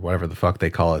Gold or whatever the fuck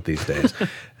they call it these days.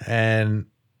 And,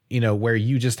 you know, where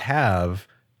you just have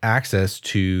access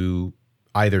to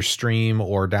either stream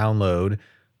or download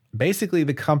basically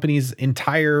the company's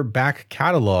entire back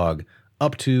catalog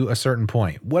up to a certain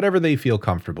point, whatever they feel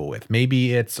comfortable with.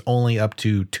 Maybe it's only up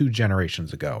to 2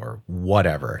 generations ago or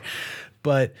whatever,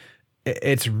 but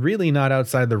it's really not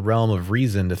outside the realm of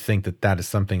reason to think that that is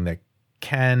something that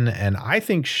can and I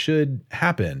think should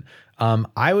happen.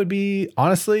 I would be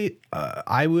honestly,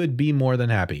 I would be more than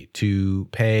happy to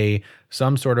pay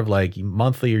some sort of like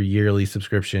monthly or yearly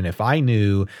subscription if I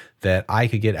knew that I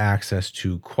could get access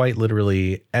to quite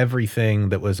literally everything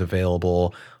that was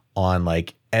available on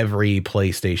like every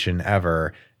PlayStation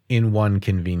ever in one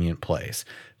convenient place.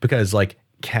 Because like,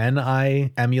 can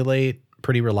I emulate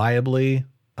pretty reliably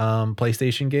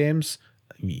PlayStation games?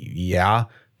 Yeah.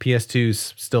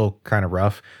 PS2's still kind of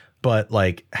rough, but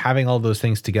like having all those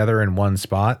things together in one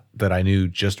spot that I knew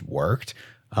just worked,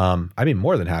 I'd be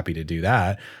more than happy to do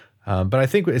that. But I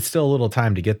think it's still a little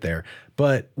time to get there.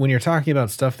 But when you're talking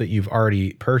about stuff that you've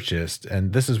already purchased,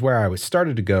 and this is where I was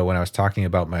started to go when I was talking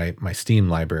about my Steam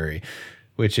library,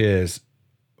 which is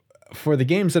for the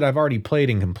games that I've already played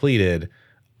and completed,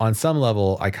 on some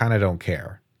level, I kind of don't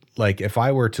care. Like if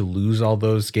I were to lose all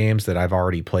those games that I've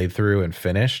already played through and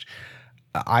finished,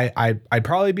 I'd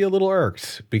probably be a little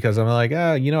irked because I'm like,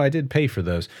 I did pay for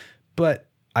those. But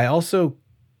I also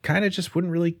kind of just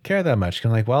wouldn't really care that much.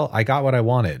 I'm like, well, I got what I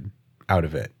wanted out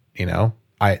of it.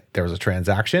 There was a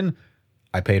transaction.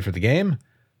 I paid for the game.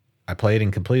 I played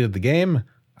and completed the game.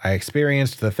 I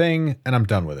experienced the thing and I'm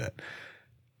done with it.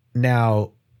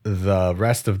 Now, the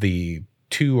rest of the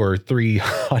 200 or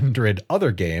 300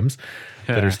 other games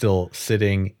that are still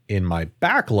sitting in my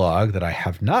backlog that I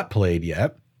have not played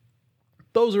yet,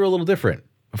 those are a little different,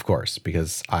 of course,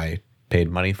 because I paid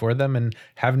money for them and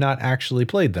have not actually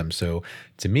played them. So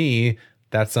to me,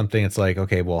 that's something it's like,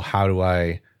 okay, well,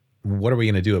 what are we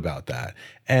going to do about that?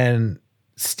 And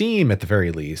Steam, at the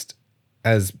very least,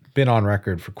 has been on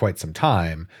record for quite some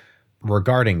time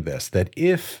regarding this, that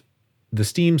if the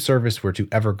Steam service were to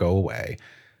ever go away,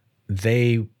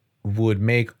 they would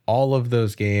make all of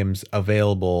those games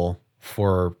available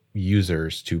for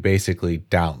users to basically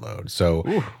download.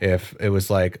 So if it was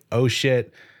like, oh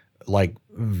shit, like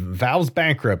Valve's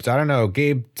bankrupt, I don't know,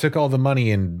 Gabe took all the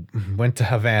money and went to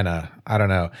Havana, I don't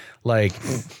know, like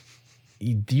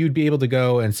you'd be able to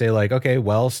go and say like, okay,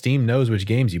 well, Steam knows which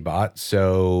games you bought,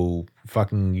 so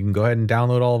fucking you can go ahead and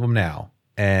download all of them now.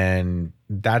 And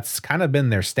that's kind of been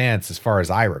their stance as far as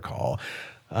I recall.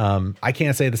 I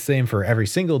can't say the same for every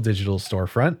single digital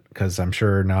storefront because I'm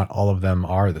sure not all of them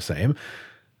are the same.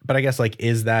 But I guess like,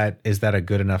 is that a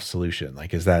good enough solution?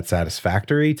 Like, is that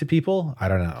satisfactory to people? I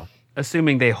don't know.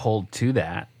 Assuming they hold to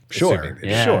that. Sure.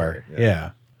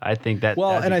 Yeah. I think that.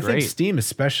 Well, and I great. think Steam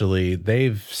especially,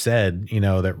 they've said,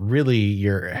 that really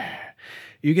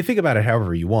you can think about it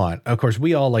however you want. Of course,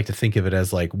 we all like to think of it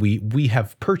as like we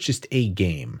have purchased a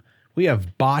game. We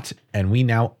have bought and we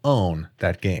now own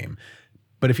that game.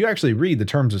 But if you actually read the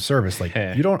terms of service, like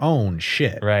you don't own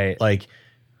shit. Right. Like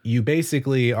you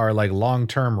basically are like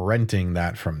long-term renting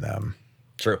that from them.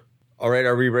 True. All right.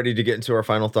 Are we ready to get into our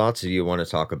final thoughts? Or do you want to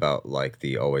talk about like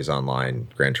the always online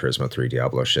Gran Turismo 3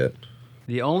 Diablo shit?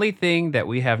 The only thing that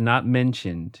we have not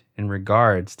mentioned in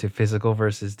regards to physical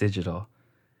versus digital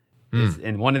is,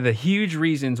 and one of the huge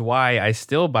reasons why I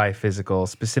still buy physical,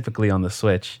 specifically on the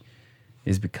Switch,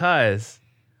 is because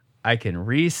I can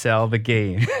resell the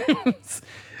game.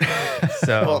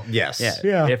 So well, yes.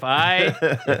 Yeah. If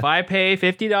I pay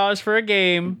 $50 for a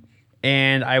game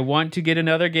and I want to get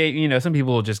another game, some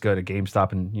people will just go to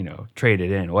GameStop and, trade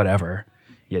it in, whatever.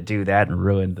 You do that and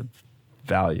ruin the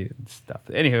value and stuff.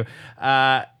 Anywho,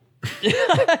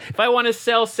 if I want to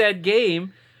sell said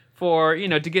game for,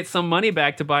 to get some money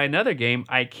back to buy another game,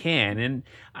 I can. And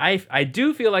I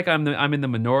do feel like I'm in the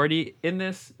minority in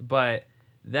this, but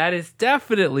that is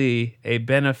definitely a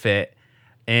benefit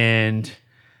and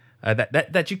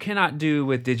that you cannot do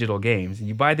with digital games.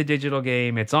 You buy the digital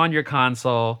game, it's on your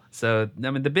console. So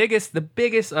I mean, the biggest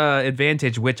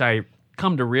advantage, which I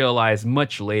come to realize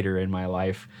much later in my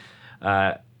life,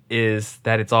 is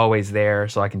that it's always there,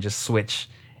 so I can just switch.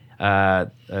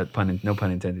 No pun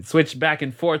intended. Switch back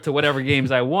and forth to whatever games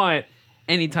I want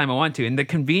anytime I want to, and the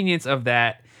convenience of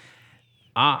that.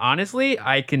 Honestly,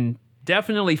 I can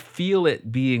definitely feel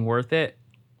it being worth it,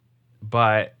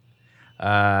 but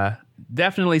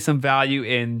definitely some value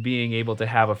in being able to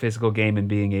have a physical game and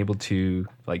being able to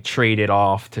like trade it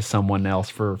off to someone else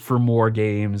for more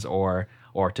games or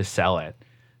to sell it.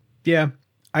 Yeah,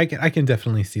 I can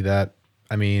definitely see that.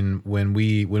 I mean, when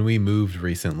we moved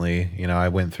recently, I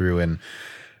went through and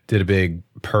did a big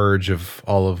purge of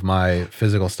all of my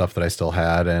physical stuff that I still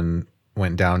had and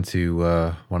went down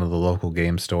to one of the local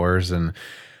game stores. And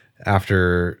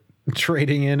after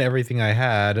trading in everything I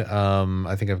had,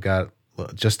 I think I've got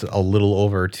just a little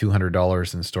over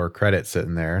 $200 in store credit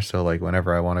sitting there. So like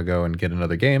whenever I want to go and get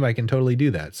another game, I can totally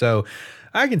do that. So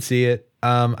I can see it.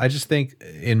 I just think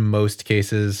in most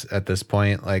cases at this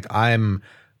point, like I'm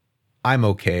I'm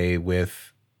okay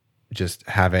with just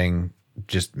having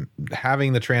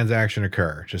the transaction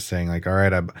occur. Just saying like, all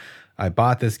right, I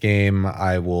bought this game.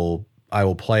 I will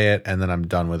play it, and then I'm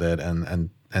done with it, and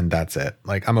that's it.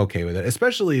 Like, I'm okay with it,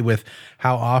 especially with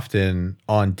how often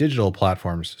on digital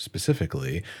platforms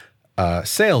specifically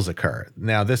sales occur.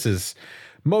 Now, this is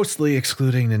mostly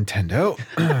excluding Nintendo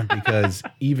because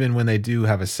even when they do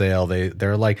have a sale,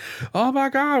 they're like, oh my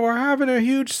God, we're having a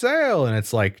huge sale. And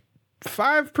it's like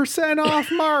 5%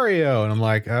 off Mario. And I'm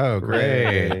like, oh,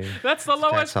 great. That's the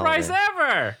lowest price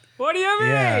ever. What do you mean?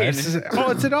 Yeah,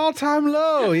 it's an all-time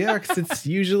low. Yeah, because it's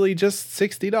usually just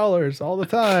 $60 all the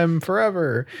time,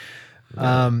 forever.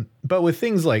 But with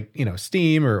things like,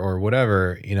 Steam or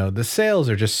whatever, the sales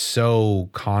are just so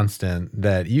constant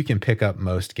that you can pick up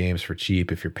most games for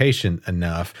cheap if you're patient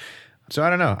enough. So I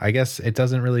don't know. I guess it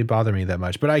doesn't really bother me that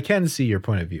much, but I can see your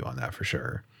point of view on that for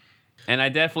sure. And I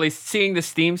definitely seeing the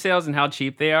Steam sales and how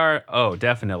cheap they are. Oh,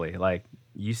 definitely. Like,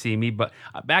 you see me, but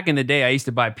back in the day, I used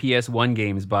to buy PS1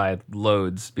 games by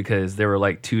loads because there were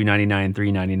like $2.99,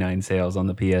 $3.99 sales on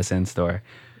the PSN store.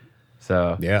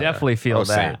 So definitely feel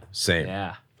that. Same.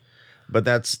 Yeah. But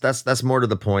that's more to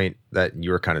the point that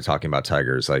you were kind of talking about,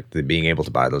 Tigers, like being able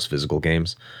to buy those physical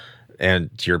games.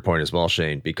 And to your point as well,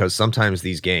 Shane, because sometimes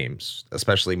these games,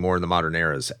 especially more in the modern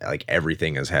eras, like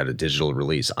everything has had a digital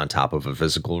release on top of a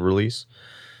physical release.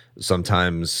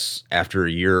 Sometimes after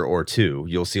a year or two,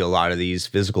 you'll see a lot of these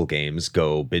physical games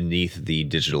go beneath the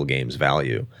digital game's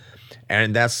value.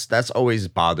 And that's always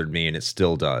bothered me, and it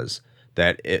still does.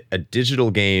 That a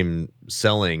digital game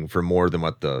selling for more than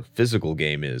what the physical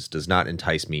game is does not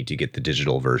entice me to get the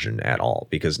digital version at all,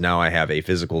 because now I have a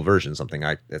physical version, something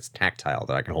that's tactile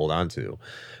that I can hold on to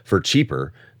for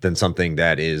cheaper than something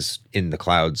that is in the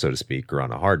cloud, so to speak, or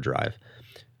on a hard drive.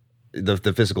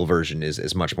 The physical version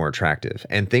is much more attractive,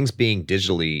 and things being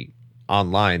digitally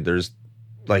online, there's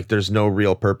no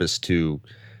real purpose to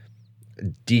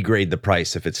degrade the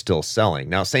price if it's still selling.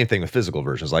 Now, same thing with physical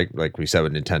versions, like we said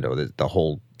with Nintendo, the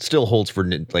whole still holds for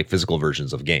like physical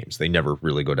versions of games. They never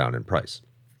really go down in price.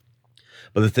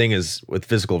 But the thing is, with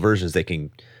physical versions, they can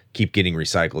keep getting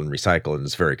recycled, and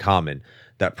it's very common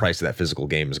that price of that physical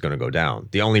game is going to go down.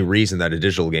 The only reason that a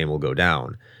digital game will go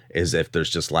down is if there's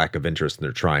just lack of interest and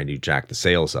they're trying to jack the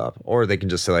sales up, or they can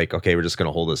just say like, okay, we're just going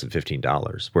to hold this at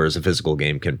 $15, whereas a physical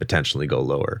game can potentially go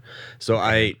lower. So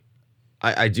I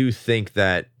do think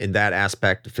that in that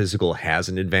aspect, physical has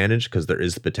an advantage because there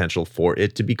is the potential for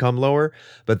it to become lower.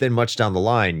 But then much down the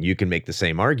line, you can make the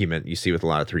same argument you see with a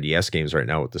lot of 3DS games right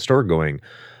now with the store going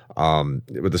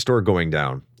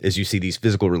down, is you see these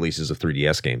physical releases of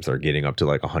 3DS games that are getting up to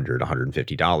like $100,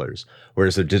 $150,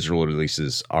 whereas the digital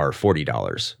releases are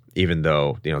 $40, even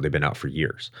though they've been out for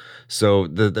years. So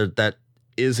that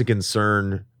is a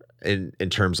concern in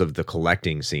terms of the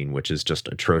collecting scene, which is just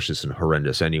atrocious and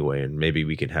horrendous anyway. And maybe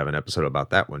we can have an episode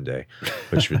about that one day,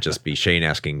 which would just be Shane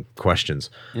asking questions.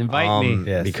 Invite me.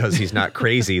 Yes. Because he's not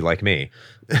crazy like me.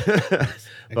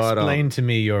 But, explain to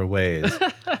me your ways.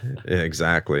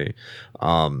 Exactly.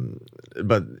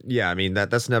 But yeah, I mean,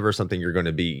 that's never something you're going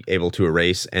to be able to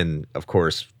erase. And of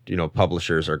course,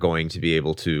 publishers are going to be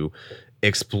able to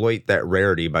exploit that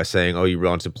rarity by saying, oh, you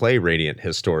want to play Radiant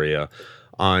Historia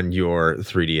on your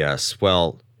 3DS.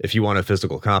 Well, if you want a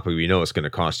physical copy, we know it's going to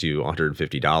cost you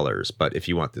 $150. But if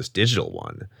you want this digital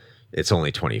one, it's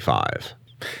only $25.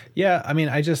 Yeah, I mean,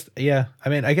 I guess at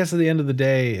the end of the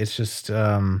day, it's just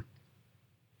it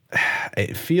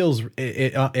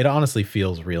honestly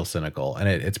feels real cynical, and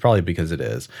it's probably because it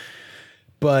is.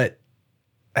 But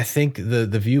I think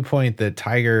the viewpoint that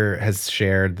Tiger has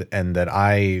shared and that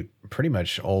I pretty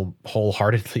much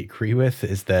wholeheartedly agree with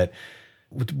is that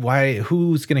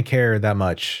who's going to care that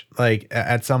much? Like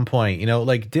at some point,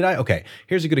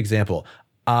 here's a good example.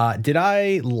 Did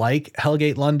I like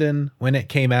Hellgate London when it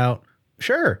came out?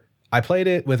 Sure. I played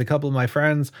it with a couple of my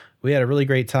friends. We had a really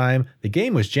great time. The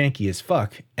game was janky as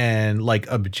fuck and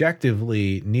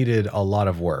objectively needed a lot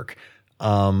of work.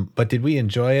 But did we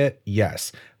enjoy it?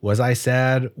 Yes. Was I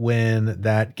sad when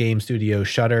that game studio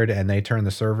shuttered and they turned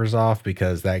the servers off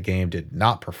because that game did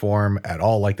not perform at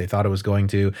all like they thought it was going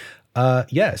to?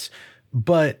 Yes.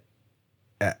 But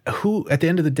who, at the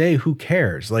end of the day, who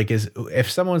cares? If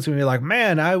someone's gonna be like,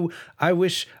 man, I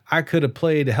wish I could have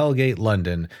played Hellgate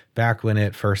London back when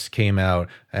it first came out,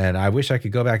 and I wish I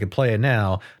could go back and play it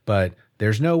now, but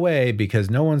there's no way because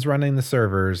no one's running the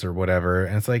servers or whatever.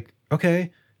 And it's like,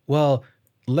 okay, well,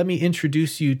 let me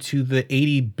introduce you to the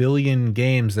 80 billion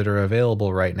games that are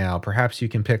available right now. Perhaps you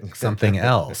can pick something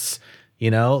else.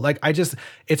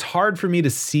 It's hard for me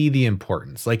to see the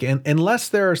importance. Unless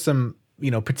there are some,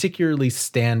 particularly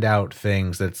standout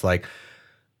things that's like,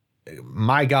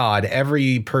 my God,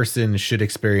 every person should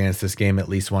experience this game at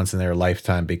least once in their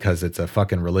lifetime because it's a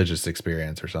fucking religious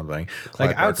experience or something.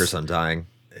 Clive Barker's Undying.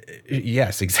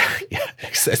 Yes, exactly. Yeah,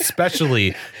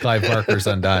 especially Clive Barker's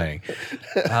Undying.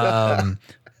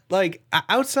 Like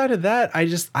outside of that, I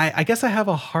guess I have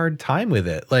a hard time with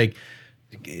it. Like,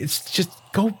 it's just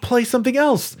go play something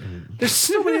else. There's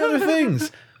so many other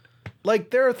things. Like,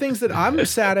 there are things that I'm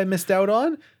sad I missed out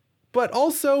on, but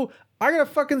also I got a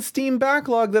fucking Steam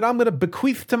backlog that I'm going to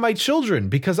bequeath to my children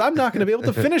because I'm not going to be able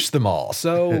to finish them all.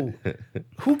 So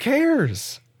who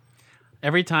cares?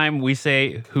 Every time we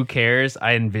say "who cares,"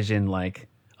 I envision like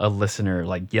a listener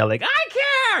like yelling, "I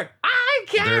care! I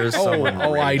care!" There's someone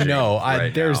I know.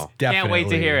 There's now. definitely. Can't wait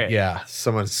to hear it. Yeah.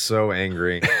 Someone's so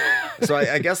angry. So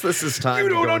I guess this is time to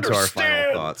go into our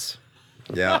final thoughts.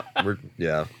 Yeah,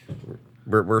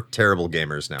 we're terrible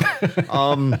gamers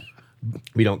now.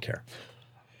 We don't care.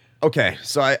 Okay,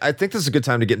 so I think this is a good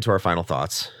time to get into our final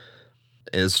thoughts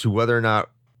as to whether or not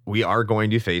we are going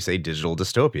to face a digital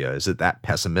dystopia. Is it that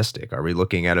pessimistic? Are we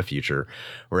looking at a future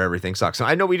where everything sucks? And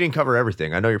I know we didn't cover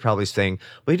everything. I know you're probably saying,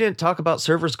 well, you didn't talk about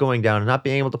servers going down and not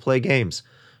being able to play games.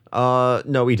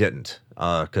 No, we didn't,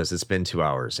 because it's been 2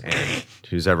 hours, and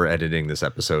who's ever editing this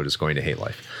episode is going to hate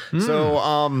life.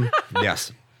 So,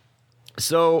 yes.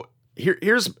 So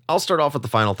I'll start off with the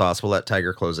final thoughts. We'll let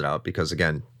Tiger close it out because,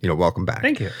 again, welcome back.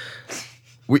 Thank you.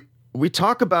 We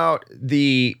talk about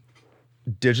the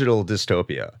digital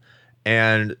dystopia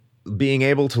and being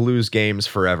able to lose games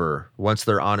forever once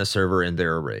they're on a server and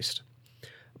they're erased.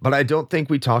 But I don't think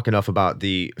we talk enough about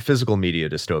the physical media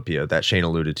dystopia that Shane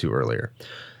alluded to earlier.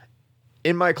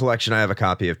 In my collection, I have a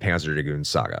copy of Panzer Dragoon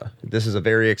Saga. This is a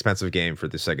very expensive game for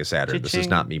the Sega Saturn. This is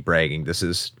not me bragging. This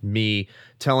is me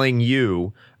telling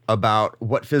you about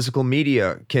what physical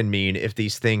media can mean if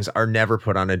these things are never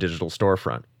put on a digital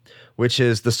storefront, which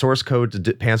is the source code to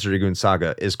Panzer Dragoon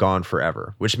Saga is gone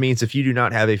forever, which means if you do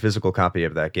not have a physical copy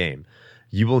of that game,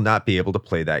 you will not be able to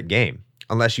play that game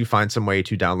unless you find some way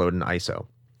to download an ISO.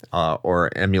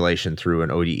 Or emulation through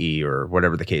an ODE or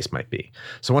whatever the case might be.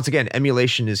 So once again,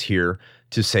 emulation is here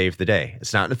to save the day.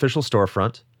 It's not an official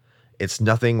storefront. It's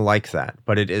nothing like that,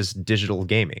 but it is digital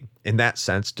gaming. In that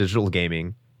sense, digital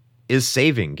gaming is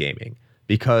saving gaming,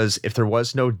 because if there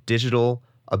was no digital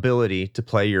ability to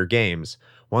play your games,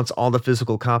 once all the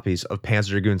physical copies of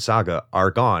Panzer Dragoon Saga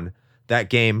are gone, that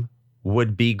game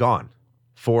would be gone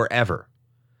forever.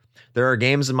 There are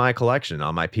games in my collection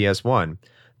on my PS1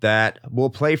 that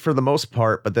will play for the most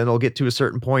part, but then they'll get to a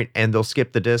certain point and they'll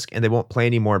skip the disc and they won't play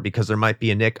anymore because there might be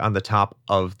a nick on the top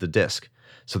of the disc.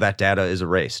 So that data is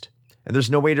erased. And there's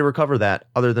no way to recover that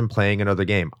other than playing another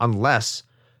game, unless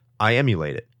I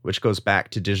emulate it, which goes back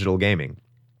to digital gaming.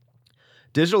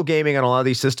 Digital gaming on a lot of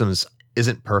these systems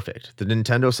isn't perfect. The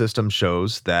Nintendo system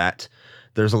shows that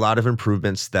there's a lot of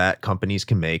improvements that companies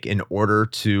can make in order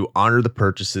to honor the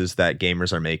purchases that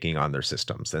gamers are making on their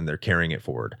systems, and they're carrying it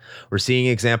forward. We're seeing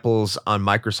examples on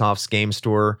Microsoft's Game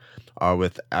Store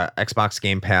with Xbox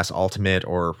Game Pass Ultimate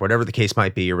or whatever the case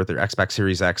might be, or with their Xbox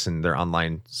Series X and their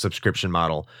online subscription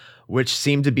model, which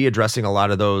seem to be addressing a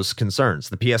lot of those concerns.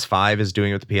 The PS5 is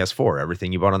doing it with the PS4.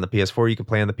 Everything you bought on the PS4, you can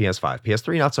play on the PS5.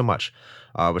 PS3, not so much,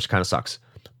 which kind of sucks.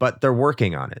 But they're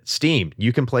working on it. Steam,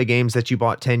 you can play games that you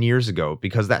bought 10 years ago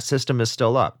because that system is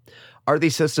still up. Are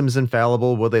these systems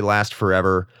infallible? Will they last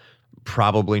forever?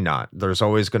 Probably not. There's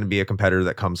always going to be a competitor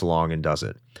that comes along and does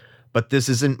it. But this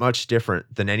isn't much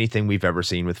different than anything we've ever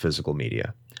seen with physical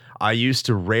media. I used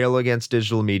to rail against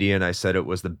digital media, and I said it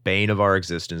was the bane of our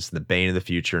existence, the bane of the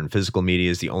future, and physical media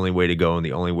is the only way to go and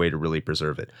the only way to really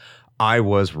preserve it. I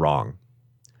was wrong.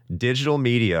 Digital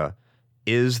media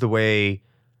is the way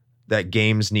that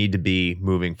games need to be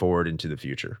moving forward into the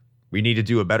future. We need to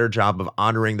do a better job of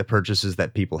honoring the purchases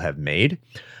that people have made.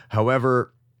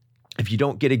 However, if you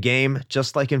don't get a game,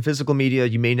 just like in physical media,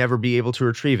 you may never be able to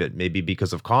retrieve it. Maybe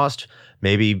because of cost,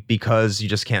 maybe because you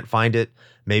just can't find it,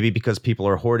 maybe because people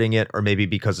are hoarding it, or maybe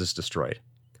because it's destroyed.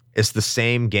 It's the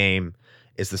same game.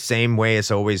 It's the same way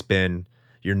it's always been.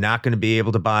 You're not going to be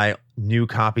able to buy new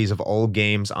copies of old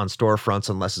games on storefronts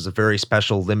unless it's a very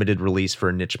special limited release for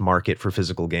a niche market for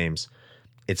physical games.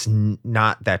 It's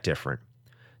not that different.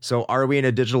 So are we in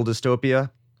a digital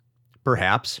dystopia?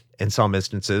 Perhaps, in some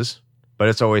instances, but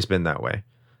it's always been that way.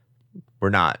 We're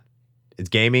not.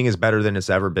 Gaming is better than it's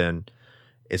ever been.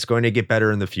 It's going to get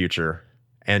better in the future,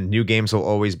 and new games will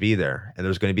always be there, and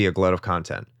there's going to be a glut of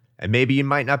content. And maybe you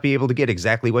might not be able to get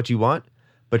exactly what you want,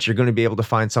 but you're going to be able to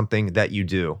find something that you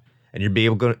do, and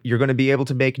you're going to be able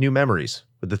to make new memories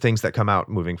with the things that come out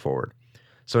moving forward.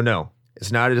 So no,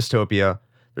 it's not a dystopia.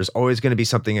 There's always going to be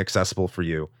something accessible for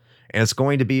you, and it's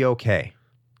going to be okay.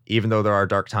 even though there are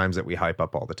dark times that we hype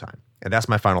up all the time. And that's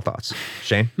my final thoughts.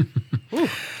 Shane?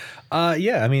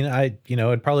 Yeah, I mean,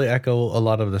 I'd probably echo a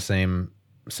lot of the same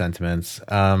sentiments.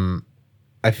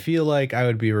 I feel like I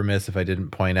would be remiss if I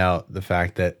didn't point out the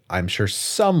fact that I'm sure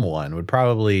someone would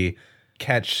probably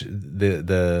catch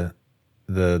the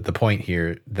point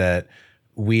here that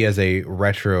we as a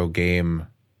retro game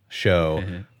show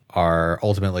are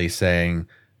ultimately saying,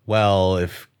 well,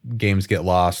 if games get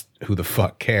lost, who the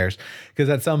fuck cares? Because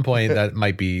at some point that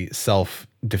might be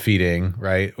self-defeating,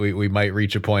 right? We might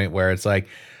reach a point where it's like,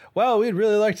 well, we'd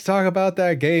really like to talk about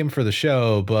that game for the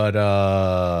show, but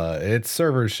its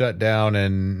servers shut down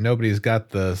and nobody's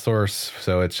got the source,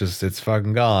 so it's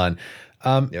fucking gone.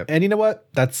 And you know what?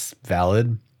 That's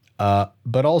valid.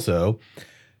 But also,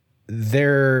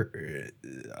 they're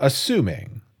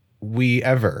assuming we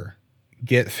ever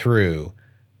get through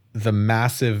the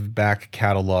massive back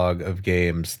catalog of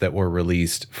games that were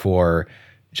released for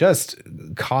just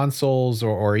consoles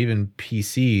or even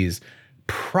PCs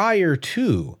prior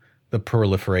to the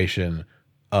proliferation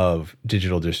of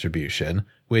digital distribution,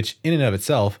 which in and of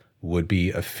itself would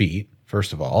be a feat,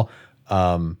 first of all,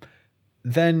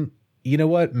 then you know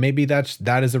what? Maybe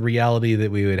that is a reality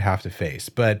that we would have to face.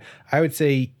 But I would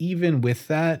say even with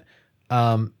that,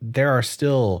 there are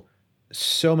still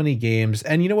so many games,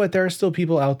 and you know what? There are still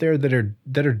people out there that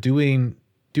are doing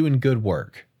good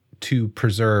work to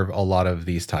preserve a lot of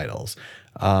these titles.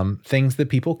 Things that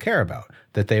people care about,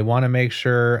 that they want to make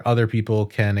sure other people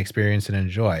can experience and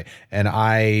enjoy. And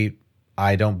I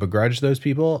don't begrudge those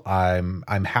people. I'm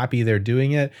happy they're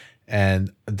doing it.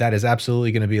 And that is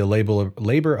absolutely going to be a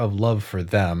labor of love for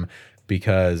them,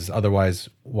 because otherwise,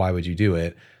 why would you do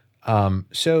it?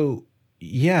 So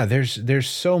yeah, there's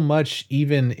so much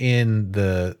even in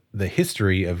the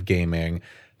history of gaming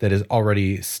that is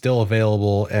already still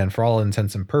available and for all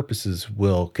intents and purposes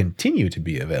will continue to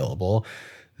be available,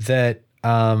 that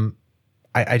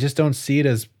I just don't see it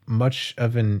as much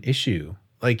of an issue.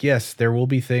 Like, yes, there will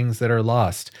be things that are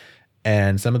lost,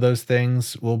 and some of those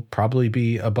things will probably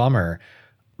be a bummer.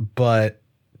 But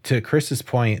to Chris's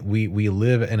point, we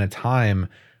live in a time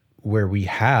where we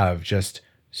have just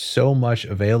so much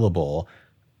available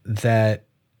that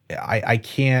I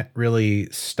can't really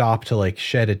stop to like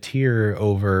shed a tear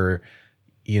over,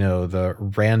 the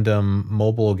random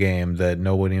mobile game that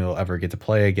nobody will ever get to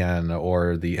play again,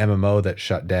 or the MMO that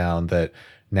shut down that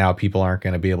now people aren't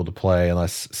going to be able to play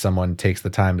unless someone takes the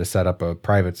time to set up a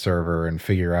private server and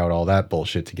figure out all that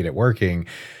bullshit to get it working,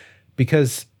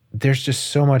 because there's just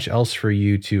so much else for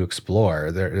you to explore.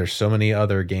 There's so many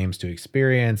other games to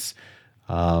experience,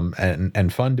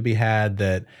 and fun to be had,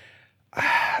 that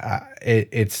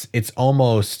it's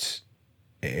almost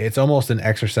an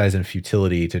exercise in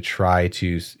futility to try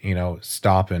to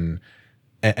stop and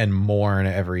mourn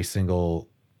every single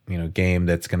game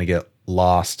that's going to get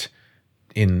lost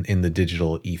in the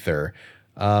digital ether.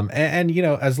 And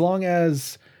as long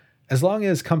as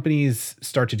companies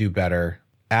start to do better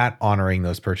at honoring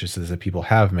those purchases that people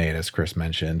have made, as Chris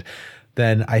mentioned,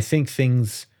 then I think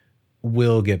things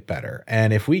will get better.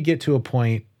 And if we get to a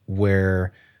point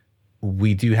where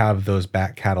we do have those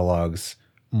back catalogs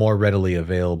more readily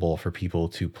available for people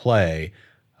to play,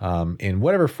 in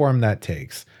whatever form that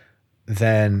takes,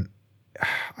 then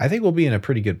I think we'll be in a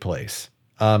pretty good place.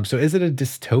 So is it a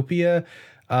dystopia?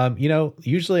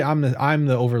 Usually I'm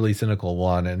the overly cynical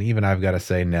one, and even I've got to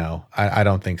say no. I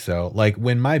don't think so. Like,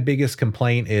 when my biggest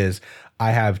complaint is I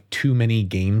have too many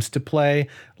games to play,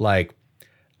 like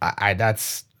I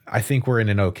think we're in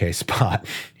an okay spot,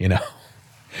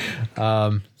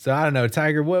 So I don't know,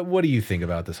 Tiger, what do you think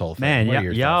about this whole thing? Man, what are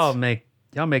your y'all thoughts?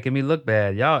 y'all making me look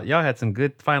bad. Y'all had some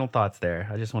good final thoughts there.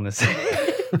 I just want to say,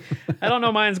 I don't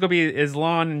know, mine's gonna be as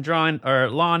long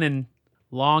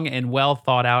and well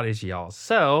thought out as y'all.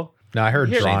 So No, I heard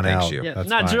Here- drawn Thanks, out. you. yeah, That's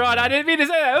not fine. drawn. I didn't mean to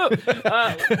say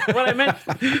that. What I meant.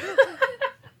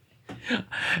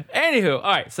 Anywho,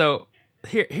 all right. So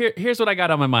here's what I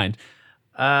got on my mind.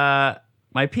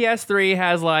 My PS3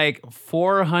 has like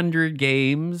 400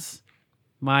 games.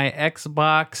 My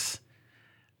Xbox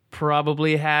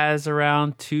probably has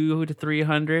around 200 to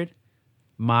 300.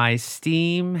 My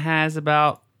Steam has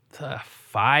about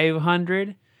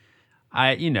 500.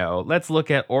 Let's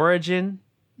look at Origin,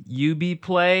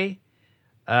 Ubiplay,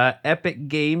 Epic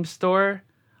Game Store,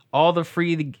 all the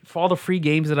free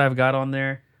games that I've got on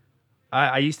there.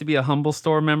 I used to be a Humble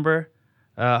Store member,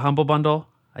 Humble Bundle.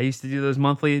 I used to do those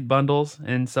monthly bundles,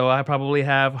 and so I probably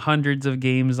have hundreds of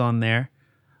games on there.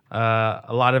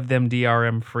 A lot of them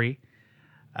DRM free.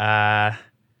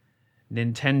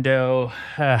 Nintendo.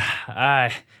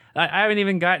 I haven't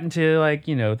even gotten to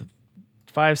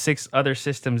 5-6 other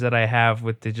systems that I have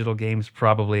with digital games.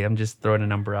 Probably, I'm just throwing a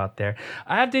number out there.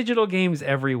 I have digital games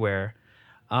everywhere.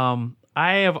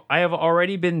 I have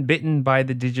already been bitten by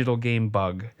the digital game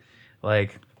bug.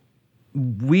 Like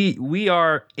we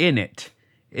are in it.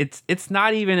 It's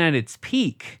not even at its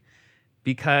peak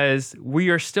because we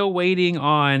are still waiting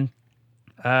on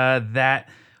that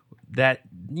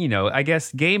I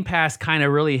guess Game Pass kind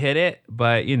of really hit it,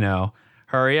 but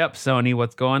hurry up, Sony,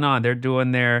 what's going on? They're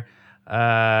doing their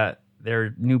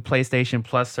new PlayStation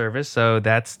Plus service, so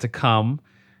that's to come.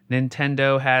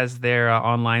 Nintendo has their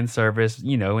online service,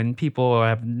 and people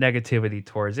have negativity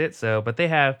towards it. So, but they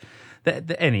have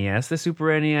the NES, the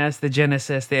Super NES, the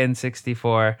Genesis, the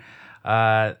N64.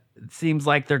 It seems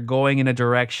like they're going in a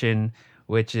direction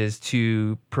which is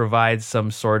to provide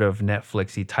some sort of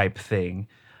Netflixy type thing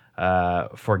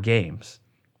for games.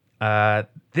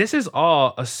 This is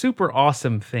all a super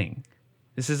awesome thing.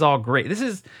 This is all great. This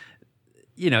is,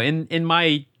 in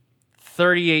my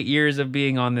 38 years of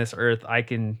being on this earth, I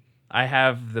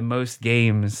have the most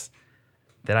games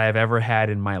that I have ever had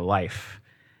in my life.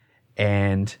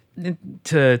 And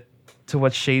to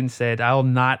what Shane said, I'll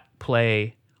not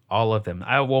play all of them.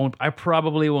 I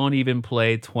probably won't even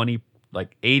play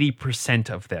 80%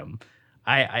 of them.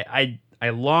 I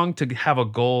long to have a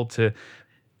goal to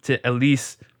at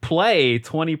least play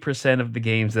 20% of the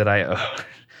games that I own.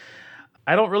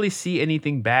 I don't really see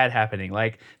anything bad happening.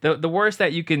 Like the worst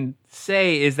that you can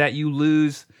say is that you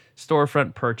lose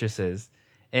storefront purchases,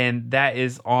 and that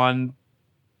is on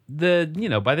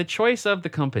by the choice of the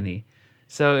company.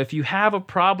 So if you have a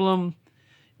problem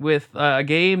with a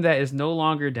game that is no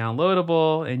longer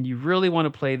downloadable and you really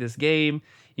want to play this game,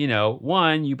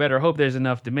 one, you better hope there's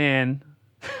enough demand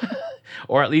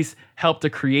or at least help to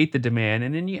create the demand.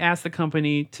 And then you ask the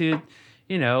company to,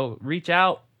 reach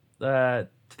out to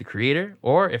the creator,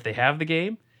 or if they have the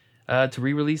game, to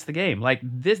re-release the game. Like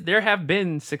this, there have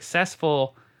been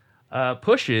successful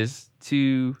pushes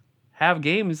to have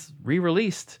games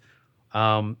re-released.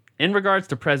 In regards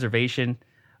to preservation,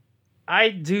 I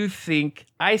do think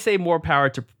I say more power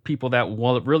to people that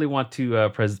really want to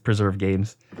preserve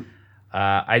games.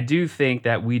 I do think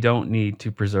that we don't need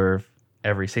to preserve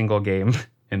every single game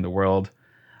in the world.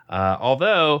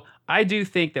 Although I do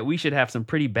think that we should have some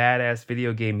pretty badass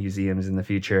video game museums in the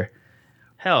future.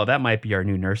 Hell, that might be our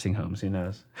new nursing homes. Who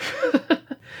knows?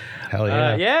 Hell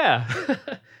yeah. Yeah.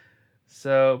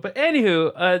 So, but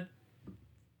anywho,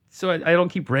 so I don't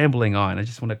keep rambling on. I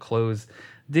just want to close.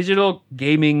 Digital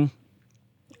gaming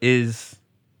is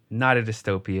not a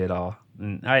dystopia at all.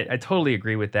 And I totally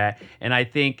agree with that. And I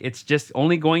think it's just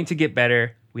only going to get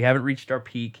better. We haven't reached our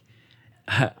peak.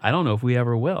 I don't know if we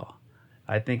ever will.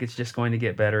 I think it's just going to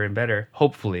get better and better,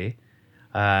 hopefully,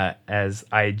 as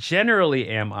I generally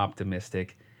am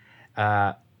optimistic.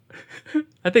 I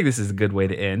think this is a good way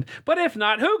to end. But if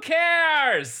not, who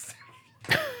cares?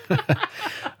 All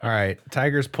right.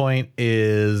 Tiger's point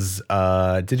is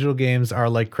digital games are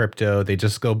like crypto. They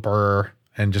just go burr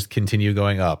and just continue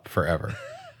going up forever.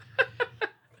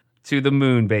 To the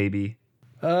moon, baby.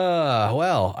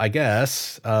 Well, I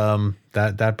guess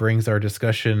that brings our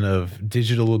discussion of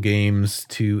digital games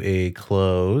to a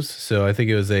close. So I think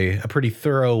it was a pretty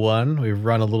thorough one. We've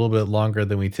run a little bit longer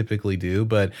than we typically do,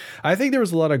 but I think there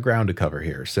was a lot of ground to cover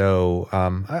here. So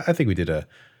I think we did a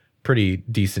pretty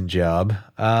decent job.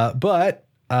 But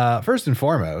first and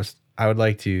foremost, I would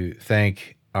like to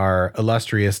thank our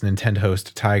illustrious Nintendo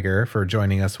host Tiger for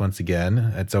joining us once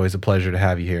again. It's always a pleasure to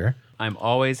have you here. I'm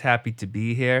always happy to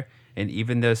be here. And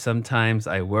even though sometimes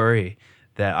I worry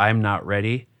that I'm not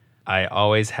ready, I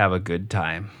always have a good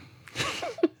time.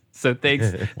 So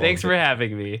thanks for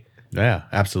having me. Yeah,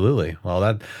 absolutely. Well,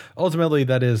 that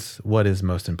is what is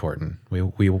most important.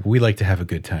 We like to have a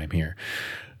good time here.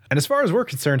 And as far as we're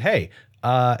concerned, hey,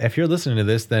 if you're listening to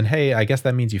this, then hey, I guess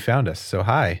that means you found us. So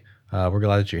hi, we're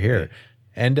glad that you're here.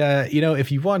 And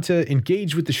if you want to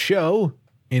engage with the show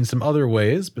in some other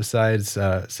ways besides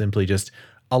simply just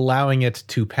allowing it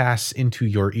to pass into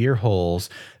your ear holes,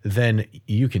 then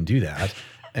you can do that.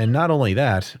 And not only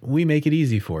that, we make it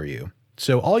easy for you.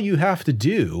 So all you have to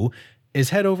do is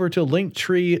head over to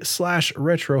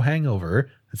linktree/retrohangover.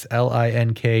 That's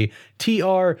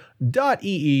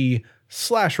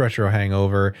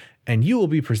linktr.ee/retrohangover. And you will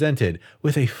be presented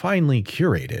with a finely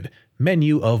curated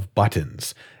menu of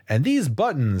buttons. And these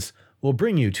buttons will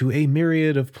bring you to a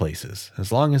myriad of places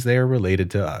as long as they are related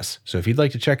to us. So if you'd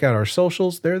like to check out our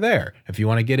socials, they're there. If you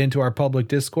want to get into our public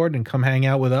Discord and come hang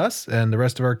out with us and the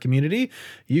rest of our community,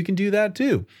 you can do that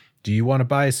too. Do you want to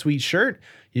buy a sweet shirt?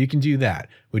 You can do that.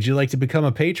 Would you like to become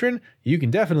a patron? You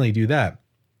can definitely do that.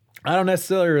 I don't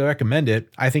necessarily recommend it.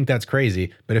 I think that's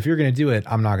crazy. But if you're going to do it,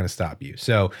 I'm not going to stop you.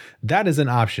 So that is an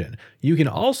option. You can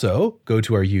also go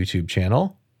to our YouTube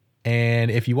channel.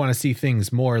 And if you want to see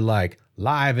things more like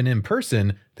live and in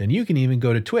person, then you can even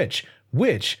go to Twitch,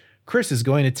 which Chris is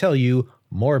going to tell you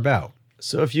more about.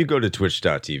 So if you go to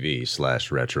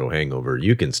twitch.tv/retro hangover,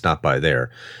 you can stop by there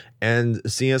and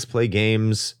see us play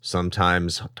games,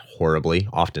 sometimes horribly,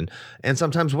 often, and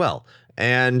sometimes well.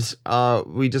 And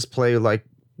we just play like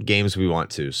games we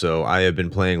want to. So I have been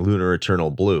playing Lunar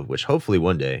Eternal Blue, which hopefully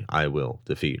one day I will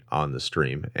defeat on the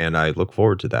stream, and I look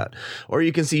forward to that. Or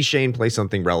you can see Shane play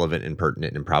something relevant and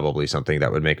pertinent and probably something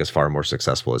that would make us far more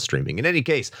successful at streaming. In any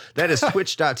case, that is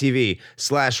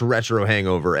twitch.tv/retro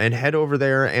hangover, and head over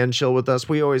there and chill with us.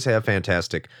 We always have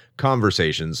fantastic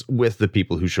conversations with the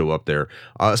people who show up there,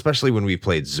 especially when we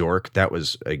played Zork. That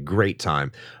was a great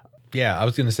time. Yeah, I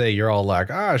was going to say, you're all like,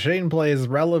 Shane plays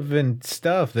relevant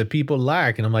stuff that people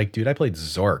like. And I'm like, dude, I played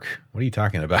Zork. What are you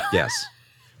talking about? Yes.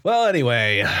 Well,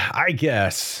 anyway, I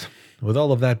guess with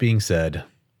all of that being said,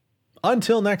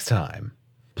 until next time.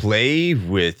 Play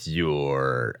with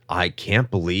your I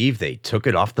can't believe they took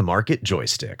it off the market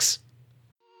joysticks.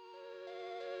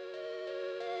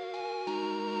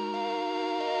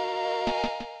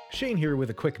 Shane here with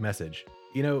a quick message.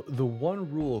 You know, the one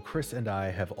rule Chris and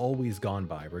I have always gone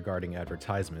by regarding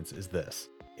advertisements is this.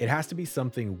 It has to be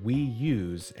something we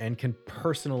use and can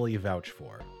personally vouch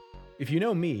for. If you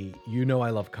know me, you know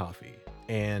I love coffee.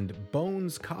 And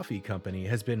Bones Coffee Company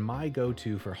has been my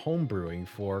go-to for home brewing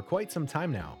for quite some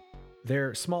time now.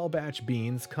 Their small batch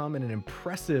beans come in an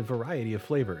impressive variety of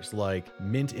flavors like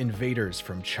Mint Invaders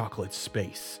from Chocolate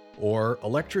Space, or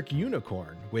Electric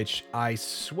Unicorn, which I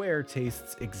swear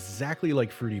tastes exactly like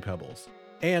Fruity Pebbles.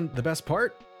 And the best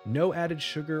part? No added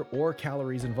sugar or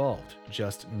calories involved,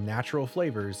 just natural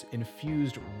flavors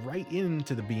infused right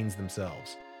into the beans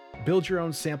themselves. Build your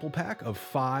own sample pack of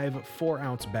 5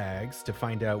 4-ounce bags to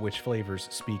find out which flavors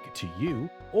speak to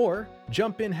you, or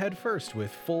jump in head first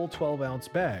with full 12-ounce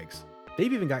bags.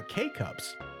 They've even got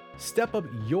K-Cups. Step up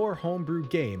your homebrew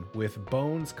game with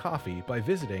Bones Coffee by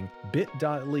visiting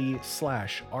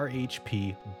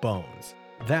bit.ly/RHPBones.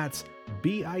 That's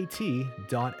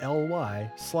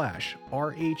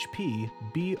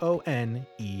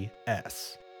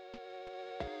bit.ly/RHPBONES.